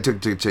think I took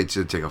to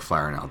take a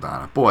flyer in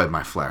Aldana. Boy,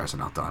 my flyers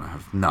in Aldana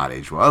have not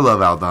aged well. I love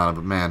Aldana,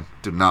 but man,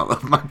 do not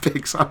love my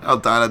picks on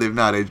Aldana. They've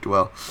not aged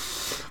well.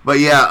 But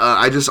yeah,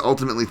 I just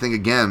ultimately think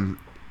again.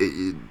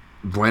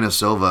 Bueno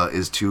Silva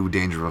is too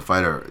dangerous of a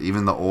fighter.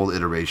 Even the old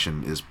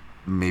iteration is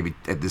maybe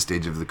at this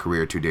stage of the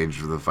career too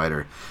dangerous of a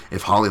fighter.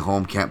 If Holly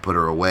Holm can't put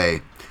her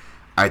away,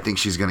 I think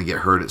she's going to get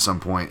hurt at some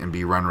point and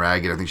be run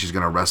ragged. I think she's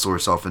going to wrestle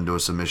herself into a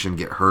submission,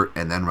 get hurt,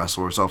 and then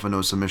wrestle herself into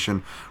a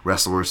submission,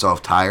 wrestle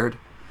herself tired.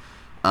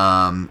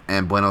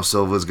 And Bueno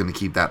Silva is going to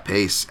keep that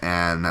pace,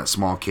 and that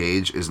small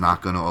cage is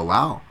not going to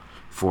allow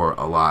for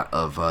a lot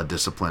of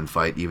disciplined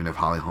fight, even if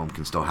Holly Holm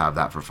can still have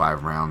that for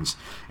 5 rounds.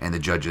 And the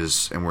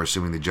judges, and we're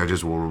assuming the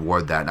judges will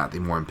reward that, not the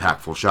more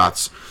impactful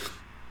shots,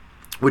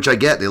 which I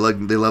get. They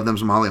love them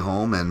some Holly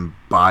Holm, and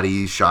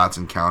body shots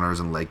and counters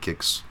and leg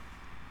kicks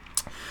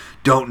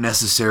don't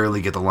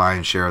necessarily get the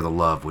lion's share of the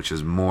love, which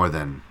is more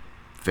than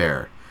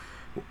fair.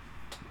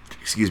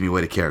 Excuse me,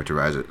 way to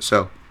characterize it.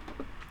 So,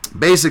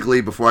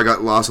 basically, before I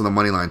got lost on the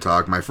money line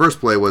talk, my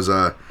first play was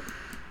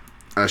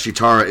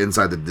Shitara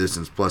inside the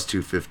distance, plus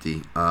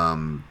 250.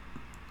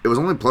 It was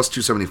only plus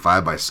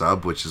 275 by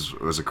sub, which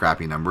was a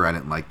crappy number. I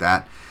didn't like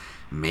that.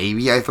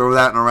 Maybe I throw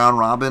that in a round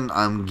robin.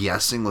 I'm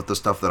guessing with the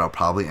stuff that I'll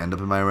probably end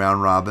up in my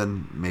round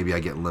robin. Maybe I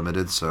get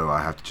limited, so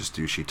I have to just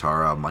do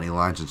Shitara money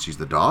line since she's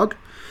the dog.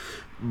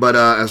 But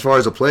as far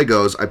as the play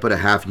goes, I put a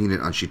half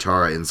unit on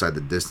Shitara inside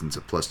the distance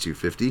at plus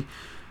 250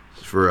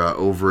 for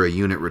over a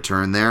unit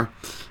return there.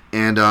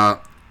 And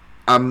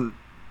I'm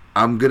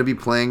gonna be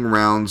playing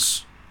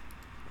rounds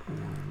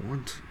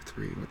 1, 2,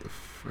 3. What the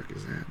fuck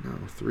is that? No,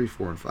 3,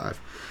 4, and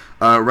 5.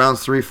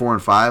 Rounds 3, 4,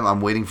 and 5.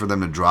 I'm waiting for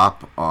them to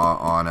drop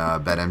on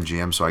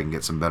BetMGM so I can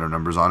get some better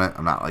numbers on it.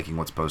 I'm not liking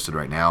what's posted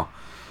right now.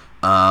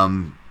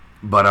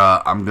 But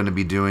I'm going to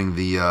be doing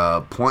the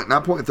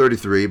not point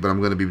 33, but I'm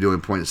going to be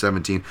doing point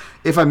 17.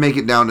 If I make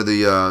it down to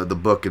the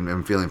book and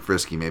I'm feeling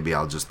frisky, maybe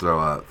I'll just throw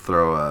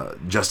a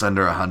just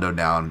under a hundo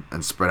down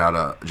and spread out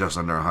a just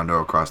under a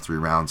hundo across 3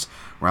 rounds,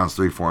 rounds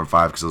 3, 4, and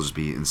 5, because they'll just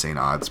be insane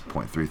odds,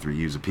 0.33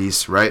 U's a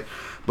piece, right?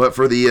 But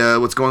for the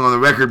what's going on the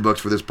record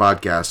books for this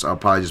podcast, I'll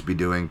probably just be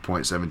doing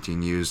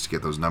 0.17 U's to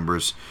get those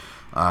numbers.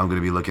 I'm going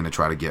to be looking to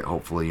try to get,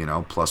 hopefully,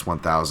 plus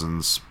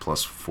 1,000s,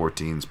 plus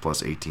 14s,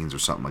 plus 18s, or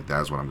something like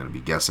that is what I'm going to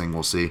be guessing.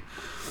 We'll see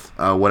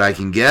what I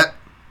can get.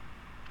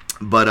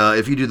 But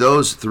if you do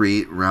those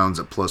 3 rounds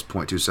at plus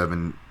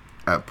 0.27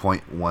 at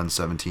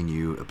 0.117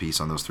 U a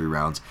piece on those 3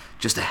 rounds,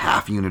 just a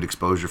half unit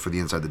exposure for the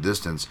inside the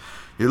distance,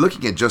 you're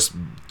looking at just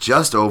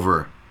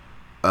over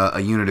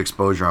a unit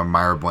exposure on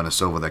Mayra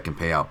Buenosova that can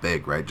pay out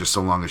big, right? Just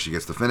so long as she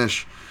gets the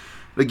finish.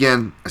 But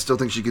again, I still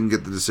think she can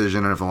get the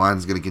decision, and if the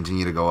line's going to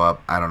continue to go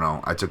up, I don't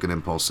know. I took an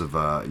impulsive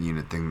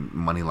unit thing,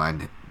 money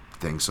line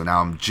thing, so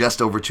now I'm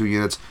just over 2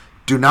 units.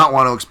 Do not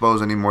want to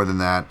expose any more than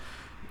that.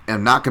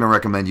 I'm not going to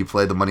recommend you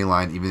play the money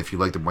line, even if you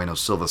like the Bueno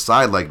Silva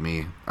side like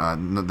me.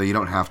 You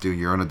don't have to.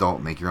 You're an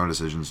adult. Make your own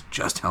decisions.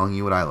 Just telling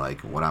you what I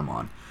like, what I'm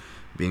on.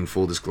 Being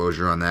full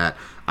disclosure on that.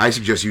 I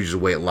suggest you just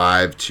wait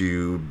live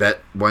to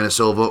bet Bueno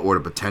Silva or to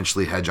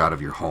potentially hedge out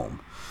of your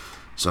home.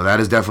 So that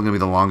is definitely going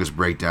to be the longest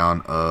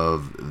breakdown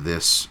of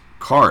this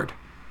card.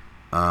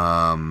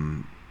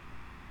 I'll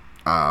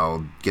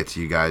get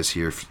to you guys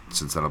here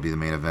since that'll be the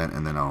main event,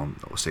 and then I'll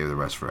save the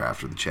rest for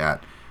after the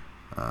chat.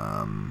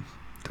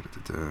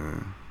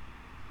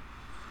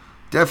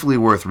 Definitely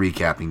worth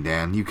recapping,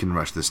 Dan. You can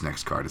rush this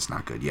next card. It's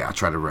not good. Yeah, I'll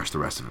try to rush the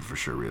rest of it for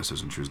sure. Rio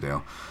says in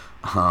Truesdale.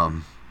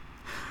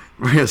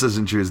 Rio says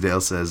in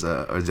Truesdale says,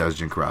 or that was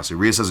Jim Carrassi.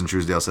 Rio says in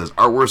Truesdale says,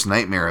 our worst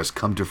nightmare has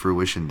come to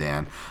fruition,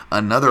 Dan.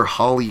 Another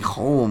Holly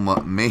Holm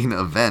main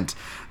event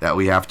that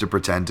we have to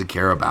pretend to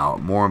care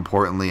about. More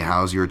importantly,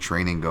 how's your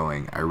training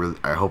going?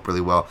 I hope really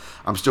well.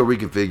 I'm still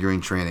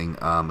reconfiguring training.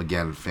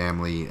 Again,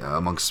 family,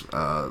 amongst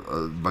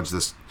a bunch of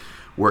this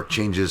work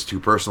changes to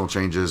personal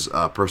changes.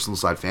 Personal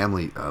side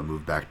family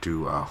moved back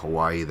to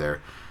Hawaii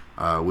there,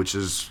 which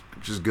is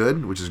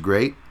good, which is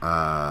great.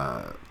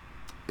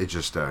 It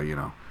just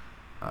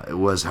it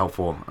was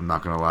helpful. I'm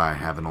not gonna lie,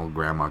 having old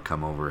grandma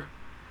come over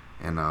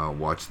and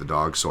watch the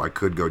dogs, so I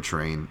could go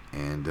train.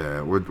 And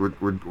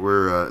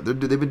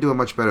they've been doing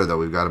much better though.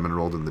 We've got them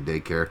enrolled in the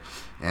daycare,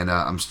 and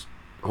I'm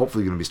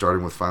hopefully going to be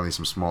starting with finally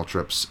some small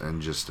trips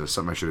and just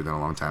something I should have done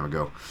a long time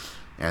ago.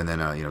 And then,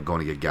 going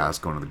to get gas,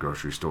 going to the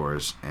grocery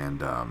stores. And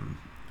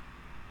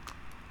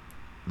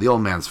the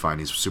old man's fine.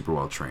 He's super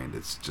well trained.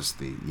 It's just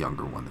the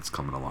younger one that's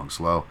coming along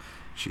slow.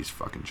 She's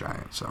fucking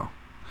giant. So,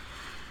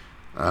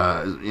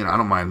 I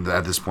don't mind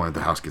at this point if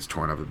the house gets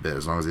torn up a bit.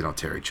 As long as they don't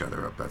tear each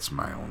other up. That's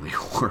my only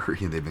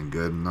worry. They've been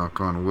good.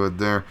 Knock on wood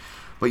there.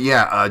 But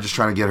yeah, just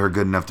trying to get her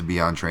good enough to be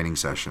on training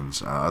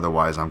sessions.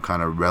 Otherwise, I'm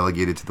kind of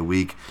relegated to the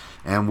week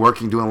and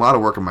doing a lot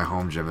of work in my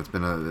home gym. It's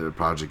been a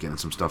project, getting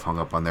some stuff hung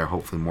up on there.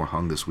 Hopefully more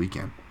hung this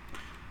weekend.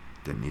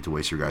 Didn't need to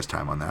waste your guys'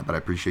 time on that, but I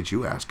appreciate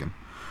you asking.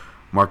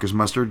 Marcus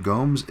Mustard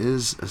Gomes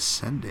is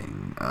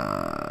ascending.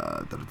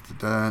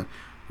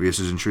 Rios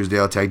is in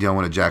Truesdale. Tag deal on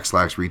one of Jack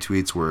Slack's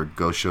retweets where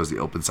Ghost shows the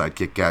open side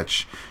kick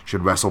catch.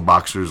 Should wrestle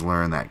boxers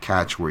learn that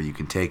catch where you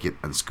can take it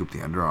and scoop the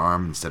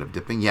underarm instead of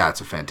dipping? Yeah,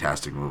 it's a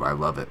fantastic move. I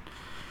love it.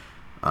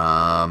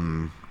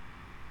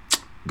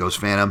 Ghost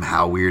Phantom,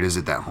 how weird is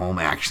it that Holm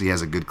actually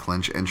has a good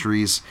clinch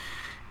entries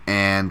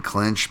and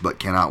clinch but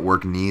cannot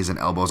work knees and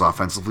elbows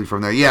offensively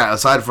from there? Yeah,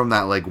 aside from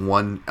that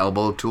one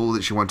elbow tool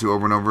that she went to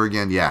over and over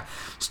again, yeah,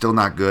 still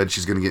not good.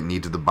 She's going to get knee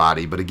to the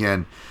body. But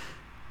again,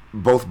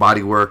 both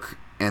body work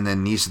and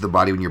then knees to the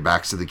body when your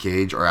back's to the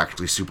cage are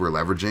actually super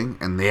leveraging,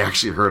 and they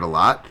actually hurt a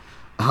lot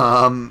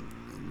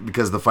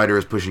because the fighter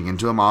is pushing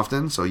into him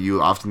often, so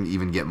you often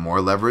even get more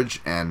leverage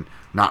and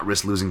not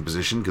risk losing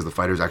position because the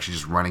fighter is actually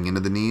just running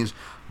into the knees.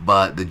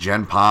 But the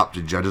Gen Pop,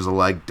 the judges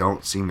alike,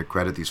 don't seem to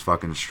credit these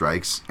fucking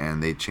strikes,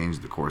 and they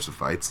changed the course of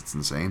fights. It's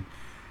insane.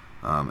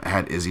 I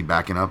had Izzy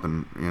backing up,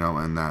 and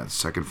in that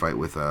second fight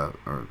with their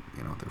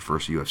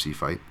first UFC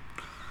fight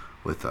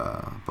with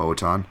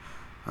Boatan.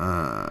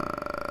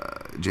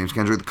 James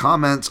Kendrick, the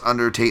comments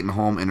under Tate and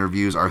Holm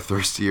interviews are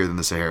thirstier than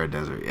the Sahara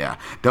Desert. Yeah,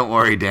 don't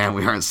worry, Dan.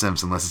 We aren't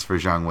simps unless it's for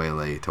Zhang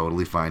Weilei.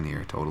 Totally fine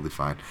here. Totally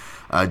fine.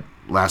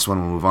 Last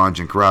one, we'll move on.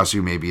 Jin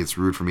Karasu, maybe it's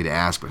rude for me to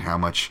ask, but how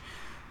much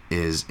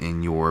is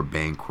in your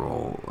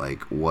bankroll?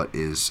 Like, what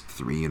is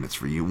 3 units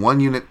for you? 1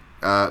 unit,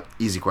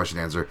 easy question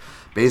to answer.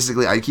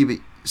 Basically, I keep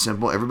it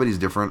simple. Everybody's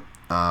different.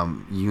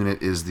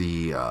 Unit is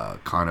the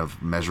kind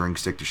of measuring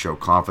stick to show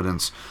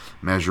confidence,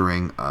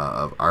 measuring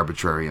of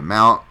arbitrary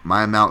amount.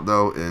 My amount,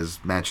 though,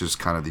 matches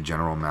kind of the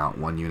general amount.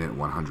 1 unit,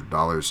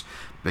 $100.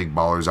 Big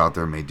ballers out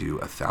there may do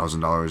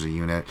 $1,000 a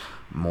unit.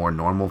 More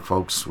normal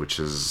folks, which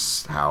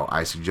is how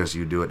I suggest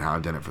you do it and how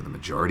I've done it for the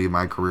majority of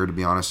my career, to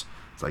be honest.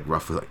 It's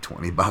roughly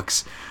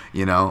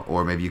 $20,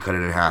 or maybe you cut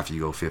it in half, you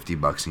go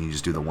 $50 and you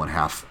just do the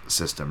 1/2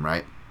 system,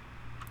 right?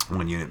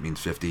 1 unit means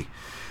 50,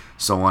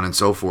 so on and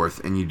so forth,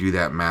 and you do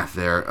that math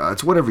there.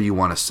 It's whatever you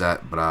want to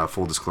set, but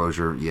full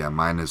disclosure, yeah,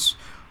 mine is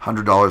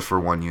 $100 for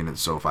 1 unit,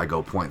 so if I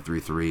go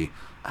 0.33,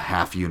 a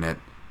half unit,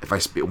 if I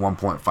spit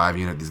 1.5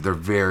 unit, they're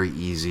very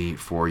easy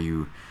for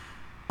you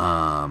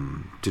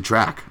to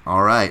track.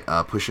 All right,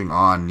 pushing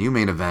on, new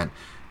main event,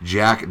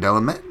 Jack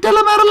Della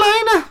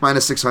Maddalena,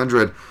 minus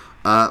 600.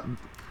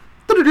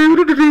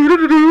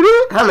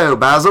 Hello,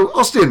 Basil.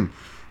 Austin.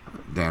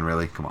 Dan,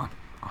 really? Come on.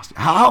 Austin.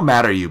 How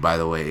mad are you, by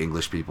the way,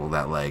 English people,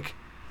 that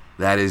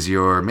that is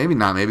your, maybe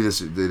not, maybe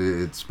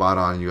it's spot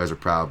on and you guys are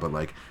proud, but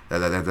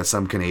that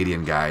some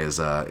Canadian guy is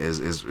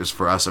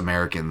for us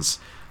Americans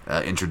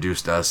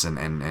introduced us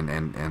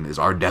and is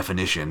our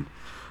definition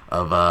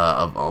of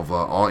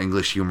all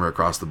English humor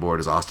across the board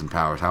is Austin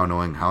Powers. How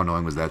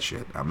annoying was that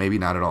shit? Maybe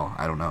not at all.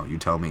 I don't know. You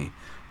tell me,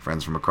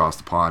 friends from across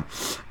the pond.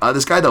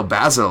 This guy though,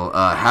 Basil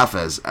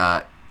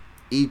Hafez,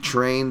 he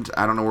trained.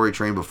 I don't know where he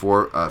trained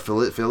before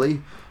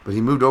Philly, but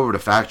he moved over to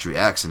Factory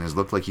X and has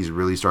looked like he's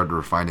really started to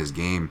refine his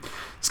game.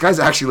 This guy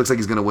actually looks like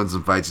he's going to win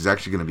some fights. He's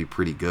actually going to be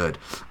pretty good.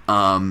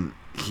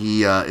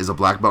 He is a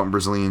black belt in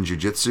Brazilian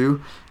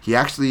Jiu-Jitsu. He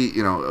actually,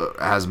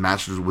 has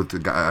matches with the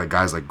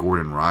guys like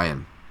Gordon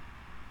Ryan.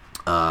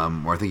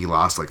 Where I think he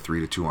lost like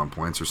 3-2 on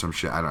points or some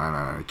shit.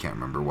 I can't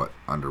remember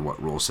under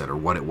what rule set or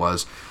what it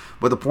was.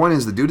 But the point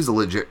is, the dude is a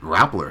legit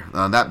grappler.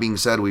 That being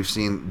said, we've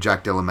seen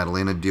Jack Della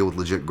Maddalena deal with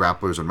legit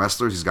grapplers and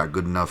wrestlers. He's got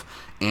good enough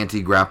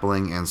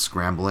anti-grappling and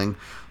scrambling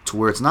to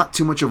where it's not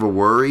too much of a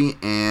worry.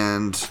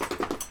 And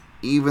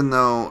even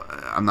though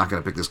I'm not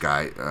going to pick this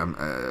guy,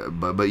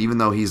 but even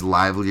though he's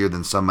livelier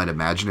than some might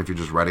imagine, if you're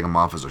just writing him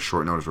off as a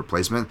short notice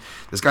replacement,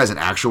 this guy's an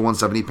actual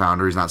 170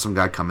 pounder. He's not some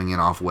guy coming in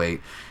off weight.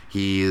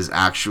 He is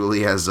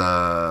actually has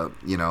a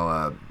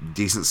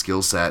decent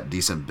skill set,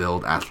 decent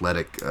build,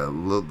 athletic. It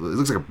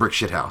looks like a brick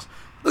shit house.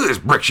 Look at this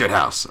brick shit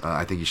house.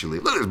 I think you should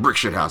leave. Look at this brick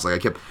shit house. Like I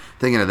kept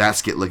thinking of that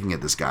skit looking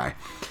at this guy.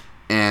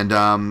 And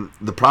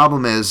the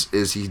problem is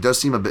he does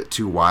seem a bit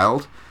too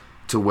wild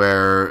to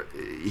where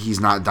he's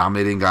not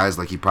dominating guys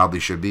like he probably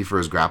should be for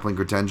his grappling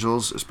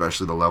credentials,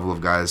 especially the level of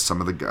guys. Some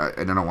of the guys,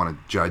 and I don't want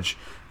to judge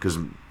because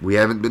we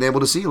haven't been able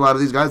to see a lot of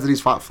these guys that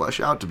he's fought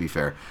flesh out, to be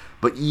fair.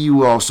 But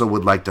you also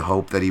would like to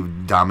hope that he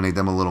would dominate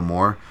them a little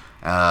more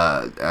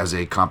as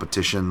a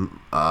competition,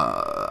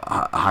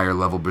 higher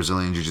level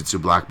Brazilian Jiu-Jitsu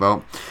black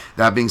belt.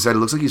 That being said, it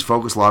looks like he's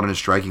focused a lot on his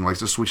striking, likes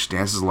to switch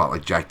stances a lot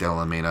like Jack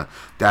Della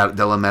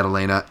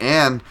Maddalena,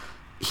 and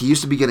he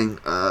used to be getting,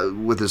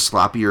 with his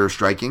sloppier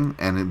striking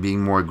and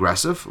being more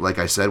aggressive, like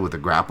I said, with the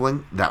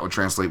grappling, that would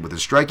translate with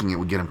his striking. It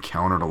would get him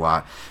countered a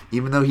lot.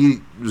 Even though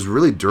he was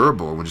really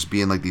durable and just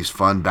being like these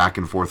fun back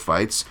and forth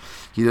fights,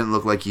 he didn't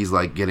look like he's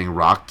like getting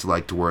rocked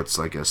like to where it's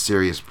like a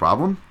serious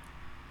problem.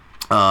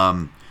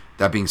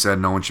 That being said,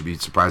 no one should be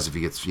surprised if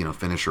he gets,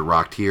 finished or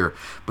rocked here.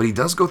 But he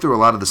does go through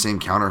a lot of the same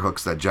counter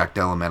hooks that Jack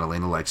Della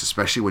Maddalena likes,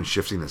 especially when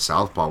shifting the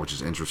southpaw, which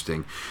is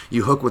interesting.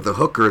 You hook with a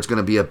hooker, it's going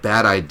to be a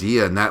bad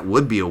idea, and that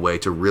would be a way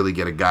to really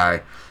get a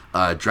guy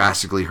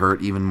drastically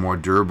hurt, even more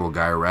durable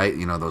guy, right?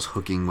 Those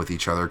hooking with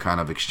each other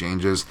kind of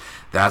exchanges.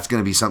 That's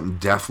going to be something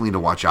definitely to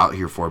watch out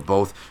here for,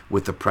 both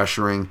with the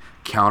pressuring,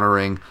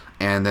 countering,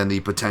 and then the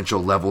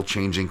potential level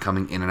changing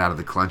coming in and out of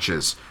the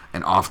clinches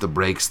and off the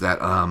breaks that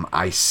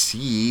I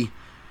see.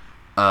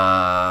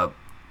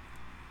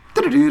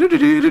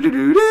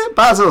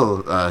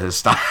 Basil, his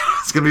style.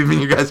 It's gonna be in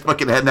your guys'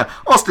 fucking head now.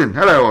 Austin,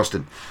 hello,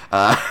 Austin.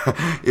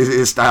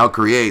 His style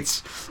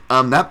creates.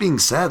 That being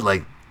said,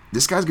 like,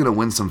 this guy's gonna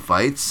win some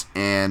fights,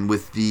 and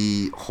with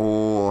the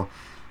whole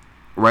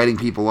writing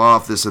people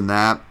off, this and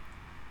that,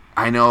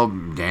 I know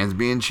Dan's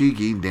being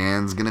cheeky.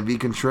 Dan's gonna be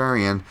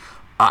contrarian.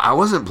 I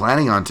wasn't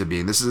planning on to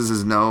be. This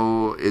is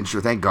no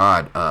intro. Thank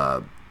God.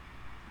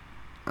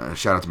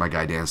 Shout out to my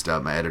guy Dan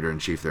Stubb, my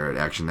editor-in-chief there at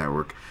Action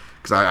Network.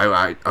 Because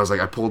I was like,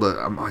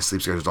 my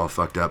sleep schedule's all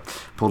fucked up.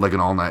 Pulled like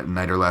an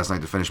all-nighter last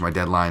night to finish my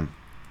deadline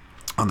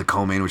on the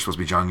co-main, which was supposed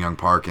to be Jong Young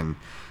Park and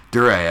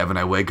Duraev. And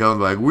I wake up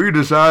like, we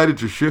decided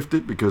to shift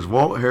it because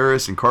Walt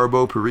Harris and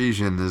Carbo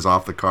Parisian is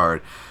off the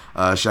card.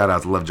 Shout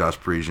out to love Josh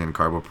Parisian,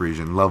 Carbo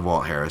Parisian, love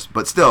Walt Harris.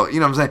 But still, you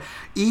know what I'm saying?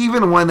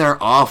 Even when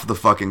they're off the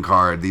fucking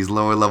card, these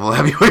lower level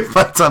heavyweight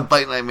fights on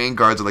Fight Night main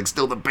cards are like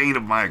still the bane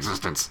of my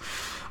existence.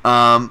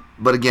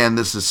 But again,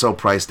 this is so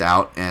priced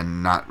out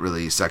and not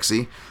really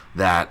sexy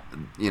that,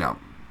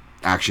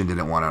 Action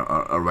didn't want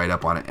to write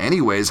up on it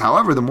anyways.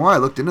 However, the more I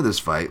looked into this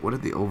fight, what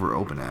did the over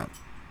open at?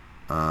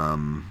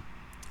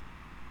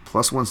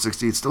 Plus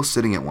 160. It's still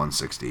sitting at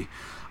 160.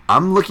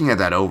 I'm looking at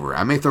that over.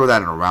 I may throw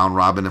that in a round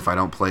robin if I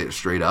don't play it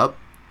straight up.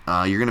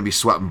 You're going to be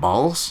sweating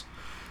balls.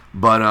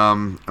 But,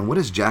 and what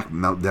is Jack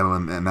Della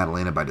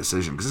Maddalena by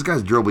decision? Because this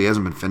guy's durable. He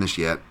hasn't been finished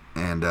yet.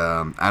 And,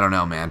 I don't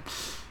know, man.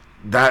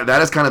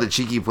 That is kind of the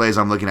cheeky plays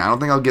I'm looking at. I don't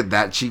think I'll get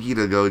that cheeky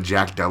to go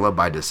Jack Della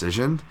by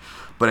decision.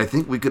 But I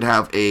think we could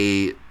have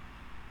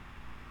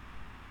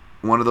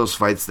one of those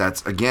fights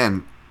that's,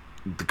 again,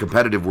 the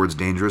competitive word's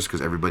dangerous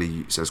because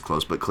everybody says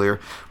close but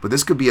clear. But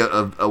this could be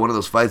a one of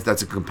those fights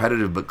that's a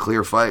competitive but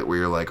clear fight where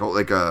you're like,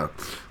 like an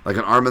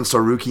Arman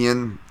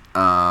Sarukian,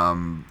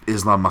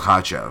 Islam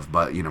Makhachev.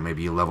 But,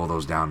 maybe you level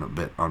those down a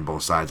bit on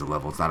both sides of the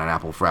level. It's not an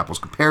apple for apples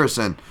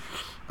comparison.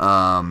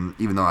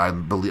 Even though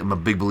I'm a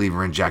big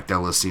believer in Jack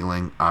Della's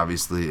ceiling.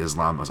 Obviously,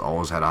 Islam has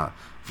always had a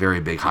very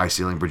big high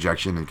ceiling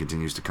projection and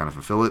continues to kind of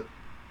fulfill it.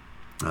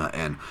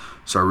 And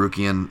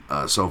Sarukian,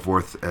 so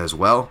forth as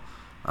well.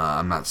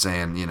 I'm not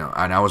saying,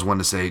 and I was one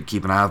to say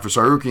keep an eye out for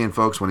Sarukian,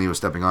 folks, when he was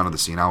stepping onto the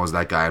scene. I was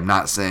that guy. I'm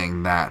not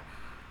saying that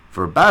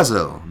for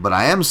Basil, but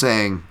I am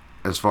saying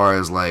as far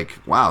as like,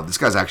 wow, this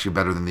guy's actually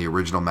better than the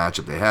original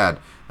matchup they had.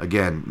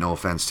 Again, no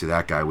offense to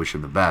that guy. Wish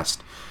him the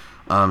best.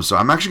 So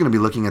I'm actually going to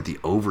be looking at the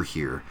over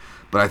here,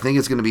 but I think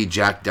it's going to be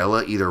Jack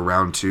Della either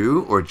round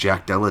 2 or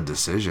Jack Della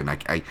decision.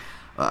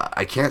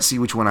 I can't see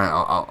which one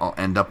I'll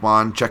end up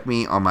on. Check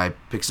me on my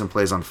picks and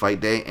plays on Fight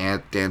Day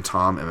and Dan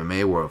Tom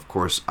MMA, where of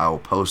course I will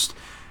post,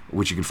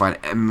 which you can find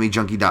at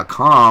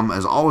MMAJunkie.com,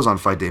 as always on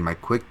Fight Day, my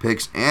quick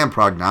picks and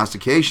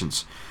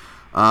prognostications.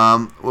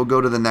 We'll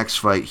go to the next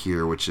fight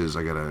here, which is,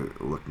 I gotta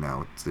look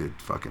now, it's the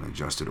fucking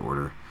adjusted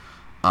order.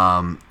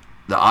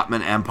 The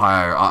Ottoman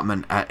Empire,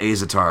 Ottoman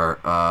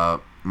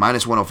Azatar,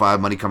 minus 105,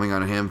 money coming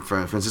on him.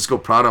 Francisco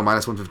Prado,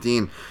 minus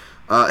 115.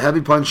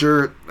 Heavy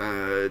puncher,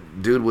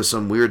 dude with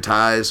some weird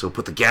ties, he'll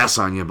put the gas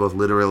on you, both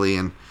literally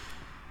and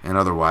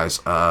otherwise.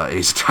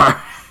 Azatar.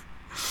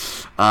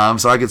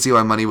 So I could see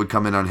why money would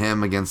come in on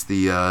him against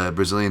the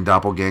Brazilian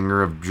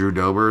doppelganger of Drew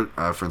Dober,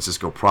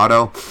 Francisco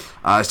Prado.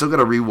 I still got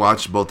to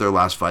rewatch both their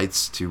last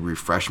fights to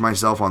refresh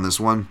myself on this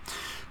one.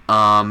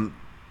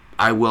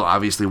 I will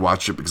obviously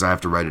watch it because I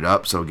have to write it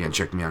up. So again,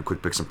 check me on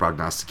Quick Picks and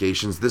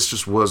Prognostications. This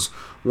just was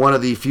one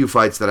of the few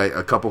fights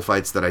a couple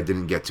fights that I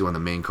didn't get to on the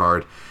main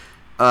card.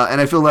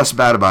 And I feel less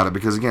bad about it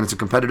because, again, it's a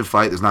competitive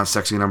fight. There's not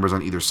sexy numbers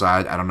on either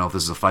side. I don't know if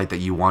this is a fight that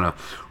you want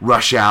to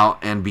rush out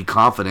and be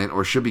confident,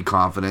 or should be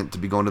confident to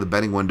be going to the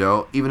betting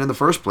window, even in the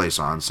first place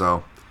on.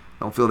 So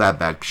don't feel that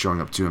bad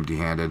showing up too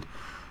empty-handed.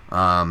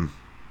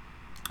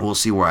 We'll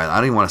see where I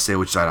don't even want to say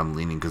which side I'm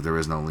leaning because there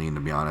is no lean,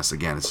 to be honest.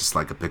 Again, it's just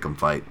like a pick 'em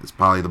fight. It's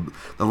probably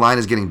the line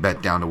is getting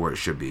bet down to where it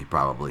should be,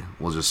 probably.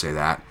 We'll just say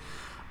that.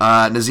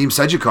 Nazim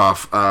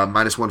Sejikov,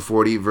 minus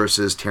 140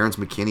 versus Terrence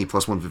McKinney,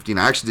 plus 115.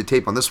 I actually did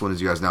tape on this one,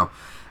 as you guys know.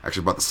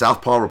 Actually brought the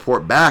Southpaw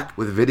Report back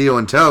with video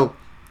in tow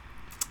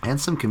and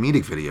some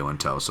comedic video in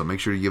tow. So make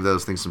sure to give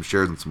those things some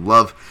shares and some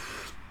love.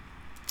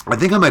 I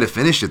think I might have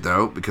finished it,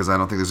 though, because I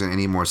don't think there's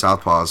any more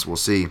Southpaws. We'll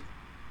see.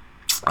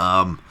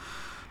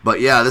 But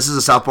yeah, this is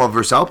a Southpaw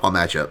versus Southpaw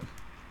matchup.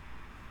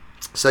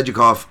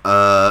 Sejikov,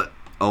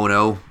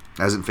 0-0,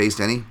 hasn't faced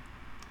any.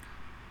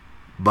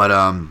 But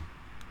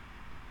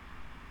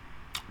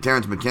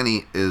Terrence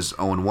McKinney is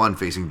 0-1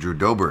 facing Drew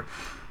Dober.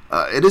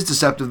 It is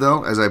deceptive,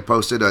 though. As I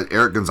posted,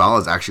 Eric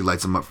Gonzalez actually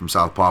lights him up from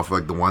Southpaw for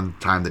like the one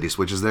time that he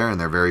switches there in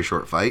their very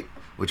short fight,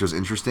 which was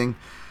interesting.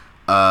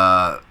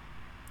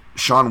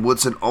 Sean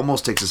Woodson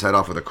almost takes his head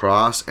off with a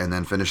cross and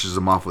then finishes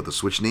him off with a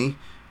switch knee,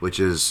 which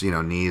is,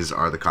 knees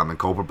are the common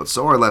culprit, but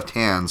so are left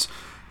hands,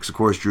 because, of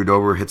course, Drew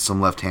Dober hits some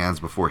left hands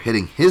before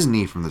hitting his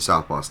knee from the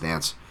Southpaw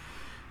stance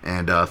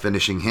and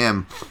finishing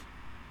him.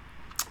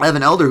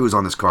 Evan Elder, who's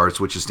on this card,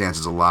 switches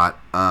stances a lot.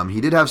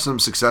 He did have some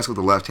success with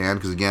the left hand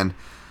because, again,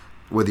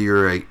 whether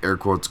you're a, air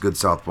quotes, good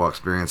Southpaw,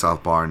 experienced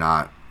Southpaw or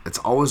not, it's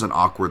always an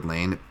awkward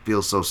lane. It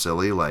feels so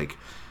silly. Like,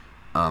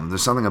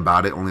 there's something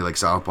about it. Only, like,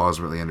 Southpaws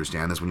really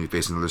understand this when you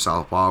face another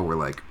Southpaw where,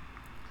 like,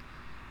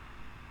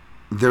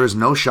 there is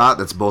no shot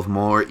that's both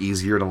more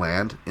easier to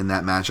land in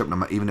that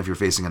matchup, even if you're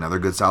facing another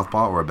good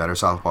Southpaw or a better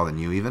Southpaw than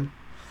you even.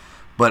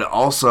 But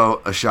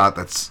also a shot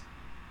that's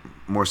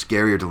more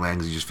scarier to land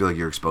because you just feel like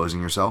you're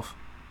exposing yourself.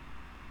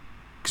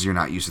 Because you're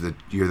not used to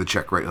you're the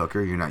check right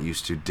hooker. You're not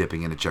used to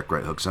dipping in a check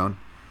right hook zone.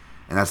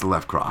 And that's the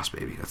left cross,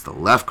 baby. That's the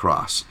left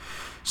cross.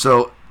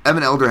 So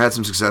Evan Elder had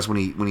some success when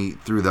he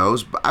threw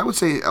those, but I would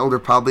say Elder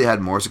probably had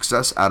more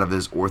success out of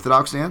his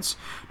orthodox stance.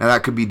 Now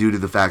that could be due to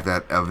the fact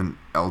that Evan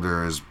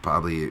Elder is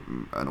probably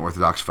an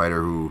orthodox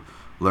fighter who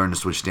learned to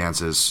switch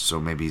stances, so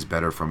maybe he's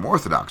better from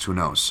orthodox. Who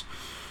knows?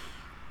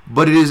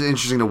 But it is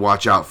interesting to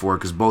watch out for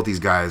because both these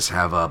guys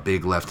have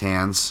big left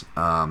hands.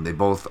 They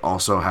both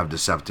also have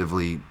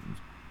deceptively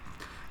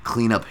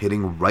clean up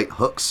hitting right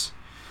hooks.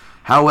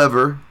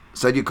 However,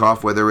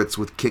 Sejikov, whether it's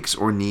with kicks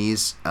or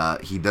knees,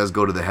 he does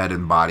go to the head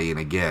and body, and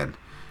again,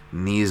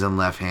 knees and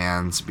left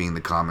hands being the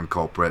common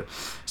culprit.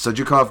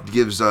 Sejikov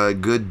gives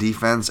good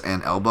defense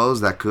and elbows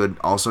that could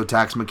also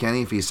tax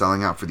McKinney if he's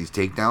selling out for these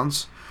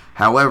takedowns.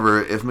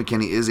 However, if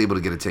McKinney is able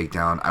to get a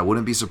takedown, I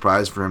wouldn't be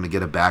surprised for him to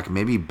get a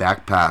maybe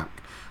backpack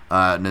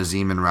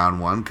Nazim in round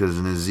one, because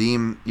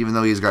Nazim, even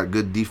though he's got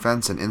good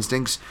defense and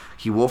instincts,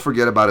 he will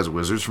forget about his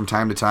wizards from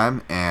time to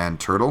time, and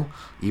Turtle,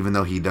 even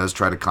though he does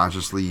try to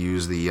consciously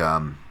use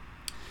the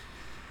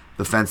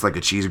fence like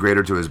a cheese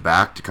grater to his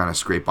back to kind of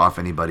scrape off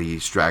anybody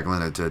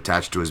straggling to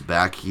attach to his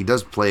back. He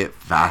does play it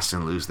fast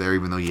and loose there,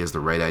 even though he has the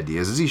right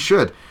ideas, as he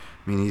should.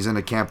 I mean, he's in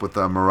a camp with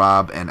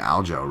Marab and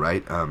Aljo,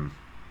 right?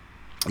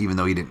 Even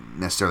though he didn't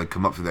necessarily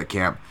come up through that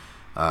camp,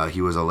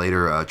 he was a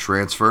later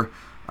transfer.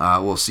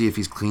 We'll see if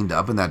he's cleaned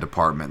up in that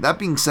department. That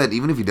being said,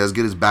 even if he does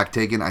get his back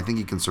taken, I think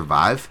he can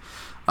survive.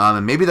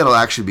 And maybe that'll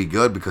actually be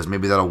good because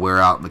maybe that'll wear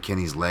out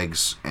McKinney's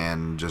legs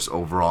and just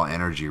overall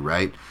energy,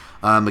 right?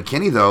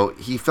 McKinney, though,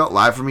 he felt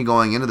live for me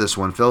going into this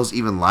one. Feels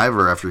even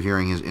liver after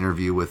hearing his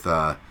interview with...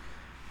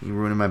 you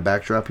ruining my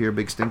backdrop here,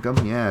 Big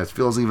Stinkum? Yeah, it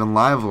feels even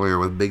livelier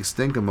with Big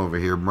Stinkum over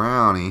here.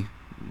 Brownie.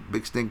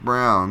 Big Stink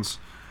Browns.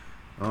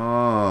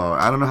 Oh,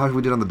 I don't know how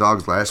we did on the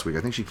dogs last week.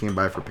 I think she came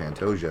by for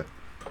Pantoja.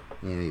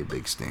 Yeah, you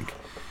big stink.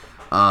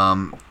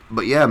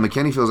 But yeah,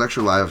 McKinney feels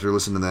extra live after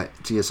listening to that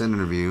TSN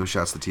interview.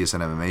 Shouts to the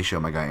TSN MMA show,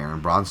 my guy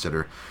Aaron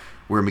Bronstetter,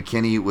 where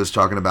McKinney was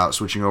talking about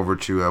switching over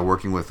to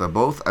working with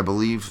both, I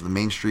believe, the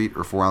Main Street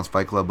or 4 Ounce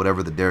Fight Club,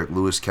 whatever the Derek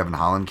Lewis, Kevin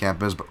Holland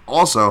camp is, but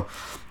also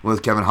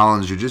with Kevin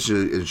Holland's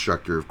jiu-jitsu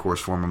instructor, of course,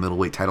 former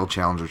middleweight title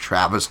challenger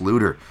Travis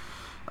Luter.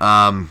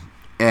 And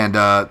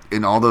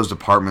in all those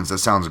departments, that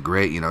sounds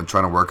great.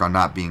 Trying to work on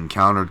not being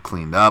countered,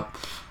 cleaned up.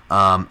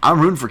 I'm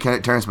rooting for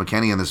Terrence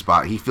McKinney in this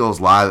spot. He feels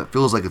live. It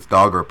feels like it's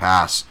dog or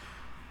pass.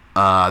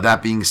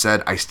 That being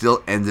said, I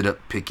still ended up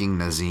picking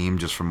Nazim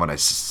just from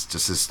just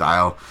his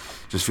style.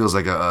 Just feels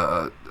like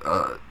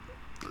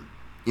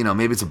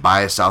maybe it's a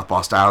biased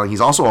southpaw styling.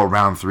 He's also a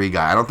round 3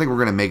 guy. I don't think we're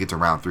going to make it to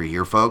round 3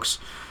 here, folks.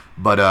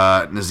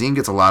 But Nazim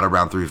gets a lot of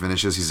round 3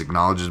 finishes. He's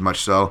acknowledged as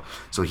much so.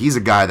 So he's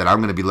a guy that I'm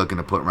going to be looking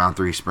to put round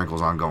 3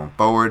 sprinkles on going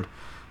forward.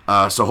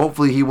 So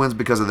hopefully he wins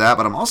because of that.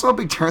 But I'm also a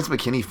big Terrence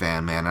McKinney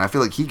fan, man. And I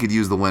feel like he could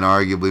use the win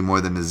arguably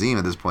more than Nazim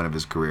at this point of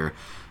his career.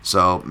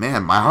 So,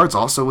 man, my heart's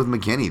also with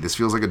McKinney. This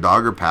feels like a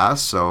dog or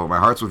pass. So my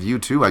heart's with you,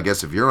 too, I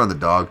guess, if you're on the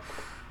dog.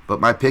 But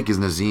my pick is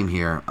Nazim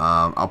here.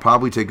 I'll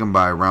probably take him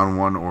by round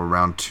 1 or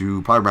round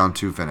 2. Probably round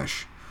 2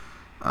 finish.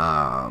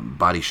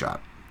 Body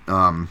shot.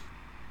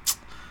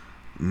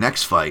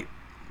 Next fight.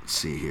 Let's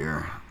see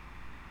here.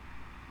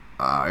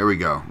 Here we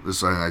go.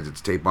 This one I did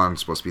tape on.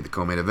 It's supposed to be the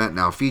co-main event.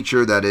 Now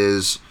feature that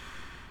is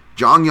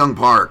Jong Young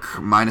Park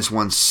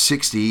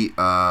 -160.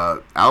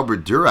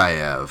 Albert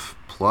Duraev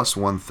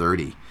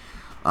 +130.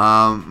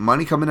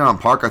 Money coming in on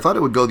Park. I thought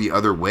it would go the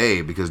other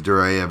way because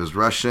Duraev is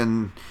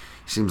Russian.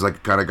 He seems like the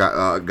kind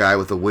of guy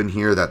with a win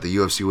here that the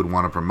UFC would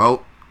want to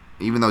promote.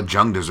 Even though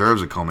Jung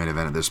deserves a co-main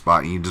event at this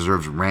spot, he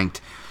deserves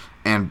ranked.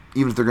 And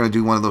even if they're going to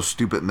do one of those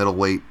stupid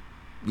middleweight,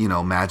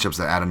 matchups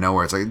that out of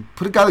nowhere, it's like,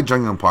 put a guy like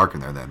Jung Young Park in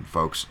there then,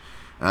 folks.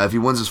 If he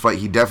wins this fight,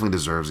 he definitely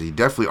deserves it. He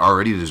definitely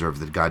already deserves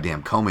the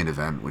goddamn co-main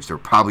event, which they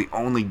probably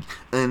only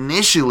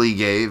initially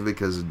gave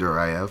because of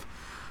Duraev,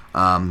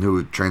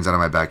 who trains out of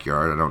my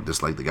backyard. I don't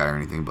dislike the guy or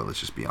anything, but let's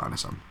just be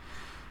honest.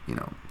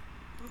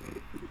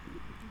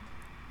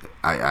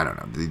 I don't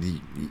know.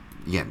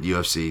 Again,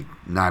 UFC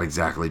not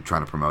exactly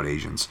trying to promote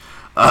Asians,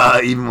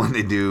 even when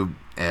they do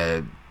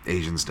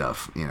Asian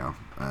stuff.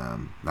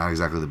 Not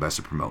exactly the best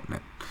at promoting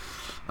it.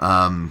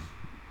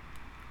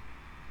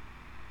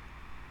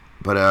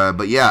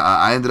 But yeah,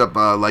 I ended up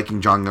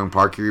liking Jong Young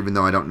Park here, even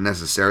though I don't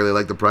necessarily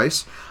like the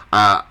price.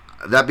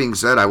 That being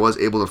said, I was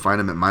able to find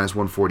him at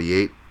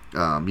 -148.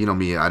 You know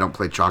me, I don't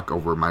play chalk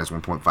over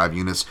 -1.5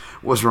 units.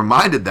 Was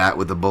reminded that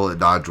with the bullet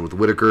dodge with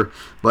Whitaker,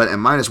 but at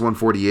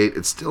 -148,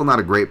 it's still not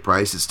a great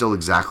price. It's still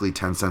exactly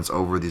 10 cents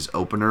over this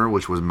opener,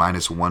 which was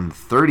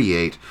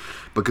 -138.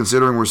 But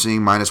considering we're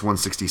seeing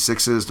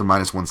 -166s to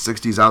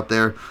 -160s out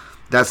there,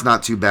 that's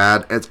not too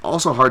bad. It's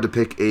also hard to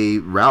pick a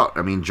route.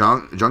 I mean,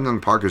 Jong Young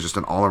Park is just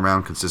an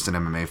all-around consistent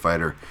MMA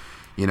fighter.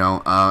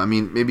 I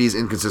mean, maybe he's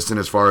inconsistent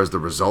as far as the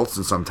results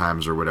and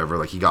sometimes or whatever.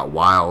 Like, he got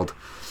wild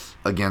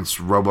against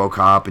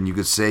RoboCop, and you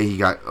could say he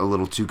got a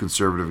little too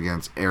conservative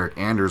against Eric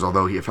Anders,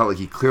 although he felt like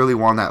he clearly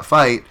won that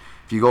fight.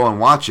 If you go and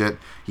watch it,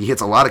 he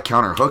hits a lot of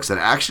counter hooks that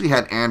actually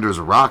had Anders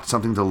rocked,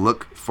 something to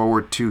look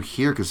forward to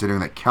here, considering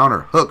that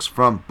counter hooks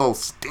from both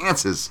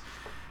stances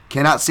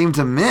cannot seem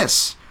to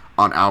miss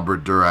on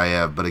Albert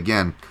Duraev. But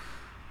again,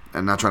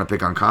 I'm not trying to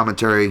pick on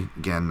commentary.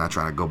 Again, not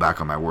trying to go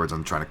back on my words.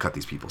 I'm trying to cut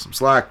these people some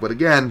slack. But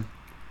again,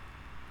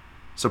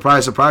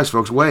 surprise, surprise,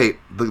 folks. Wait,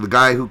 the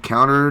guy who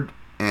countered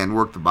and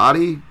worked the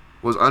body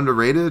was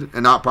underrated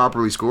and not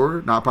properly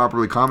scored, not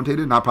properly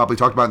commentated, not properly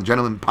talked about in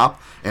Gentleman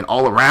Pop and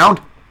all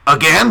around?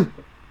 Again?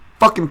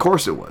 Fucking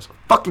course it was.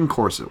 Fucking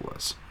course it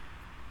was.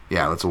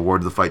 Yeah, let's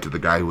award the fight to the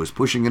guy who was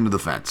pushing into the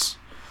fence.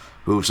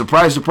 Who,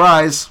 surprise,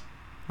 surprise,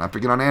 not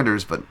picking on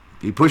Anders, but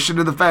he pushed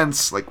into the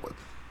fence. Like,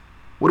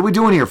 what are we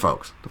doing here,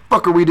 folks? The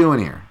fuck are we doing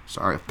here?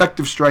 Sorry,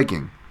 effective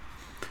striking.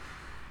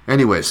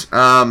 Anyways,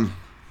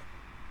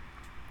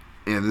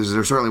 yeah,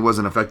 there certainly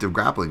wasn't effective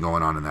grappling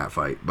going on in that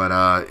fight.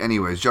 But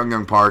anyways, Jong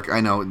Young Park, I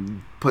know,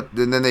 and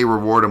then they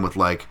reward him with,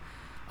 like,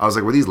 I was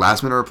like, were these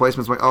last-minute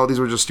replacements? I'm like, oh, these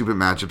were just stupid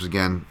matchups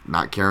again,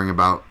 not caring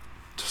about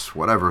just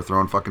whatever,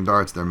 throwing fucking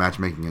darts, their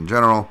matchmaking in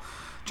general,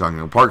 Jong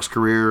Young Park's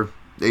career,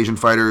 Asian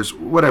fighters,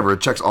 whatever.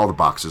 It checks all the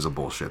boxes of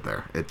bullshit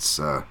there. It's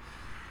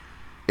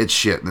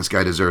shit, and this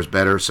guy deserves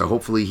better, so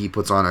hopefully he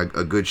puts on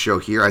a good show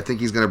here. I think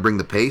he's going to bring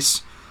the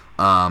pace.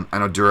 I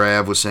know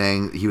Duraev was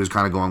saying he was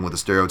kind of going with a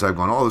stereotype,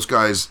 going, oh, this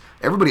guy's...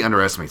 Everybody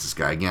underestimates this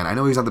guy. Again, I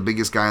know he's not the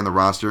biggest guy on the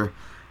roster,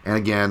 and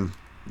again,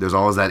 there's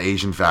always that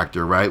Asian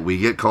factor, right? We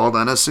get called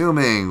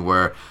unassuming,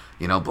 where,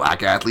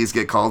 black athletes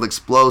get called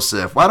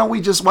explosive. Why don't we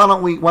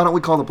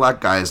call the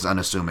black guys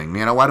unassuming?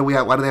 Why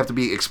do they have to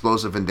be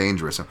explosive and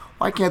dangerous?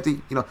 Why can't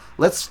they,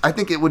 I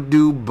think it would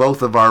do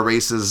both of our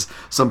races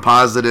some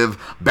positive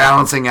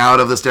balancing out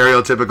of the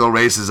stereotypical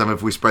racism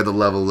if we spread the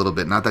level a little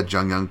bit. Not that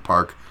Jong Young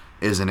Park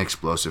is an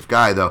explosive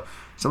guy, though.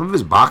 Some of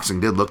his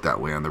boxing did look that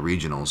way on the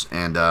regionals,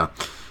 and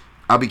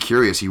I'll be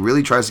curious. He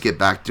really tries to get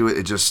back to it.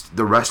 It just,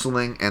 the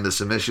wrestling and the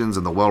submissions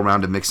and the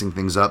well-rounded mixing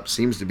things up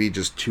seems to be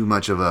just too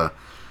much of a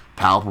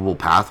palpable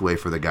pathway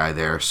for the guy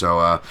there.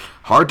 So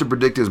hard to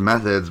predict his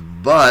methods,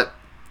 but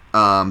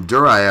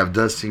Duraev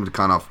does seem to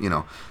kind of,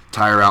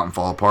 tire out and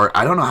fall apart.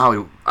 I don't know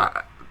how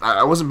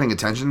I wasn't paying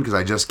attention because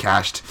I just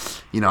cashed,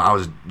 I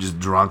was just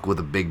drunk with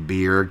a big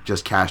beer,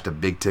 just cashed a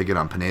big ticket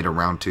on Pineda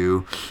round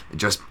 2,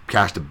 just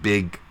cashed a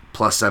big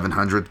plus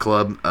 700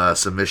 club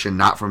submission,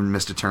 not from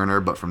Mr. Turner,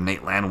 but from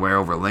Nate Landwehr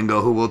over Lingo,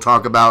 who we'll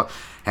talk about.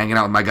 Hanging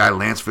out with my guy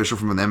Lance Fisher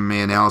from the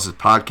MMA Analysis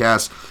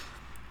Podcast.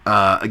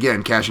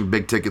 Again, cashing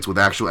big tickets with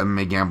actual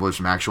MMA gamblers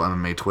from actual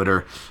MMA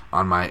Twitter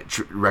on my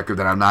record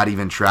that I'm not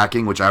even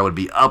tracking, which I would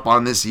be up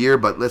on this year.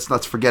 But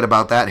let's forget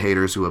about that,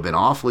 haters who have been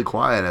awfully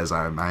quiet as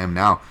I am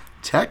now.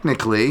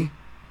 Technically,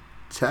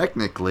 I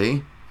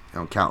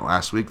don't count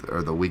last week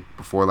or the week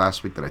before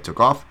last week that I took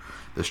off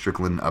the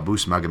Strickland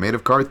Abus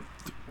Magomedov card.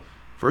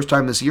 First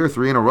time this year,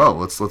 3 in a row.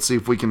 Let's see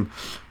if we can,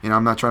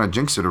 I'm not trying to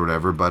jinx it or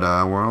whatever, but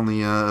we're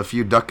only a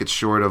few ducats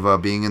short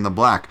of being in the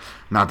black.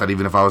 Not that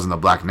even if I was in the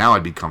black now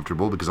I'd be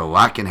comfortable, because a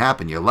lot can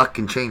happen. Your luck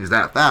can change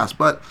that fast,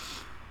 but,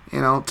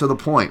 to the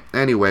point.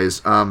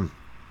 Anyways,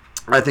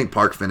 I think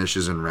Park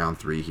finishes in round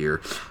 3 here.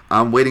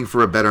 I'm waiting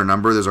for a better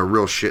number. There's a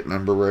real shit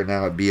number right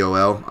now at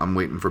BOL. I'm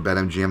waiting for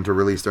BetMGM to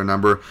release their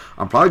number.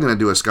 I'm probably going to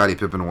do a Scottie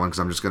Pippen one, because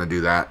I'm just going to do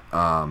that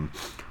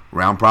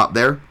round prop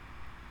there.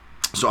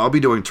 So I'll be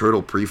doing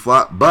Turtle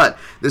pre-flop, but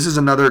this is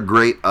another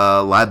great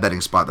live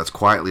betting spot that's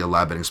quietly a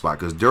live betting spot,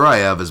 because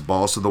Duraev is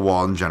balls to the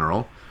wall in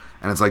general,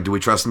 and it's like, do we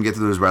trust him to get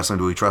to his wrestling?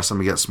 Do we trust him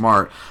to get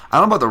smart? I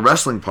don't know about the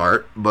wrestling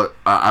part, but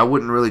I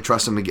wouldn't really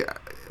trust him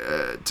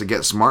to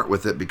get smart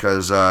with it,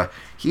 because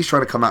he's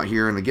trying to come out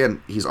here, and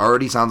again, he's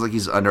already sounds like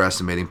he's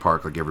underestimating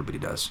Park like everybody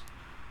does.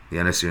 The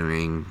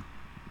unassuming,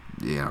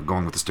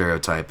 going with the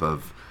stereotype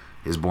of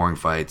his boring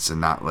fights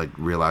and not like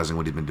realizing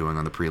what he's been doing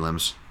on the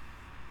prelims.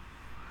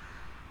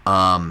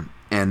 And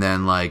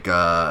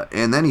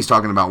then he's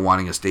talking about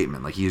wanting a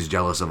statement, like he's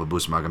jealous of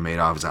Abus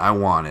Magomedov. He's like, I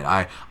want it,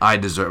 I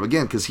deserve,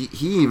 again, because he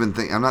even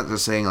think, I'm not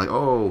just saying like,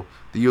 oh,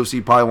 the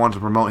UFC probably wants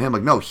to promote him,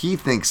 like, no, he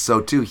thinks so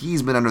too.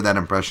 He's been under that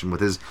impression with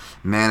his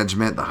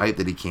management, the hype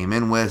that he came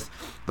in with,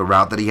 the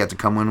route that he had to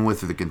come in with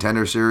through the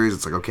Contender Series.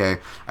 It's like, okay,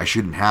 I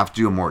shouldn't have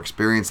to, I'm more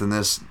experienced than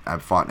this,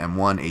 I've fought in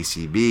M1,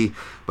 ACB,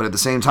 but at the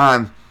same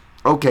time,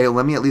 okay,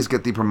 let me at least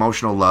get the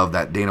promotional love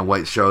that Dana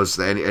White shows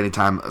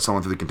anytime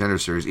someone through the Contender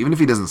Series. Even if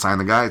he doesn't sign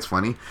the guy, it's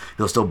funny.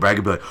 He'll still brag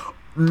and be like,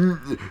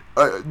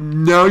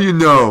 now you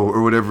know,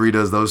 or whatever he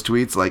does, those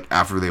tweets, like,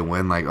 after they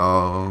win, like,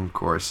 oh, of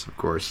course,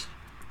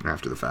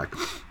 after the fact.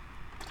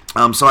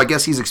 So I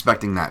guess he's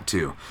expecting that,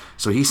 too.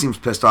 So he seems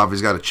pissed off.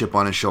 He's got a chip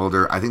on his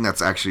shoulder. I think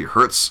that's actually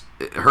hurts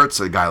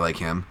a guy like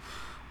him,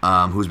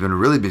 who's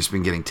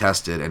been getting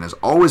tested and has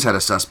always had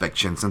a suspect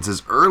chin since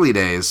his early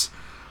days.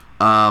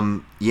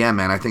 Yeah,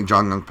 man, I think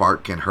Jong Young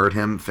Park can hurt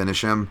him,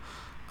 finish him,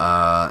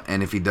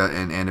 and if he does,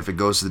 and if it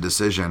goes to the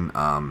decision,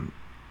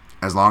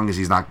 as long as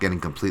he's not getting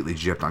completely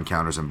gypped on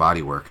counters and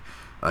body work,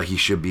 he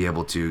should be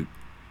able to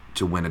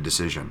win a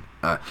decision,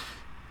 a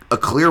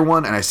clear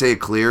one. And I say a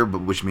clear,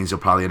 but which means he'll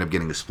probably end up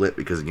getting a split,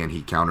 because again,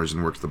 he counters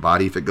and works the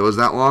body if it goes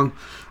that long.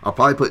 I'll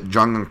probably put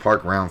Jong Young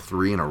Park round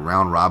 3 in a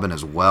round robin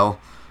as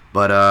well.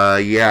 But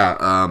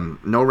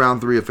no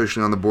round 3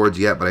 officially on the boards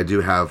yet, but I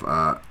do have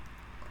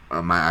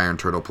my Iron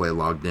Turtle play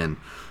logged in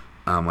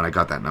when I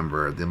got that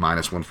number, the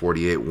minus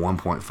 148,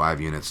 1.5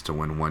 units to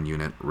win 1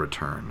 unit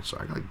return. So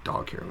I got like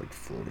dog hair like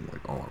floating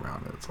like all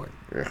around it. It's like,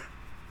 ugh.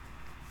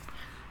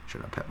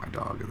 Should I pet my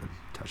dog and then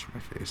touch my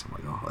face? I'm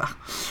like, oh. Ugh.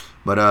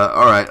 But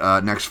all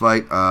right, next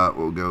fight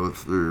we'll go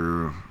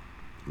through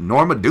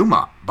Norma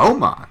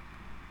Beaumont.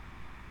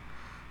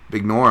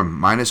 Big Norm,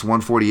 minus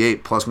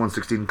 148, plus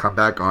 116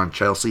 comeback on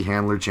Chelsea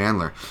Handler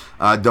Chandler.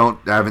 I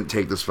haven't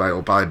taken this fight.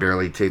 We'll probably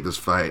barely take this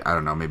fight. I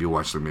don't know, maybe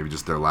watch maybe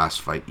just their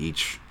last fight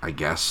each, I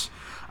guess.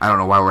 I don't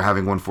know why we're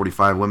having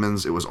 145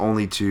 women's. It was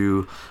only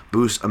to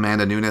boost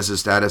Amanda Nunes'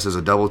 status as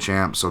a double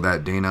champ, so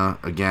that Dana,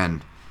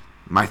 again,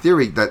 my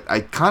theory that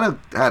I kind of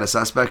had a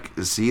suspect,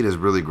 his seed has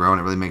really grown.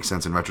 It really makes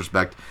sense in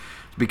retrospect,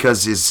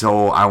 because his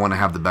whole, I want to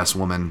have the best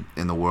woman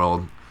in the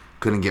world,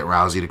 couldn't get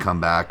Rousey to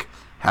come back,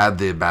 had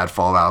the bad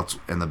fallouts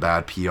and the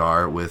bad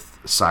PR with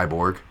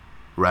Cyborg,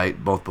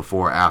 right? Both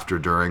before, after,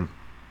 during.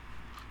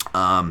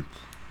 And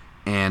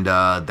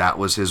that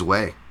was his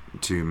way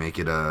to make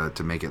it to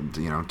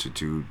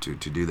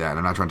do that.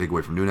 I'm not trying to take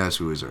away from Nunes,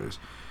 who is a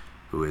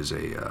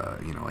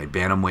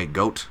bantamweight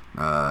goat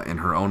in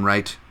her own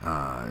right.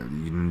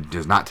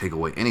 Does not take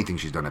away anything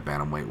she's done at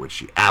bantamweight, which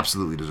she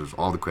absolutely deserves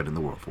all the credit in the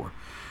world for.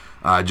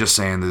 Just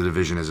saying the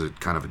division is a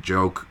kind of a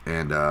joke,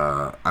 and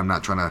I'm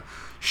not trying to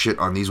shit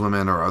on these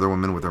women or other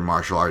women with their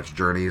martial arts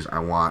journeys. I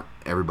want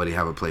everybody to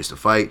have a place to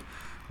fight.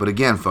 But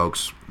again,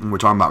 folks, when we're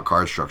talking about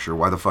card structure,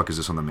 why the fuck is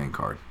this on the main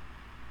card?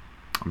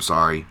 I'm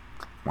sorry.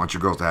 I want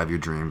your girls to have your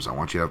dreams. I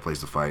want you to have a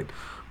place to fight.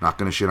 I'm not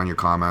going to shit on your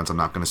comments. I'm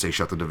not going to say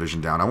shut the division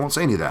down. I won't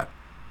say any of that.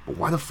 But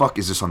why the fuck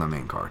is this on the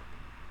main card?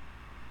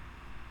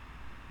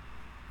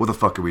 What the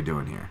fuck are we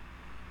doing here?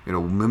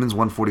 Women's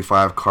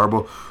 145,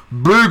 Carbo,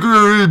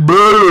 bigger is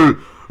better.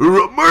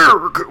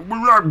 America, we're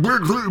not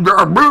big things,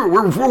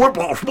 we're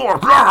football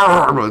sports.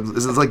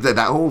 It's like that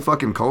whole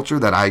fucking culture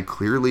that I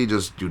clearly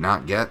just do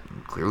not get,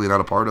 clearly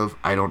not a part of.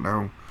 I don't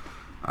know.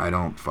 I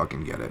don't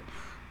fucking get it.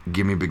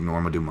 Give me big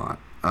Norma Dumont.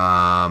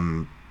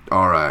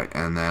 Alright,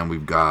 and then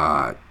we've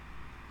got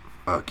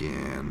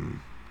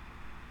fucking,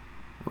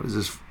 what is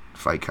this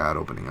fight card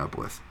opening up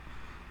with?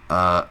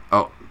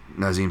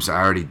 Nazim,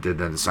 I already did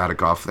that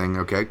Sadikov thing.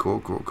 Okay,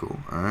 cool.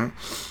 All right.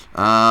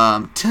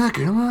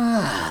 Tucker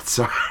Lutz.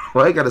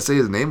 Why I gotta say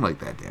his name like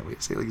that? Damn, we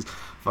say like he's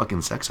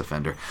fucking sex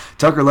offender.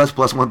 Tucker Lutz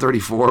plus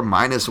 134,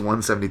 minus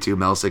 172.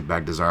 Melsick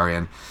back to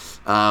Zarian.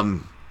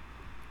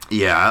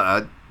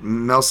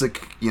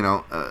 Melsick,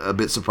 a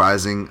bit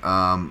surprising.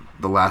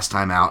 The last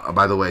time out.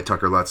 By the way,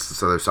 Tucker Lutz,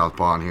 so there's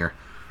southpaw in here.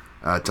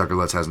 Tucker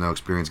Lutz has no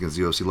experience against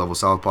UFC level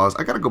southpaws.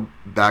 I gotta go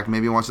back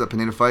maybe and watch that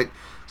Pineda fight.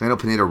 I know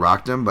Pineda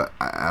rocked him, but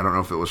I don't know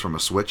if it was from a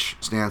switch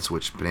stance,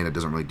 which Pineda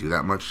doesn't really do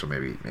that much, so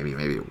maybe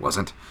it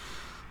wasn't.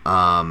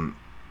 Of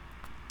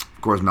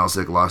course,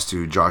 Melsick lost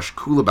to Josh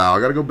Kulabau. I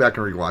got to go back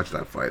and rewatch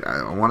that fight.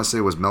 I want to say,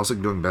 was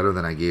Melsick doing better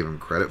than I gave him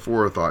credit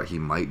for or thought he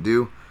might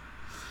do?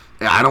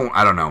 Yeah, I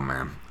don't know,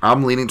 man.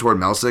 I'm leaning toward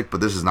Melsick,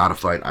 but this is not a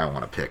fight I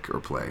want to pick or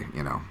play,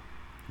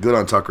 Good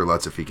on Tucker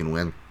Lutz if he can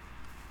win.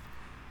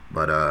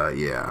 But,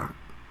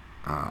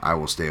 I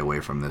will stay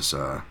away from this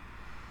fight.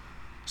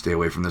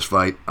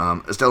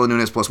 Estela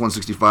Nunes plus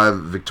 165,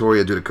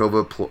 Victoria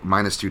Dudikova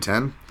minus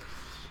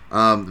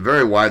 210.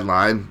 Very wide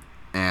line,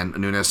 and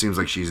Nunes seems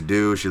like she's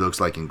due. She looks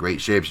like in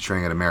great shape. She's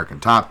training at American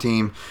Top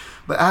Team.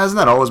 But hasn't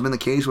that always been the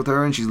case with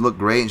her? And she's looked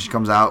great, and she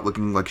comes out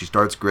looking like she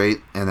starts great.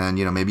 And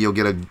then, maybe you'll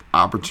get an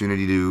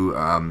opportunity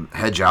to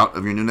hedge out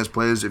of your Nunes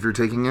plays if you're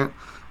taking it.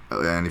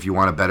 And if you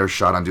want a better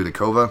shot on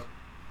Dudikova.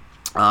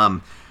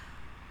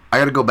 I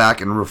got to go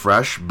back and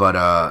refresh, but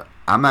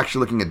I'm actually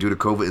looking at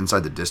Dudikova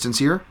inside the distance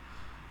here.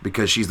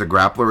 Because she's the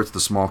grappler, it's the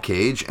small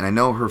cage, and I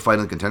know her fight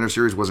in the Contender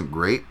Series wasn't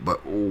great,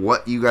 but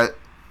what you guys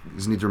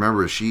need to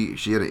remember is she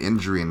had an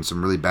injury and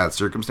some really bad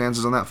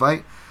circumstances on that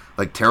fight,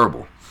 like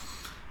terrible.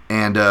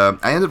 And I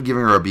ended up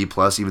giving her a B+,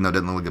 even though it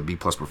didn't look like a B+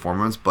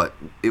 performance, but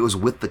it was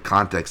with the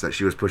context that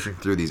she was pushing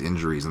through these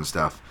injuries and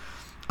stuff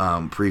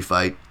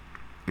pre-fight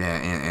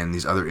and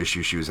these other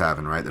issues she was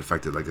having, right, that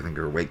affected, like, I think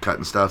her weight cut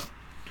and stuff.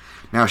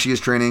 Now she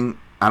is training,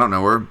 I don't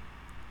know her,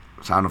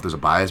 so I don't know if there's a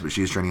bias, but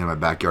she is training in my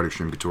backyard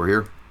Extreme Couture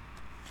here.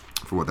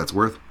 For what that's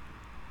worth.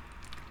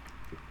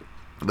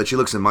 But she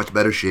looks in much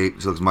better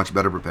shape. She looks much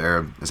better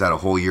prepared. Has had a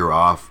whole year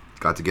off.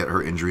 Got to get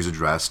her injuries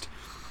addressed.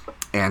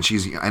 And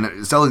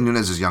Estela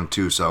Nunes is young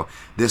too, so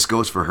this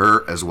goes for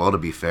her as well, to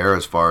be fair,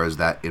 as far as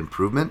that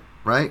improvement,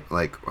 right?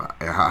 Like,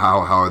 how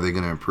are they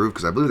going to improve?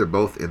 Because I believe they're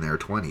both in their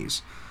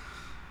 20s,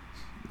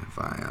 if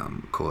I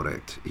am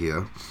correct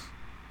here.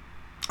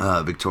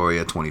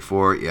 Victoria,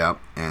 24, yeah.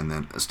 And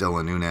then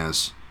Estela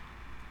Nunes,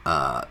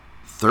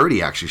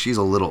 30, actually. She's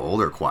a little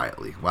older,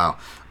 quietly. Wow.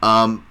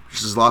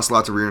 She's lost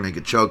lots of rear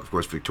naked choke. Of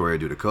course, Victoria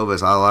Dudikova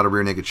has had a lot of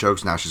rear naked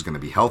chokes. Now she's going to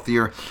be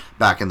healthier.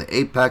 Back in the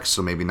apex,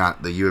 so maybe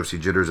not the UFC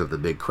jitters of the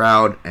big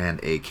crowd, and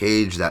a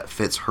cage that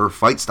fits her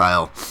fight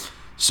style.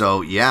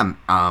 So, yeah,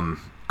 I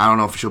don't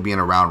know if she'll be in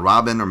a round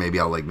robin, or maybe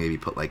I'll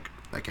put like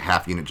a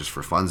half unit just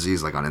for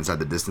funsies, like on Inside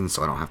the Distance,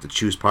 so I don't have to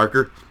choose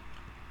Parker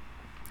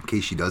in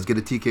case she does get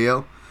a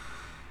TKO.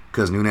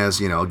 Because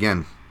Nunes,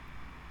 again,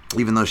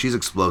 even though she's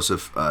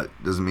explosive,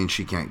 doesn't mean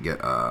she can't get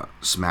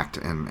smacked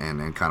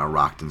and kind of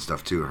rocked and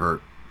stuff too.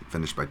 Her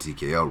finished by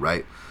TKO,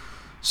 right?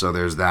 So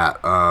there's that.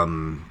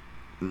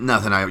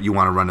 Nothing you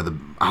want to run to the...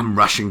 I'm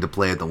rushing to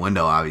play at the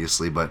window,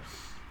 obviously, but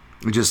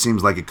it just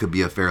seems like it could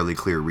be a fairly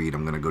clear read.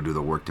 I'm going to go do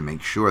the work to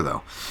make sure,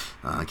 though,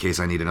 in case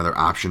I need another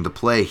option to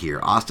play here.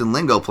 Austin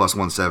Lingo plus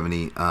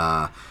 170.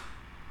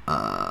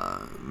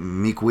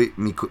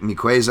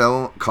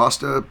 Miquezel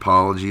Costa,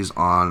 apologies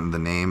on the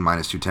name,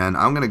 minus 210.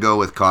 I'm going to go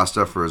with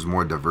Costa for his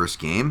more diverse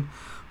game,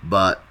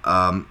 but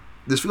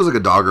this feels like a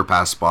dogger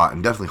pass spot,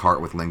 and definitely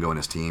heart with Lingo and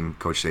his team.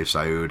 Coach Saif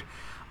Saud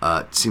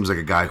seems like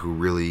a guy who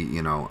really,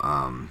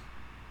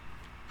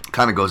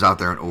 kind of goes out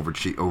there and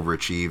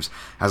overachieves,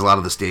 has a lot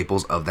of the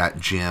staples of that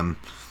gym.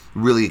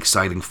 Really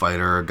exciting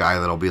fighter, a guy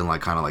that'll be in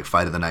kind of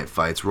fight of the night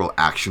fights, real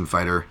action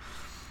fighter.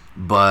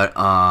 But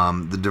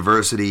the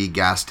diversity,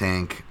 gas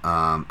tank,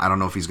 I don't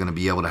know if he's going to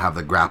be able to have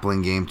the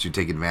grappling game to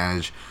take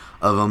advantage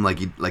of him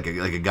like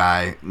a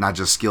guy, not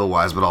just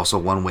skill-wise, but also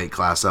one weight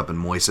class up, and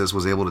Moises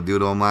was able to do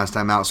to him last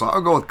time out. So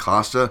I'll go with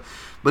Costa.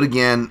 But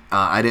again,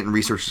 I didn't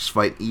research this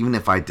fight. Even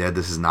if I did,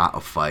 this is not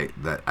a fight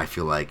that I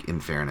feel like, in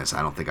fairness,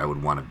 I don't think I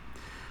would want to...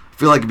 I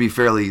feel like it'd be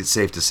fairly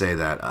safe to say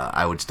that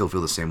I would still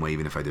feel the same way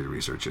even if I did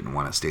research it and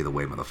want to stay the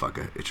way,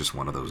 motherfucker. It's just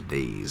one of those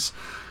days.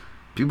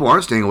 People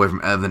aren't staying away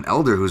from Evan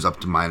Elder, who's up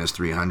to minus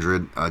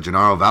 300.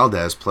 Genaro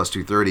Valdez, plus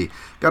 230.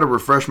 Got to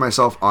refresh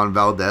myself on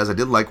Valdez. I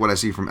did like what I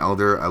see from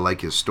Elder. I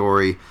like his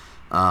story.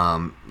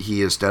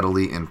 He is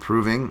steadily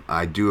improving.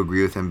 I do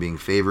agree with him being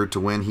favored to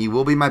win. He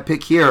will be my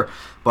pick here,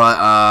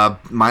 but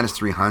minus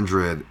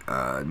 300,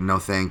 no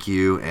thank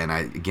you. And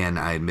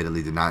I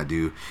admittedly did not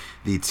do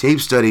the tape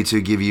study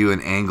to give you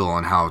an angle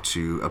on how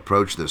to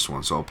approach this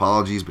one. So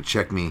apologies, but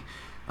check me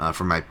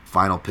for my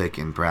final pick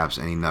and perhaps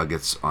any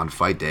nuggets on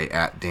fight day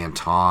at Dan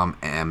Tom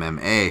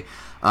MMA.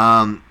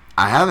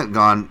 I haven't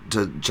gone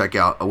to check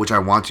out, which I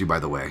want to, by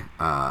the way.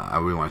 I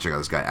really want to check out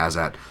this guy, as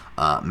at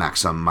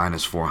Maxim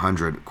minus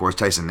 400. Of course,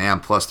 Tyson Nam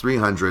plus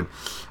 300.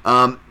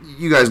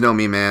 You guys know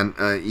me, man.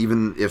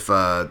 Even if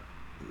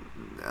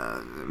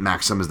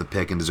Maxim is the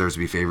pick and deserves to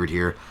be favored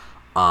here,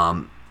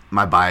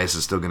 my bias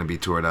is still going to be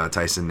toward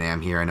Tyson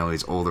Nam here. I know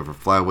he's older for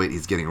flyweight.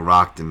 He's getting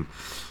rocked and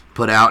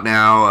put out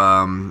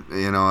now,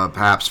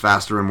 perhaps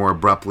faster and more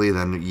abruptly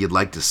than you'd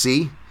like to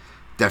see.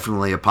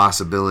 Definitely a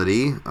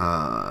possibility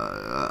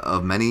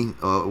of many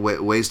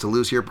ways to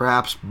lose here,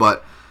 perhaps.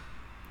 But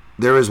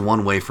there is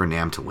one way for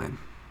Nam to win,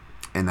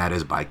 and that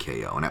is by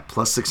KO. And at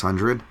plus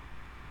 600,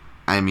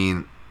 I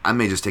mean, I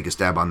may just take a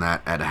stab on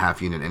that at a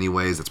half unit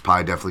anyways. It's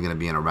probably definitely going to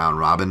be in a round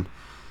robin,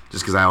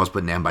 just because I always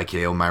put Nam by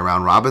KO in my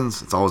round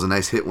robins. It's always a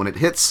nice hit when it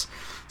hits.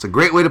 It's a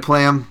great way to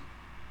play him.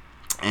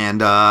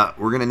 And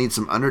we're going to need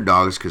some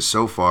underdogs because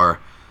so far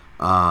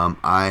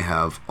I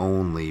have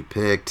only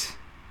picked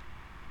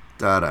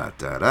one,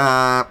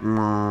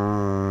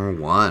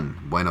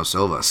 Bueno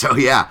Silva. So,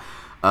 yeah,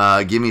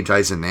 give me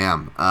Tyson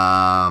Nam.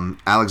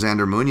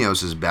 Alexander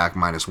Munoz is back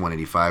minus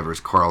 185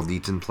 versus Carl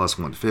Deaton plus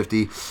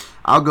 150.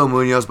 I'll go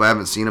Munoz, but I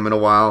haven't seen him in a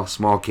while.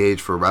 Small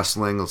cage for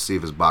wrestling. Let's see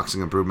if his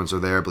boxing improvements are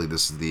there. I believe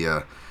this is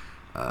the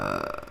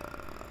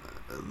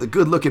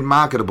good-looking,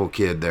 marketable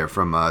kid there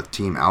from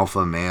Team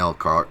Alpha Male,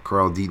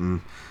 Carl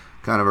Deaton,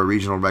 kind of a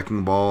regional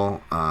wrecking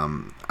ball.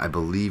 I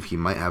believe he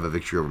might have a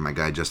victory over my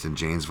guy Justin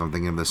James, if I'm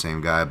thinking of the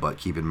same guy, but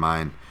keep in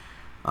mind,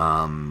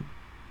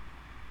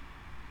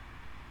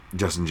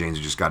 Justin James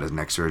just got his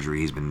neck surgery.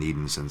 He's been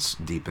needing since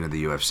deep into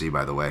the UFC,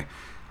 by the way.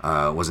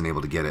 Wasn't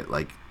able to get it,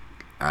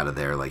 out of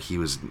there. He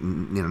was,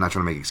 not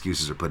trying to make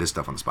excuses or put his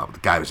stuff on the spot, but the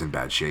guy was in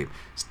bad shape.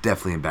 He's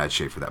definitely in bad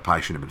shape for that.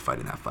 Probably shouldn't have been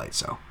fighting that fight,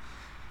 so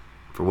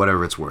for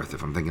whatever it's worth,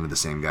 if I'm thinking of the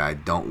same guy,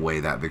 don't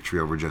weigh that victory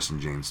over Justin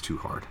James too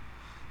hard.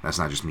 That's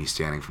not just me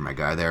standing for my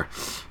guy there.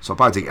 So I'll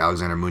probably take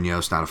Alexander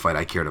Munoz. Not a fight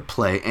I care to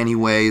play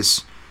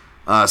anyways.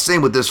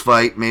 Same with this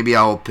fight. Maybe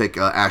I'll pick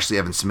Ashley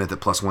Evans Smith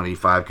at plus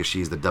 185 because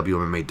she's the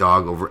WMMA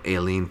dog over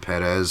Aileen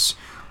Perez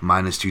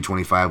minus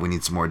 225. We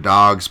need some more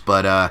dogs.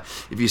 But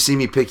if you see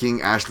me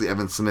picking Ashley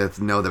Evans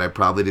Smith, know that I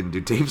probably didn't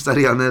do tape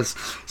study on this,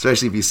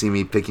 especially if you see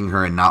me picking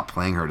her and not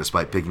playing her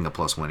despite picking a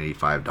plus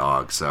 185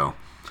 dog. So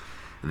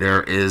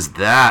there is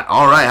that.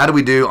 All right, how do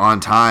we do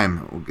on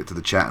time? We'll get to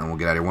the chat and we'll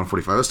get out of here.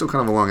 145. That's still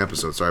kind of a long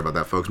episode. Sorry about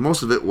that, folks.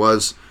 Most of it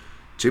was,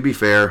 to be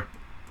fair,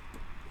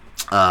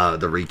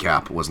 the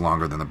recap was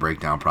longer than the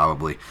breakdown,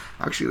 probably.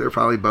 Actually, they're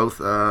probably both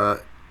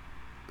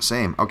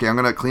same. Okay, I'm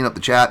going to clean up the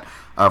chat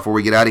before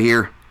we get out of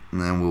here, and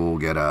then we'll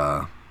get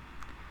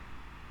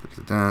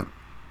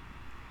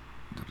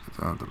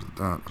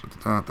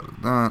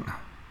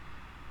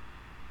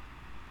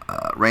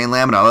Rain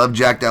Lamont, I love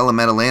Jack Della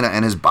Maddalena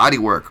and his body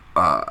work.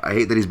 I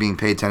hate that he's being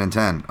paid 10 and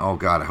 10. Oh,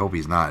 God, I hope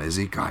he's not. Is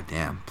he? God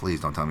damn.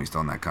 Please don't tell me he's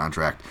still in that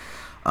contract.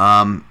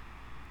 Shitara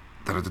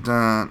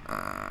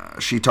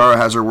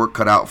has her work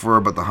cut out for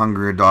her, but the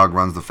hungrier dog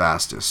runs the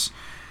fastest.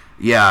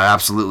 Yeah,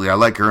 absolutely. I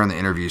like her in the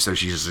interview. So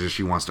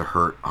she wants to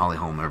hurt Holly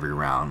Holm every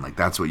round.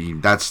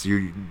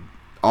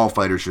 All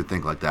fighters should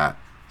think like that,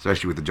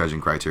 especially with the judging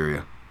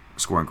criteria,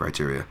 scoring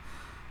criteria,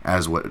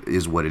 as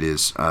what it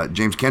is.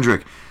 James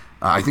Kendrick.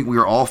 I think we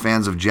are all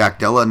fans of Jack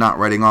Della not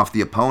writing off the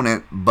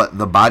opponent, but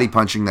the body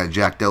punching that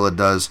Jack Della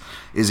does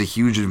is a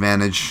huge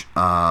advantage.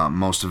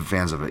 Most of the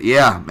fans of it.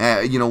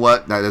 Yeah, you know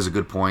what? That is a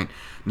good point.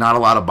 Not a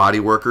lot of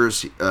body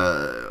workers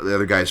the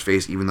other guys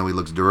face, even though he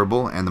looks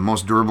durable. And the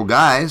most durable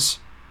guys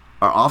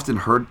are often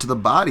hurt to the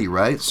body,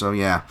 right? So,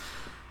 yeah.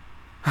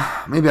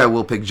 Maybe I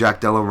will pick Jack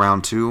Della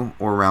round 2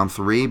 or round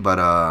 3, but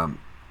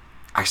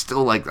I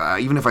still like,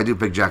 even if I do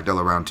pick Jack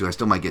Della round 2, I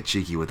still might get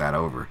cheeky with that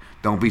over.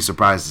 Don't be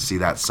surprised to see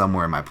that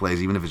somewhere in my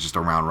plays, even if it's just a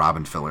round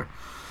robin filler.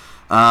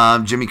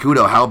 Jimmy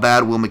Kudo, how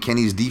bad will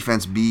McKinney's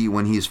defense be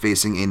when he is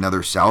facing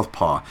another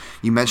southpaw?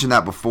 You mentioned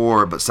that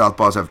before, but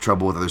southpaws have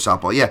trouble with other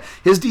southpaw. Yeah,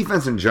 his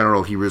defense in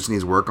general, he really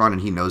needs work on,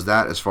 and he knows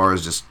that as far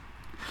as just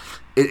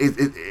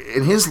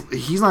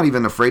he's not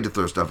even afraid to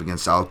throw stuff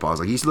against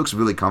southpaws. He looks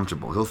really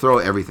comfortable. He'll throw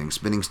everything,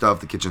 spinning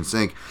stuff, the kitchen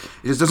sink.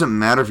 It just doesn't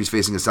matter if he's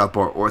facing a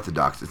southpaw or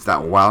orthodox. It's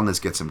that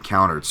wildness gets him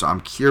countered. So I'm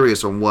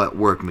curious on what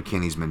work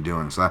McKinney's been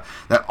doing. So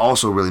that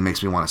also really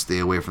makes me want to stay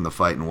away from the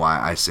fight, and why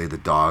I say the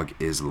dog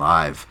is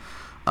live.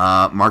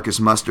 Marcus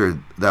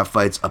Mustard, that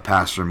fight's a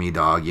pass for me,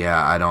 dog.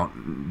 Yeah, I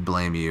don't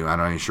blame you. I'm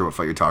not even sure what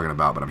fight you're talking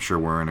about, but I'm sure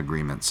we're in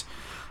agreements.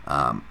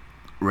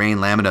 Rain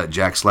Lamada,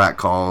 Jack Slack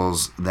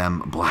calls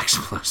them Black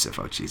Explosive.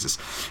 Oh, Jesus.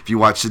 If you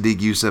watch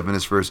Sadiq Youssef in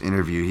his first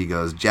interview, he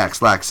goes, Jack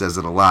Slack says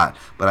it a lot,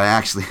 but I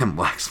actually am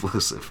Black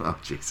Explosive. Oh,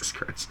 Jesus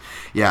Christ.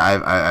 Yeah,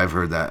 I've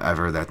heard that. I've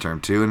heard that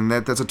term, too, and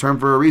that's a term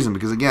for a reason,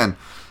 because, again,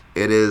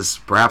 it is,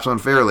 perhaps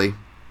unfairly, is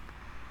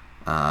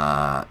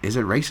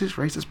it racist?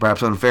 Racist?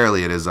 Perhaps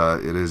unfairly, it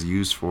is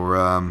used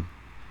for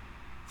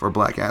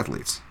black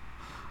athletes.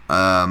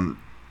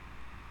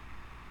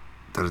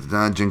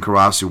 Jin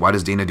Karasu, why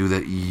does Dana do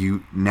that?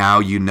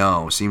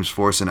 Seems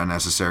forced and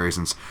unnecessary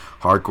since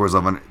hardcore's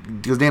loving.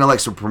 Because Dana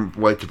likes to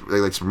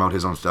promote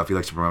his own stuff. He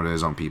likes to promote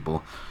his own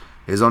people,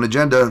 his own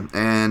agenda,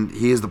 and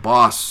he is the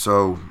boss,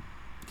 so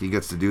he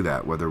gets to do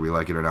that, whether we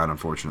like it or not,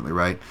 unfortunately,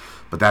 right?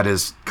 But that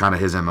is kind of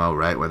his MO,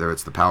 right? Whether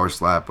it's the power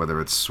slap, whether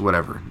it's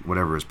whatever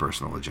his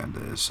personal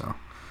agenda is. So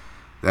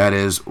that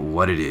is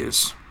what it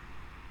is.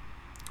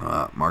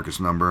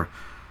 Marcus number.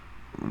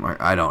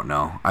 I don't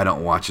know. I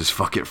don't watch his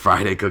fucking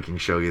Friday cooking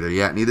show either.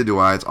 Yeah, neither do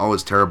I. It's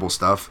always terrible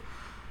stuff.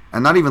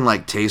 And not even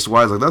like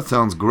taste-wise. Like, that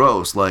sounds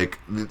gross. Like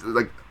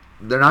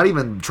they're not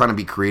even trying to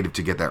be creative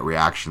to get that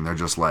reaction. They're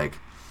just like,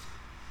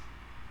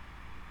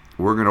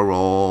 we're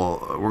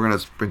gonna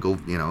sprinkle,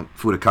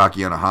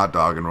 furikake on a hot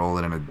dog and roll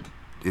it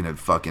in a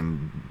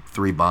fucking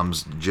three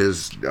bums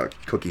jizz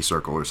cookie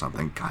circle or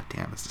something. God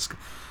damn, it's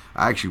disgusting.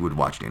 I actually would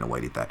watch Dana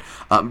White eat that.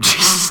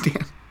 Jesus,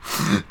 Dan.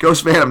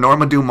 Ghost fan of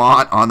Norma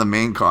Dumont on the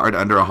main card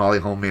under a Holly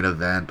Holm main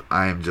event.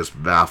 I am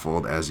just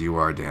baffled as you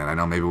are, Dan. I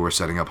know maybe we're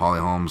setting up Holly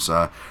Holm's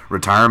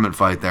retirement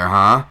fight there,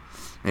 huh?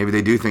 Maybe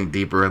they do think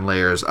deeper in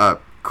layers.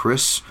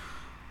 Chris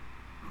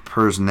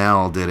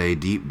Persnell did a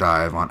deep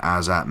dive on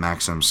Azat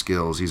Maxim's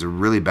skills. He's a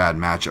really bad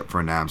matchup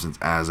for Nam since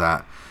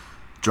Azat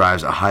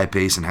drives a high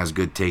pace and has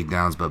good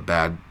takedowns but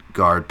bad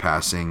guard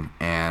passing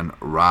and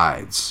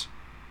rides.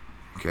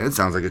 Okay, it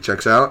sounds like it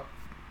checks out.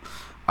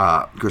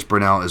 Chris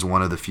Burnell is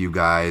one of the few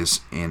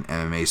guys in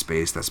MMA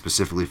space that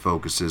specifically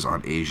focuses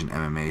on Asian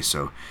MMA,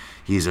 so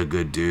he's a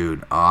good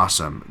dude.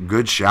 Awesome.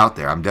 Good shout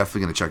there. I'm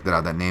definitely going to check that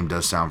out. That name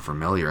does sound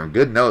familiar. And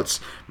good notes.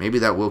 Maybe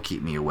that will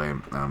keep me away.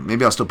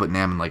 Maybe I'll still put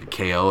Nam in like a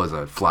KO as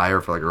a flyer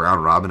for like a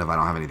round robin if I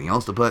don't have anything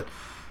else to put.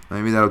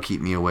 Maybe that'll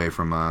keep me away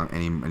from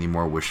any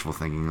more wishful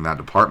thinking in that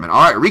department.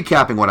 All right,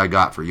 recapping what I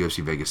got for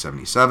UFC Vegas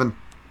 77.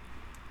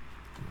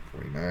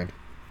 49.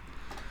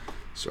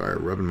 Sorry,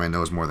 rubbing my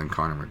nose more than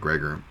Conor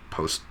McGregor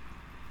post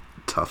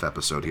tough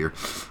episode here.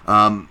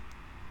 All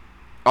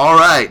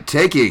right,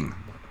 taking.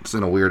 It's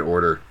in a weird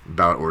order,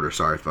 bout order.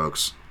 Sorry,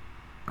 folks.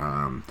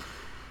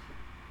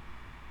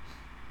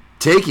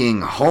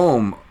 Taking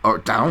home or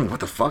down. What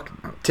the fuck?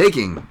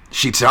 Taking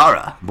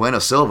Shitara Bueno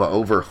Silva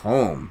over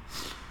Home.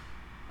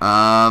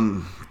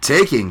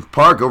 Taking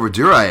Park over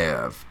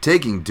Duraev.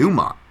 Taking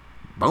Beaumont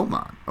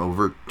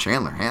over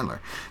Chandler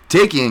Handler.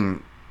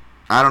 Taking.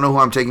 I don't know who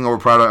I'm taking over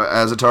Prado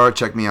Azatar.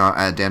 Check me out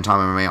at Dan Tom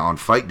MMA on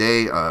Fight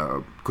Day.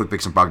 Quick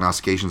picks and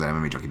prognostications at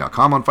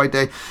MMAJunkie.com on Fight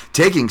Day.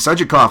 Taking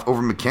Sajikov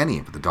over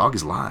McKinney, but the dog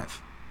is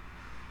live.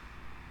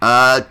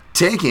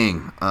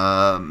 Taking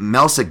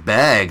Melsick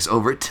Bags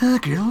over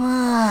Tucker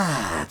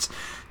Lutz.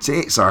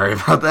 Sorry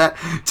about that.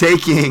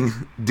 Taking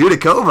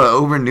Dudakova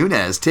over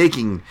Nunes.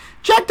 Taking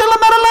Jack de la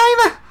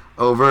Madeleine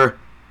over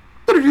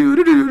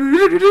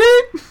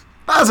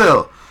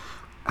Basil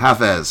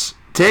Hafez.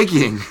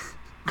 Taking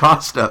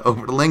Costa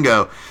over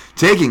Lingo.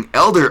 Taking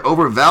Elder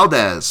over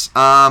Valdez.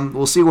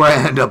 We'll see where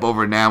I end up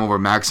over Nam over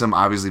Maxim.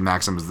 Obviously,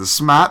 Maxim is the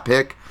smart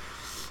pick.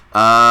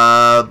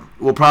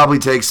 We'll probably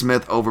take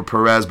Smith over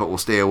Perez, but we'll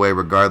stay away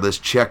regardless.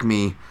 Check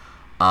me,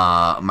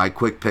 my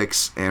quick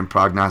picks and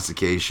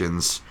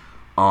prognostications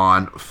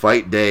on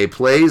Fight Day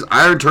plays.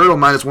 Iron Turtle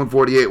minus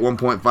 148,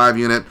 1.5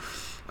 unit.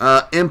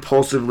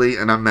 Impulsively,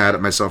 and I'm mad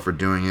at myself for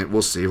doing it.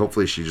 We'll see.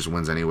 Hopefully she just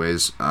wins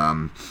anyways.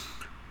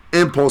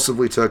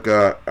 Impulsively took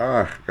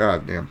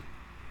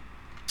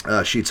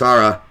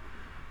Shitara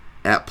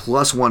at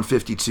plus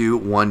 152,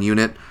 1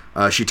 unit.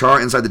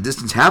 Shitara inside the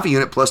distance, half a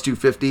unit, plus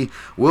 250.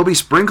 We'll be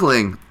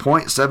sprinkling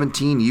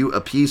 0.17 U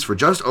apiece for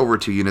just over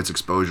 2 units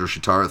exposure.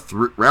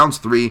 Shitara rounds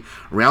 3,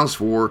 rounds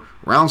 4,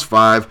 rounds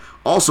 5.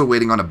 Also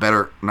waiting on a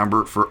better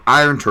number for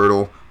Iron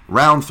Turtle,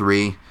 round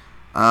 3.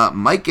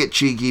 Might get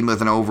cheeky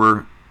with an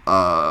over,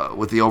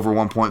 with the over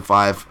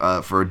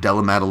 1.5 for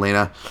Della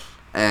Maddalena.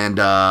 And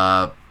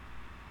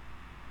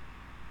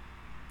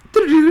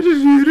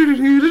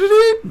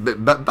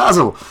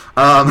Basil.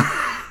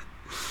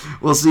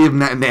 We'll see if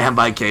Nam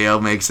by KO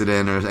makes it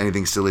in or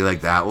anything silly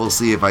like that. We'll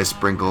see if I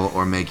sprinkle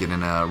or make it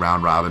in a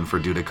round robin for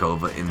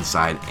Dudakova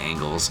inside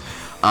angles.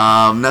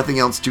 Nothing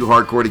else too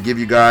hardcore to give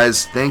you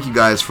guys. Thank you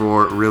guys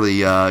for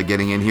really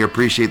getting in here.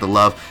 Appreciate the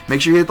love.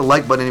 Make sure you hit the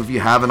like button if you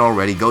haven't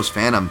already. Ghost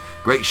Phantom,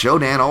 great show,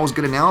 Dan. Always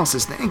good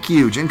analysis. Thank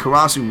you. Jin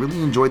Karasu,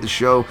 really enjoyed the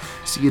show.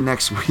 See you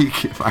next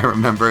week if I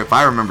remember. If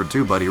I remember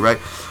too, buddy, right?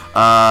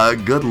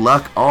 Good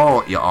luck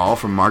all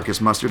from Marcus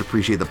Mustard.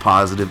 Appreciate the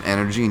positive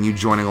energy and you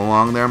joining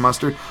along there,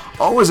 Mustard.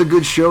 Always a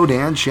good show,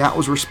 Dan. Chat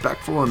was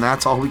respectful and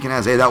that's all we can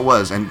ask. Hey, that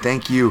was. And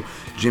thank you,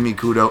 Jimmy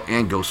Kudo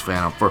and Ghost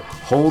Phantom, for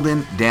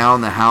holding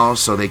down the house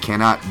so they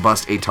cannot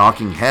bust a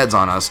talking heads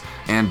on us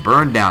and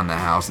burn down the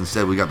house.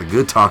 Instead, we got the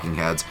good talking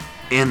heads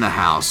in the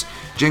house.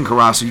 Jin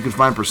Karasu, you can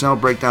find personnel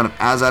breakdown of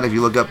Azat if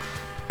you look up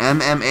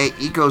MMA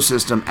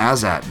Ecosystem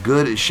Azat.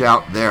 Good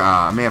shout there.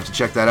 I may have to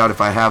check that out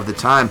if I have the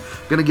time.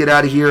 Gonna get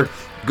out of here.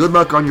 Good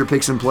luck on your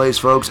picks and plays,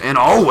 folks, and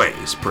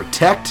always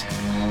protect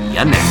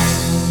your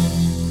neck.